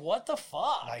camp? Like, what the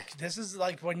fuck? Like, this is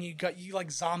like when you like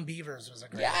Zombievers was a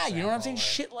great example, you know what I'm saying? Right?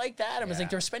 Shit like that. I was like,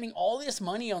 they're spending all this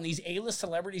money on these A-list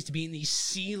celebrities to be in these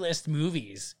C-list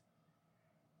movies.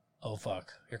 Oh,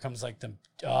 fuck. Here comes like the...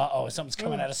 something's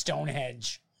coming out of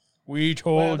Stonehenge. We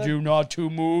told you not to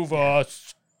move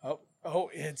us.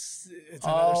 Oh, it's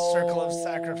another circle of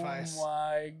sacrifice. Oh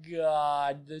my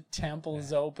God, the temple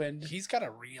is opened. He's got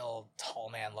a real tall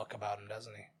man look about him,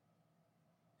 doesn't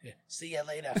he? Yeah. See you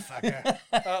later, fucker.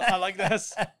 I like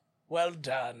this. Well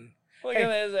done. Look at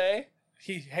this, eh?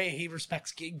 He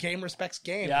respects game, respects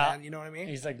game, man. You know what I mean?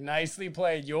 He's like, nicely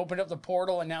played. You opened up the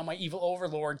portal, and now my evil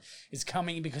overlord is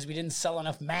coming because we didn't sell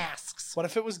enough masks. What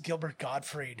if it was Gilbert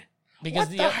Gottfried? Because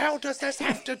what the hell does this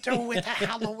have to do with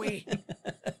Halloween?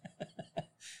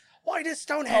 Why does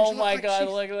Stonehenge look like God,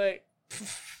 look like...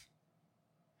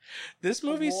 This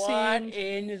movie What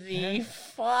in the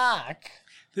fuck?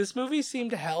 This movie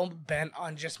seemed hell-bent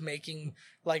on just making,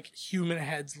 like, human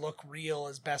heads look real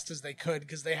as best as they could,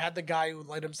 because they had the guy who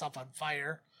lit himself on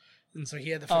fire, and so he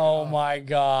had the... Oh my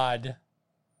God.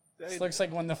 This looks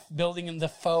like when the building in the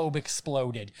Phobe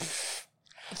exploded.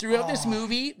 Throughout this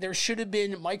movie, there should have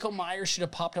been... Michael Myers should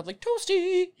have popped up like,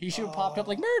 Toasty! He should have popped up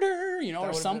like, murder! You know,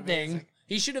 or something.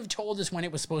 He should have told us when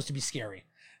it was supposed to be scary.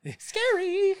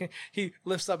 Scary! He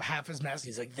lifts up half his mask.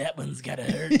 He's like, that one's gotta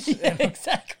hurt. Yeah,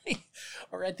 exactly.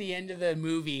 Or at the end of the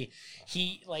movie,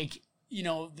 he, like, you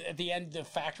know, at the end, the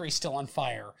factory's still on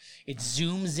fire. It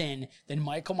zooms in. Then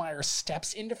Michael Myers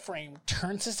steps into frame,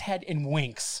 turns his head, and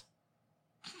winks.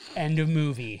 End of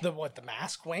movie. The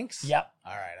mask winks? Yep.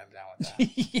 All right, I'm down with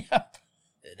that. Yep.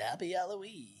 And happy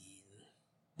Halloween.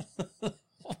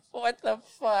 What the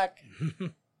fuck?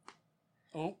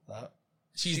 Oh.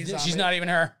 She's not even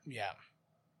her. Yeah.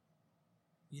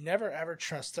 You never ever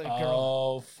trust a girl.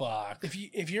 Oh fuck.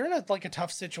 If you're in a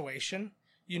tough situation,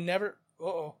 you never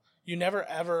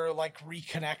ever like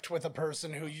reconnect with a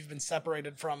person who you've been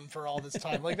separated from for all this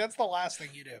time. Like that's the last thing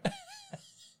you do.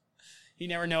 He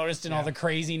never noticed in all the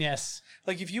craziness.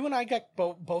 Like if you and I got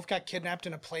both got kidnapped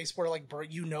in a place where like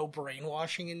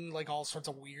brainwashing and like all sorts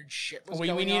of weird shit was going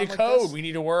on. We need a like code. this. We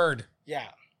need a word. Yeah.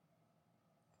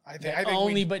 I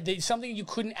think but something you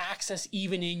couldn't access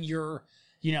even in your,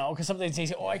 because sometimes they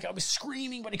say, oh, I was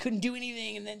screaming, but I couldn't do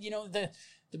anything. And then, the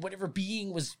whatever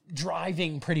being was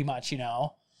driving pretty much,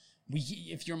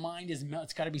 if your mind is,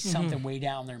 it's got to be something way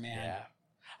down there, man. Yeah.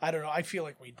 I don't know. I feel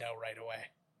like we'd know right away.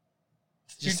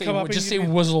 Just say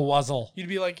wuzzle wuzzle.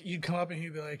 You'd come up and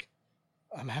he'd be like,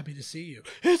 I'm happy to see you.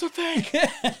 Here's a thing.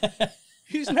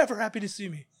 He's never happy to see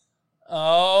me.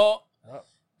 Oh.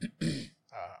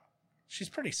 She's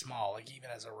pretty small, like even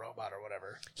as a robot or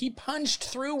whatever. He punched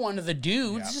through one of the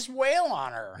dudes, just wail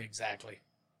on her. Exactly.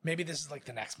 Maybe this is like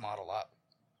the next model up.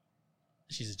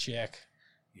 She's a chick.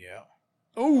 Yeah.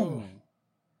 Ooh.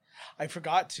 I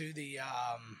forgot to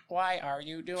why are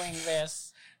you doing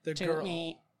this to girl,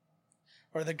 me?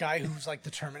 Or the guy who's like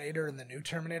the Terminator in the new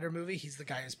Terminator movie. He's the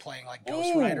guy who's playing like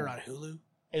Ghost Rider on Hulu.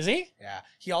 Is he? Yeah.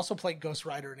 He also played Ghost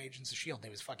Rider in Agents of S.H.I.E.L.D. and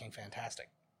he was fucking fantastic.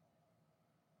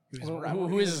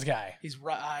 Who is this guy? His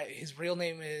real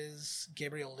name is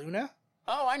Gabriel Luna.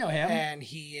 Oh, I know him. And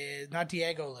he is not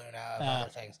Diego Luna, of other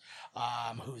things.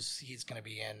 He's going to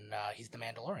be in, he's the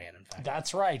Mandalorian, in fact.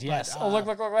 That's right, yes. But, look.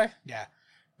 Yeah.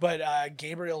 But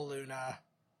Gabriel Luna,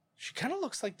 she kind of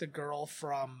looks like the girl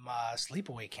from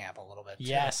Sleepaway Camp a little bit, too.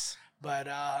 Yes. But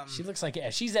she looks like,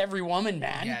 she's every woman,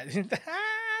 man. Yeah. I'm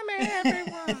every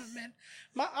woman.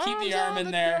 Keep the arm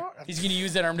in there. He's going to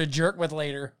use that arm to jerk with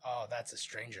later. Oh, that's a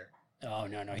stranger. Oh,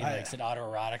 no. He likes it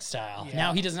autoerotic style. Yeah.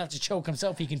 Now he doesn't have to choke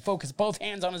himself. He can focus both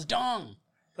hands on his dong.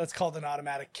 That's called an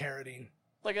automatic carotene.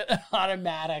 Like an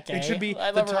automatic, It should be I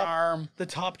love her arm. The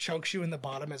top chokes you and the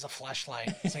bottom is a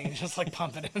fleshlight. So you just like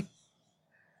pump it in.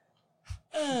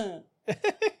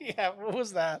 Yeah, what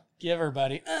was that? Give her,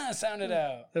 buddy. Sound it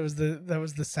out. That was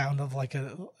the sound of like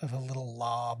a little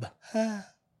lob.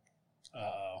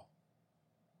 Uh-oh.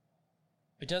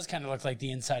 It does kind of look like the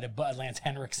inside of Lance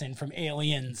Henriksen from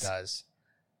Aliens. It does.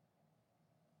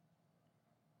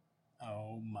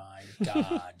 Oh my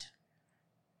God.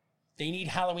 They need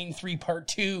Halloween 3 Part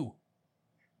 2.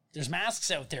 There's masks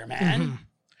out there, man. Mm-hmm.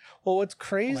 Well, what's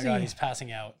crazy... Oh my God, he's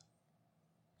passing out.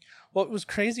 What was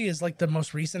crazy is like the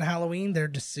most recent Halloween, their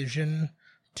decision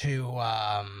to...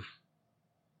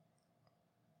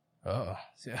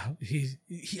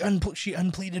 she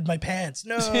unpleated my pants.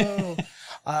 No.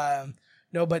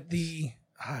 No, but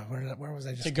where was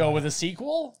I just to go with a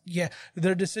sequel? Yeah,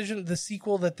 their decision, the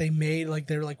sequel that they made, like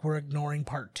they're like, we're ignoring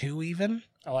part 2 even.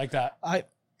 I like that. I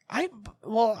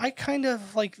kind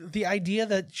of like the idea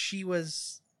that she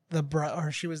was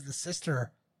she was the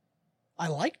sister. I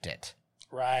liked it.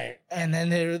 Right. And then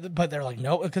they're like,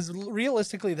 no, because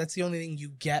realistically, that's the only thing you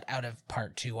get out of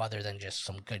part 2 other than just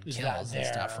some good kills and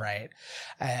stuff, right?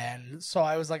 And so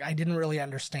I was like, I didn't really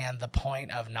understand the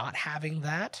point of not having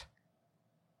that.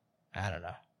 I don't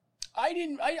know.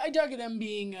 I dug at them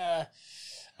being, I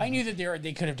knew that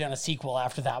they could have done a sequel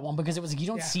after that one because it was like, you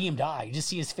don't see him die. You just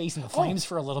see his face in the flames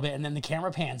for a little bit and then the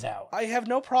camera pans out. I have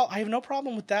no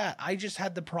problem with that. I just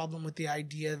had the problem with the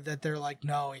idea that they're like,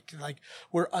 no,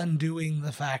 we're undoing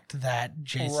the fact that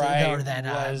Jason or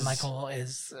that Michael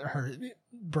is her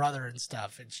brother and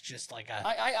stuff. It's just like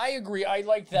I agree. I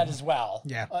liked that as well.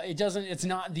 Yeah. It's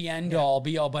not the end all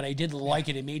be all, but I did like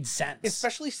it. It made sense.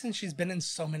 Especially since she's been in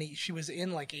so many, she was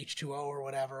in like H2O or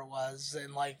whatever it was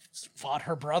and like fought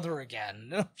her brother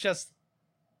again.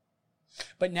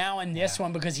 But now in this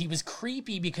one, because he was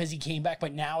creepy because he came back,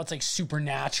 but now it's like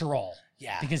supernatural.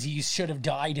 Yeah. Because he should have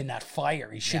died in that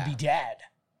fire. He should be dead.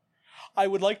 I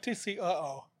would like to see,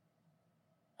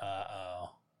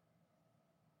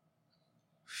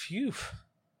 Phew.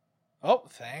 Oh,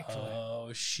 thankfully.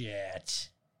 Oh, shit.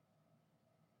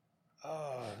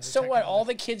 Oh. So what? All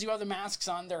the kids who have the masks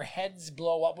on, their heads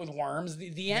blow up with worms.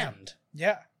 The end.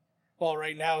 Yeah. Well,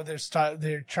 right now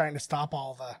they're trying to stop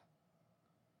all the...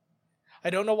 I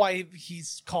don't know why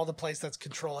he's called a place that's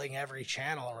controlling every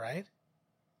channel, right?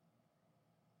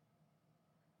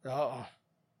 Uh-oh.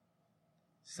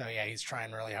 So yeah, he's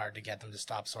trying really hard to get them to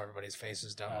stop so everybody's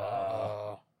faces don't...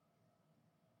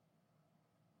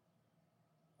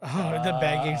 Oh, the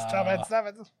begging. Stop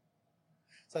it.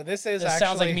 So this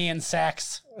sounds like me and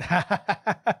sex.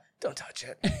 Don't touch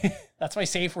it. That's my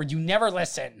safe word. You never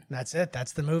listen. That's it.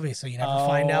 That's the movie. So you never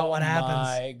find out what happens.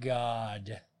 Oh my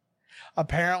God.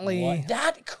 Apparently.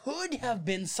 That could have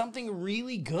been something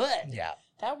really good. Yeah.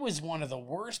 That was one of the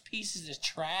worst pieces of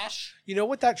trash. You know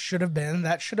what that should have been?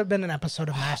 That should have been an episode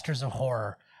of Masters of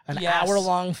Horror. An Yes.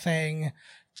 hour-long thing.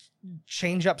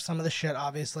 Change up some of the shit,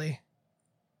 obviously.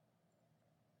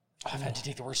 Oh, I've had to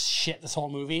take the worst shit this whole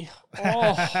movie.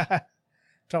 Oh,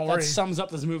 Don't that worry. sums up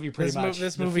this movie pretty much.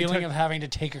 This The movie feeling took- of having to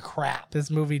take a crap. This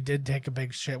movie did take a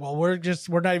big shit. Well, we're not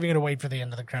even going to wait for the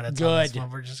end of the credits on this Good.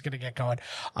 one. We're just going to get going.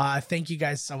 Thank you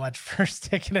guys so much for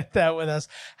sticking at that with us.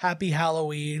 Happy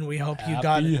Halloween. We hope you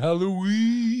got Happy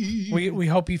Halloween. we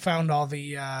hope you found all of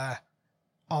your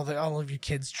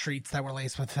kids' treats that were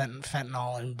laced with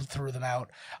fentanyl and threw them out.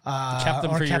 Kept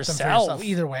them or for yourself.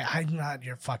 Either way, I'm not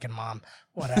your fucking mom.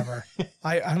 Whatever.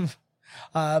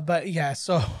 But yeah,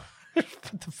 so what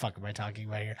the fuck am I talking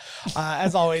about here?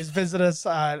 As always, visit us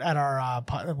at our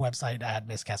website at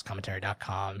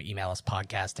miscastcommentary.com. Email us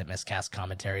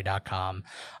podcast@miscastcommentary.com.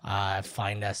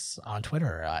 Find us on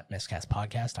Twitter at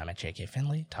miscastpodcast. I'm at JK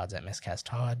Finley. Todd's at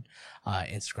miscasttodd.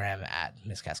 Instagram at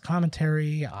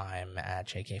miscastcommentary. I'm at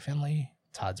JK Finley.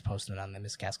 Todd's posting on the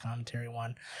Miscast Commentary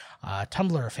one.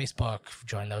 Tumblr, Facebook,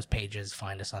 join those pages.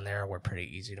 Find us on there. We're pretty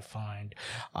easy to find.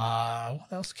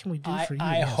 What else can we do for you?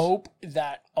 I Yes. hope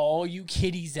that all you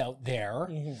kiddies out there,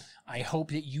 Mhm. I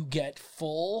hope that you get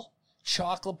full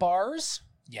chocolate bars,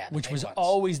 Yeah, the which big was ones.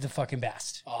 always the fucking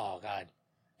best. Oh, God.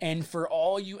 And for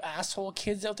all you asshole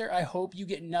kids out there, I hope you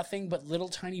get nothing but little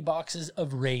tiny boxes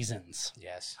of raisins.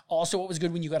 Yes. Also, what was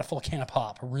good when you got a full can of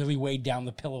pop, really weighed down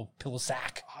the pillow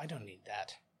sack. Oh, I don't need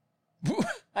that.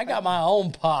 I got my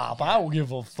own pop. I don't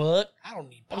give a fuck. I don't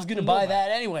need I was pop gonna from buy nobody. that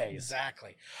anyways.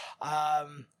 Exactly. A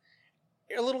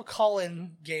little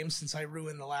call-in game since I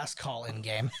ruined the last call-in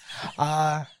game.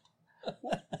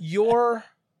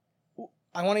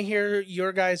 I want to hear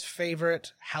your guys'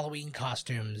 favorite Halloween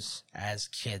costumes as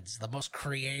kids. The most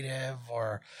creative,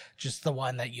 or just the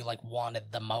one that you like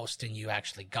wanted the most and you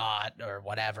actually got, or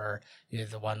whatever. The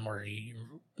one where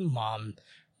mom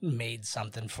made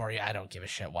something for you. I don't give a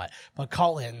shit what. But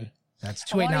call in. That's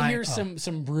I want 289. to hear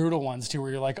some brutal ones too,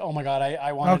 where you're like, oh my god,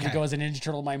 I wanted to Okay. go as a Ninja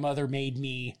Turtle. My mother made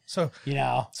me. So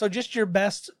So just your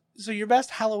best. So your best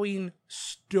Halloween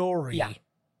story. Yeah.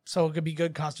 So it could be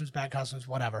good costumes, bad costumes,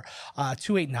 whatever.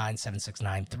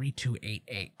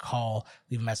 289-769-3288. Call,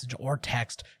 leave a message, or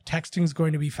text. Texting is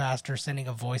going to be faster. Sending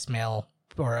a voicemail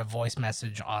or a voice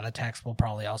message on a text will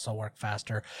probably also work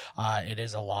faster. It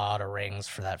is a lot of rings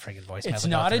for that friggin' voicemail. it's to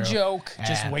go not a through. joke.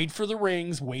 Just And- wait for the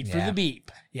rings. Wait for Yeah. the beep.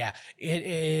 Yeah, it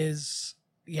is.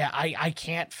 Yeah, I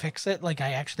can't fix it. Like,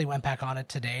 I actually went back on it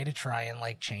today to try and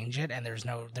like change it, and there's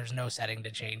no setting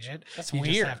to change it. That's you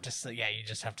weird. Just have to, you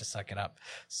just have to suck it up.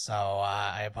 So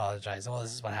I apologize. Well,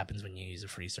 this is what happens when you use a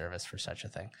free service for such a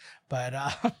thing. But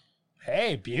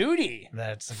Hey, beauty.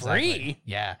 that's Free? exactly,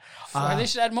 yeah. Why they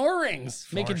should add more rings.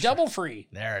 Make for it sure. double free.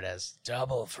 There it is,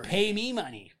 double free. Pay me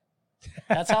money.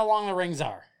 That's how long the rings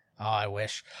are. Oh, I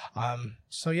wish.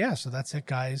 So that's it,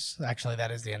 guys. Actually,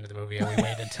 that is the end of the movie. And we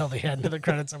waited till the end of the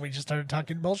credits and we just started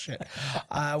talking bullshit.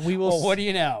 We will. Well, what do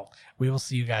you know? We will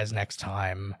see you guys next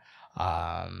time.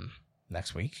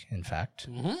 Next week, in fact,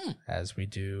 Mm-hmm. as we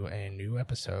do a new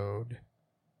episode.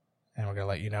 And we're going to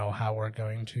let you know how we're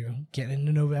going to get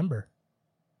into November.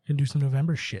 Can do some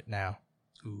November shit now.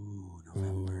 Ooh,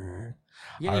 November.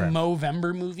 You All got any right.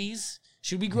 Movember movies?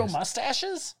 Should we grow Yes.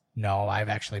 mustaches? No, I've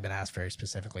actually been asked very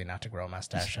specifically not to grow a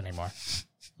mustache anymore.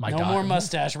 No more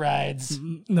mustache rides.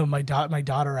 No, my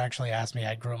daughter actually asked me.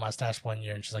 I grew a mustache one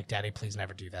year, and she's like, "Daddy, please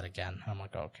never do that again." I'm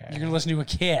like, "Okay." You're gonna listen to a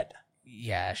kid,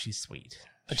 Yeah, she's sweet.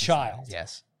 a She's child,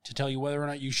 Yes. to tell you whether or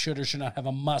not you should or should not have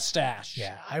a mustache.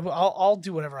 Yeah, I'll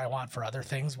do whatever I want for other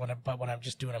things but when I'm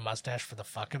just doing a mustache for the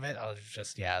fuck of it, I'll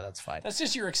just that's fine. That's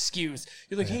just your excuse.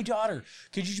 You're like, hey, daughter,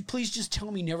 could you please just tell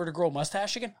me never to grow a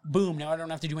mustache again? Boom, now I don't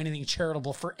have to do anything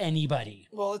charitable for anybody.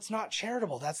 Well, it's not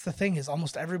charitable. That's the thing. Is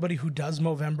almost everybody who does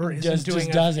Movember Just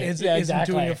does it. Yeah,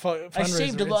 exactly. doing a I fundraiser.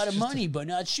 saved a lot It's of just money, but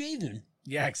not shaving.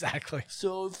 yeah, exactly.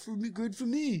 So for me, good for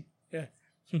me. Yeah.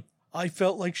 I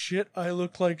felt like shit. I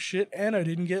looked like shit, and I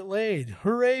didn't get laid.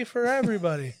 Hooray for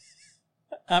everybody!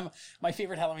 My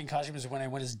favorite Halloween costume is when I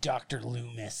went as Dr.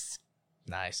 Loomis.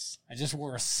 Nice. I just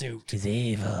wore a suit. He's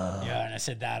evil. Yeah, and I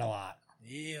said that a lot.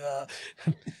 Evil.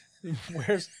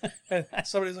 Where's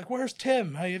somebody's like, "Where's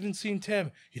Tim? I haven't seen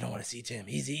Tim." You don't want to see Tim.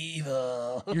 He's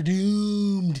evil. You're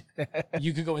doomed.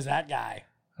 You could go as that guy.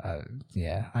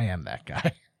 Yeah, I am that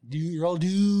guy. Dude, you're all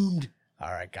doomed.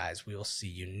 All right, guys, we will see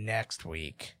you next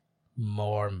week.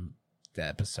 More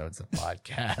episodes of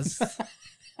podcasts.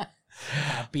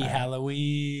 Happy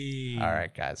Halloween. All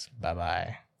right, guys.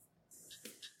 Bye-bye.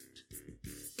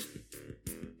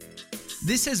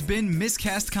 This has been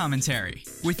Miscast Commentary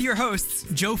with your hosts,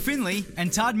 Joe Finley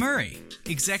and Todd Murray.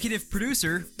 Executive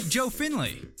producer, Joe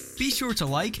Finley. Be sure to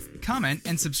like, comment,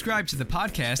 and subscribe to the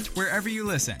podcast wherever you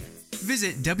listen.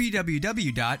 Visit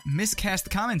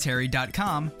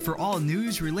www.miscastcommentary.com for all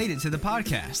news related to the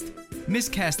podcast.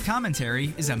 Miscast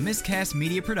Commentary is a Miscast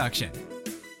Media production.